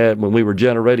 When we were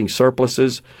generating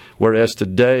surpluses, whereas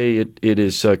today it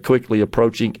is quickly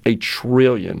approaching $1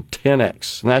 trillion,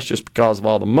 10x, and that's just because of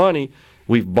all the money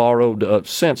we've borrowed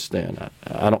since then.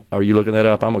 Are you looking that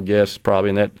up? I'm gonna guess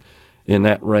probably in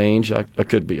that range. I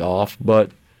could be off,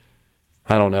 but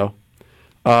I don't know.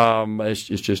 It's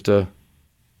just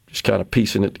kind of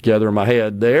piecing it together in my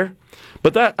head there.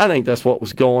 But I think that's what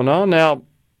was going on. Now,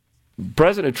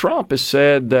 President Trump has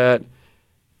said that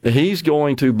he's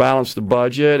going to balance the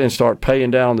budget and start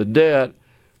paying down the debt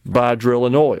by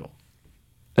drilling oil.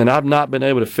 And I've not been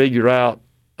able to figure out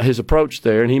his approach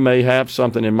there, and he may have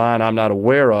something in mind I'm not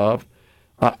aware of.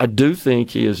 I do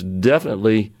think he is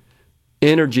definitely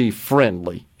energy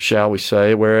friendly, shall we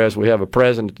say, whereas we have a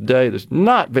president today that's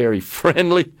not very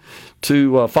friendly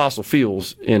to fossil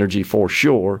fuels energy for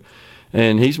sure.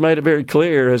 And he's made it very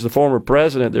clear as the former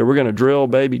president that we're going to drill,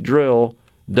 baby, drill,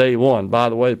 day one. By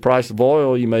the way, the price of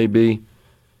oil, you may be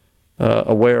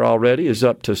aware already, is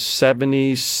up to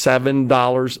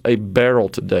 $77 a barrel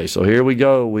today. So here we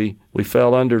go. We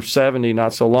fell under 70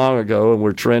 not so long ago, and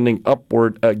we're trending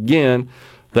upward again.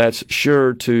 That's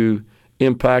sure to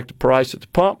impact the price at the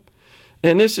pump.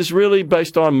 And this is really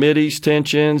based on Mideast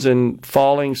tensions and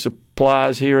falling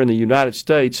supplies here in the United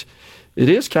States. It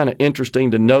is kind of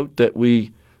interesting to note that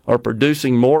we are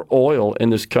producing more oil in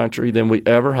this country than we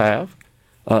ever have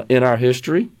in our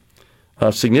history,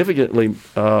 significantly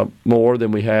more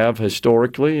than we have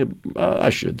historically. I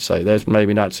should say that's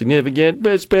maybe not significant,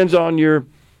 but it depends on your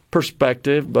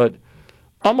perspective. But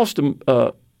almost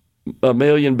a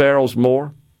million barrels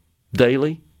more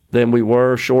daily than we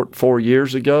were short 4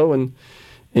 years ago,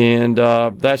 and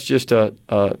that's just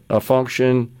a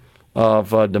function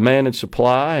of demand and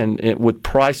supply, and with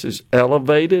prices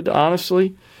elevated,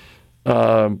 honestly,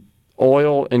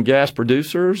 oil and gas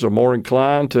producers are more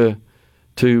inclined to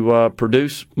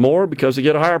produce more because they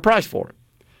get a higher price for it.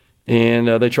 And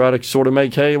they try to sort of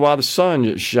make hay while the sun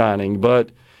is shining.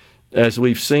 But as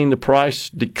we've seen the price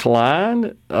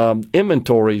decline,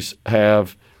 inventories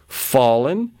have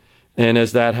fallen. And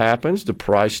as that happens, the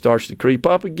price starts to creep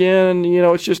up again. You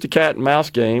know, it's just a cat and mouse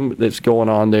game that's going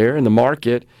on there in the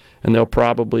market, and they'll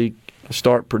probably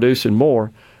start producing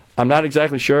more. I'm not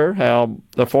exactly sure how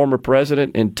the former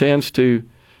president intends to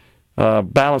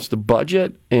balance the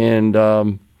budget,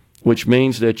 and which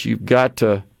means that you've got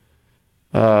to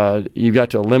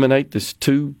eliminate this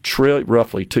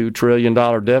roughly $2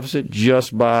 trillion deficit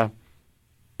just by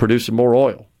producing more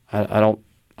oil. I don't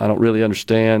really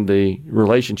understand the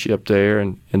relationship there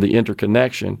and the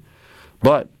interconnection,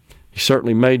 but he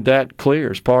certainly made that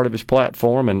clear as part of his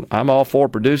platform, and I'm all for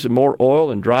producing more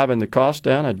oil and driving the cost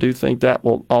down. I do think that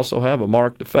will also have a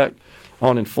marked effect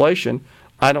on inflation.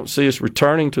 I don't see us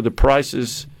returning to the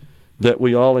prices that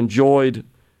we all enjoyed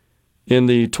in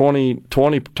the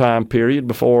 2020 time period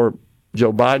before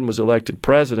Joe Biden was elected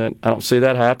president. I don't see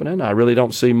that happening. I really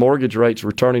don't see mortgage rates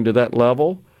returning to that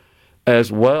level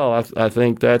as well. I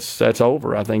think that's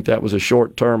over. I think that was a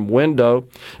short-term window.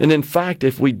 And in fact,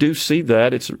 if we do see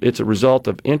that, it's a result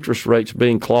of interest rates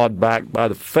being clawed back by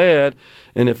the Fed.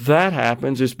 And if that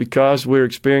happens, it's because we're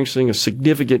experiencing a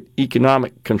significant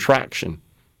economic contraction.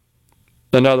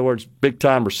 In other words,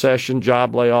 big-time recession,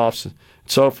 job layoffs, and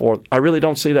so forth. I really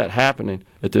don't see that happening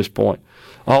at this point.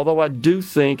 Although I do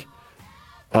think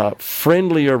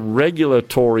friendlier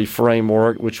regulatory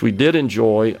framework, which we did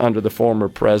enjoy under the former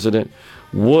president,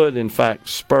 would in fact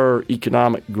spur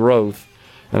economic growth,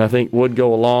 and I think would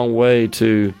go a long way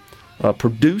to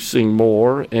producing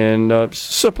more. And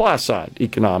supply side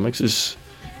economics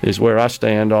is where I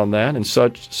stand on that, and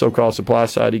such so-called supply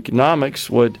side economics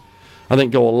would, I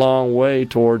think, go a long way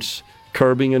towards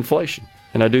curbing inflation.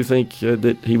 And I do think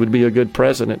that he would be a good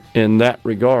president in that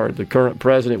regard. The current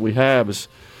president we have is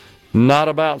not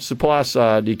about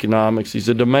supply-side economics. He's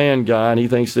a demand guy, and he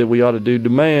thinks that we ought to do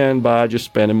demand by just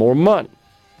spending more money.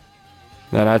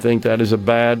 And I think that is a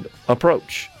bad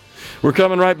approach. We're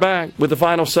coming right back with the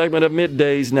final segment of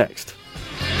Middays next.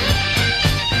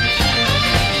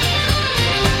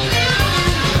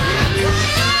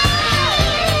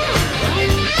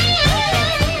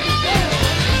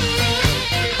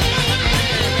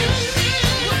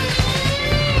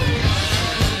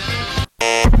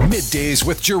 Middays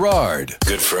with Gerard.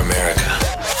 Good for America.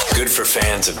 Good for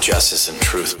fans of justice and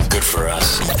truth. Good for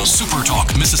us.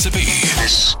 SuperTalk Mississippi.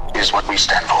 This is what we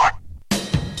stand for.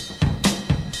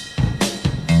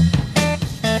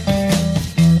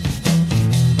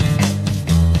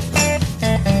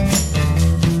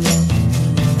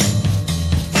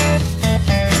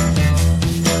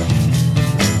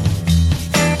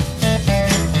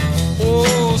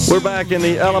 We're back in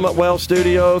the Element Well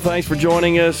studio. Thanks for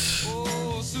joining us.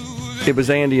 It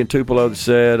was Andy in Tupelo that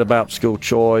said about school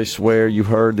choice, where you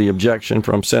heard the objection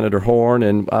from Senator Horn,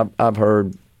 and I've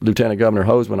heard Lieutenant Governor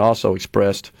Hoseman also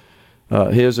expressed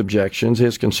his objections,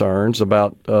 his concerns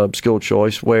about school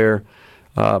choice, where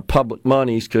public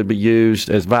monies could be used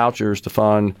as vouchers to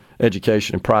fund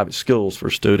education in private schools for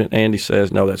a student. Andy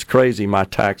says, no, that's crazy. My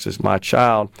taxes, my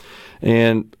child.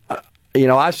 And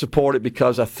I support it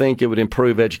because I think it would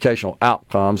improve educational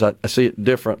outcomes. I see it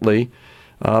differently.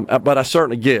 But I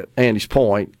certainly get Andy's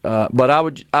point. But I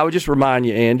would just remind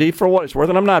you, Andy, for what it's worth,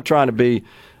 and I'm not trying to be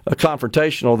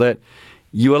confrontational, that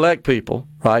you elect people,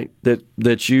 right,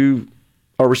 that you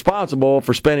are responsible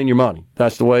for spending your money.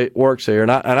 That's the way it works here.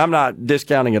 And I'm not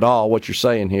discounting at all what you're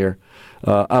saying here.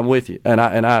 I'm with you, and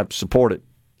I support it,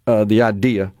 the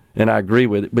idea, and I agree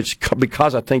with it, but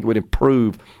because I think it would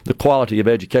improve the quality of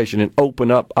education and open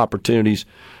up opportunities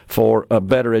for a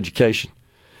better education.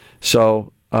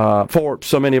 So for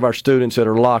so many of our students that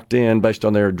are locked in based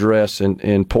on their address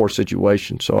and poor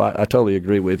situation. So I totally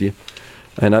agree with you.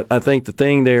 And I think the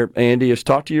thing there, Andy, is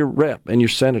talk to your rep and your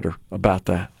senator about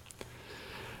that.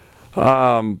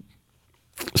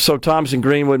 So Thomas and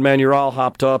Greenwood, man, you're all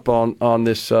hopped up on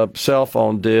this cell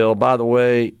phone deal. By the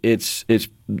way, it's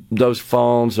those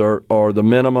phones are the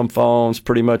minimum phones,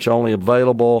 pretty much only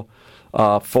available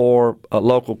for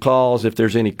local calls if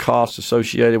there's any costs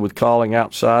associated with calling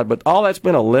outside. But all that's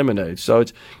been eliminated, so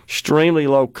it's extremely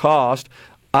low cost.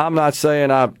 I'm not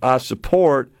saying I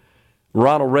support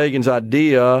Ronald Reagan's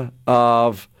idea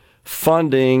of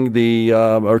funding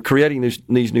or creating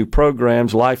these new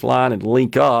programs, Lifeline and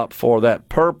Link Up, for that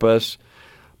purpose,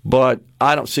 but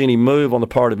I don't see any move on the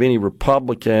part of any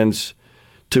Republicans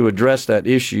to address that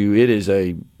issue. It is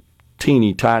a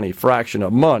teeny tiny fraction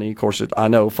of money. Of course, I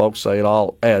know folks say it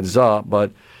all adds up,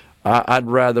 but I'd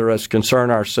rather us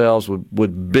concern ourselves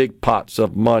with big pots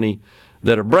of money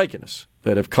that are breaking us,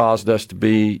 that have caused us to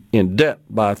be in debt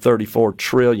by $34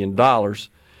 trillion.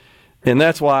 And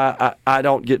that's why I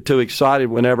don't get too excited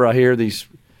whenever I hear these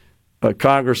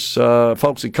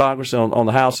folks in Congress on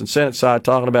the House and Senate side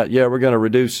talking about, we're going to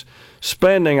reduce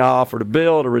spending. I offered a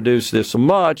bill to reduce this so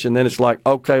much, and then it's like,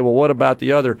 okay, well, what about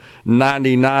the other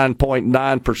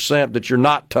 99.9% that you're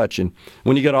not touching?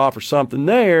 When you got to offer something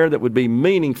there that would be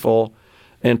meaningful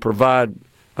and provide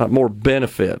more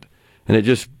benefit, and it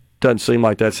just doesn't seem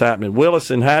like that's happening. Willis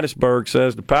in Hattiesburg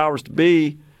says the powers to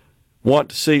be want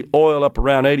to see oil up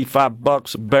around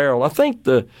 $85 a barrel. I think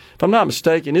if I'm not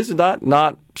mistaken, isn't that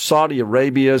not Saudi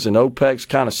Arabia's and OPEC's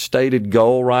kind of stated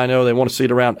goal, Rhino? They want to see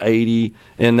it around 80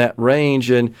 in that range.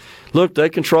 And look, they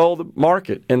control the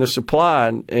market and the supply,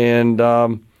 and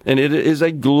it is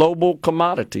a global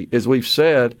commodity, as we've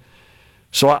said.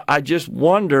 So I just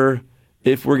wonder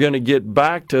if we're going to get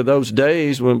back to those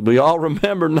days when we all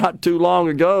remember not too long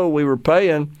ago we were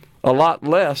paying a lot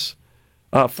less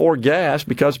for gas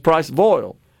because the price of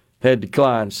oil had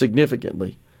declined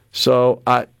significantly. So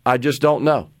I just don't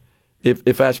know if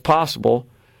that's possible.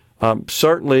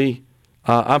 Certainly,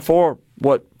 I'm for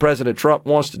what President Trump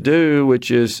wants to do, which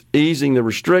is easing the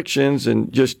restrictions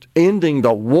and just ending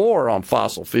the war on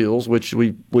fossil fuels, which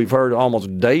we've heard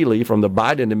almost daily from the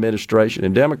Biden administration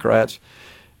and Democrats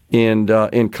in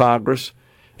Congress,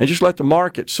 and just let the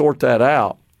market sort that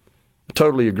out. I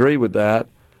totally agree with that.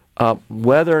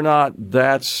 Whether or not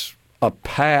that's a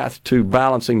path to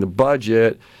balancing the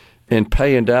budget and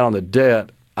paying down the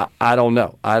debt, I don't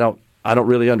know. I don't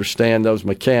really understand those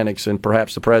mechanics, and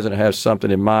perhaps the president has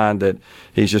something in mind that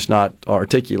he's just not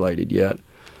articulated yet.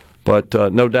 But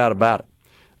no doubt about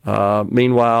it.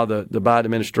 Meanwhile, the Biden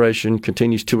administration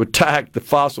continues to attack the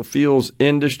fossil fuels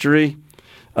industry,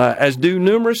 as do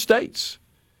numerous states.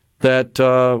 What's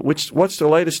the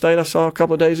latest state I saw a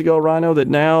couple of days ago, Rhino, that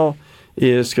now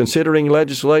is considering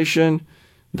legislation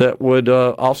that would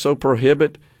also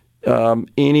prohibit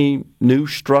any new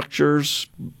structures,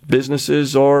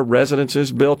 businesses, or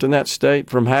residences built in that state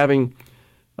from having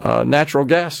natural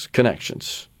gas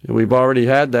connections. We've already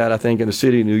had that, I think, in the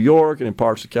city of New York and in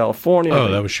parts of California.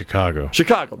 Oh, that was Chicago.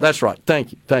 Chicago, that's right.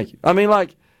 Thank you. I mean,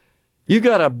 you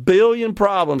got 1 billion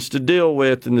problems to deal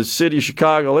with in the city of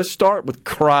Chicago. Let's start with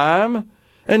crime,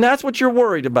 and that's what you're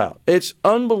worried about. It's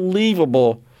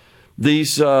unbelievable. They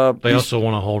also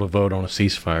want to hold a vote on a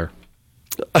ceasefire.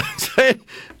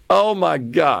 Oh, my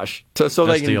gosh. That's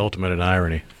the ultimate in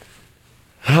irony.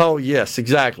 Oh, yes,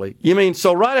 exactly. You mean,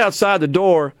 so right outside the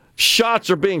door, shots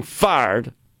are being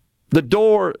fired, the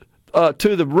door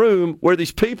to the room where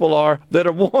these people are that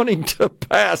are wanting to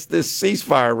pass this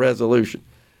ceasefire resolution.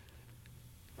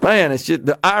 Man, it's just,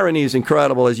 the irony is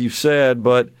incredible, as you said,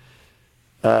 but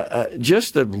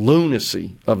just the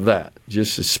lunacy of that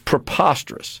just is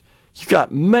preposterous. You've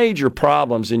got major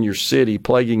problems in your city,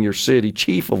 plaguing your city,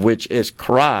 chief of which is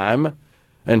crime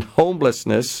and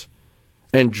homelessness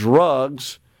and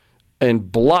drugs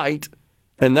and blight,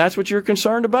 and that's what you're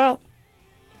concerned about?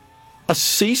 A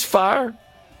ceasefire?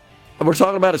 We're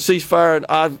talking about a ceasefire,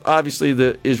 and obviously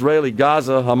the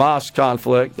Israeli-Gaza-Hamas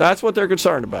conflict. That's what they're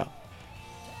concerned about.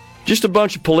 Just a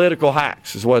bunch of political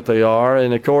hacks is what they are,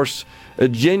 and of course,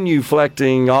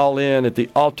 genuflecting all in at the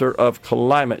altar of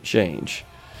climate change.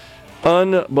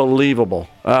 Unbelievable.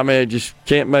 I mean, just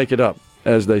can't make it up,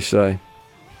 as they say.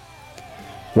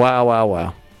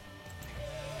 Wow.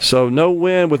 So no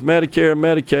win with Medicare and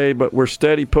Medicaid, but we're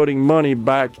steady putting money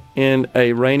back in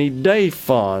a rainy day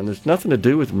fund. There's nothing to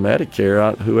do with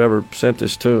Medicare. Whoever sent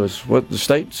this to us, the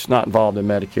state's not involved in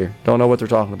Medicare. Don't know what they're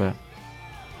talking about.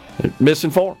 They're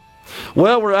misinformed.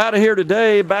 Well, we're out of here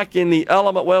today. Back in the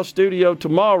Element Wealth studio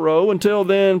tomorrow. Until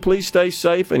then, please stay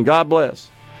safe and God bless.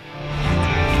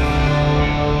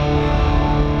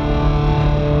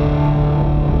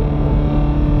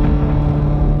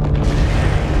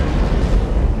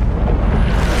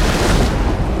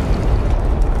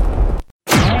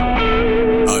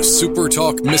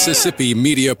 SuperTalk Mississippi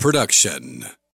Media Production.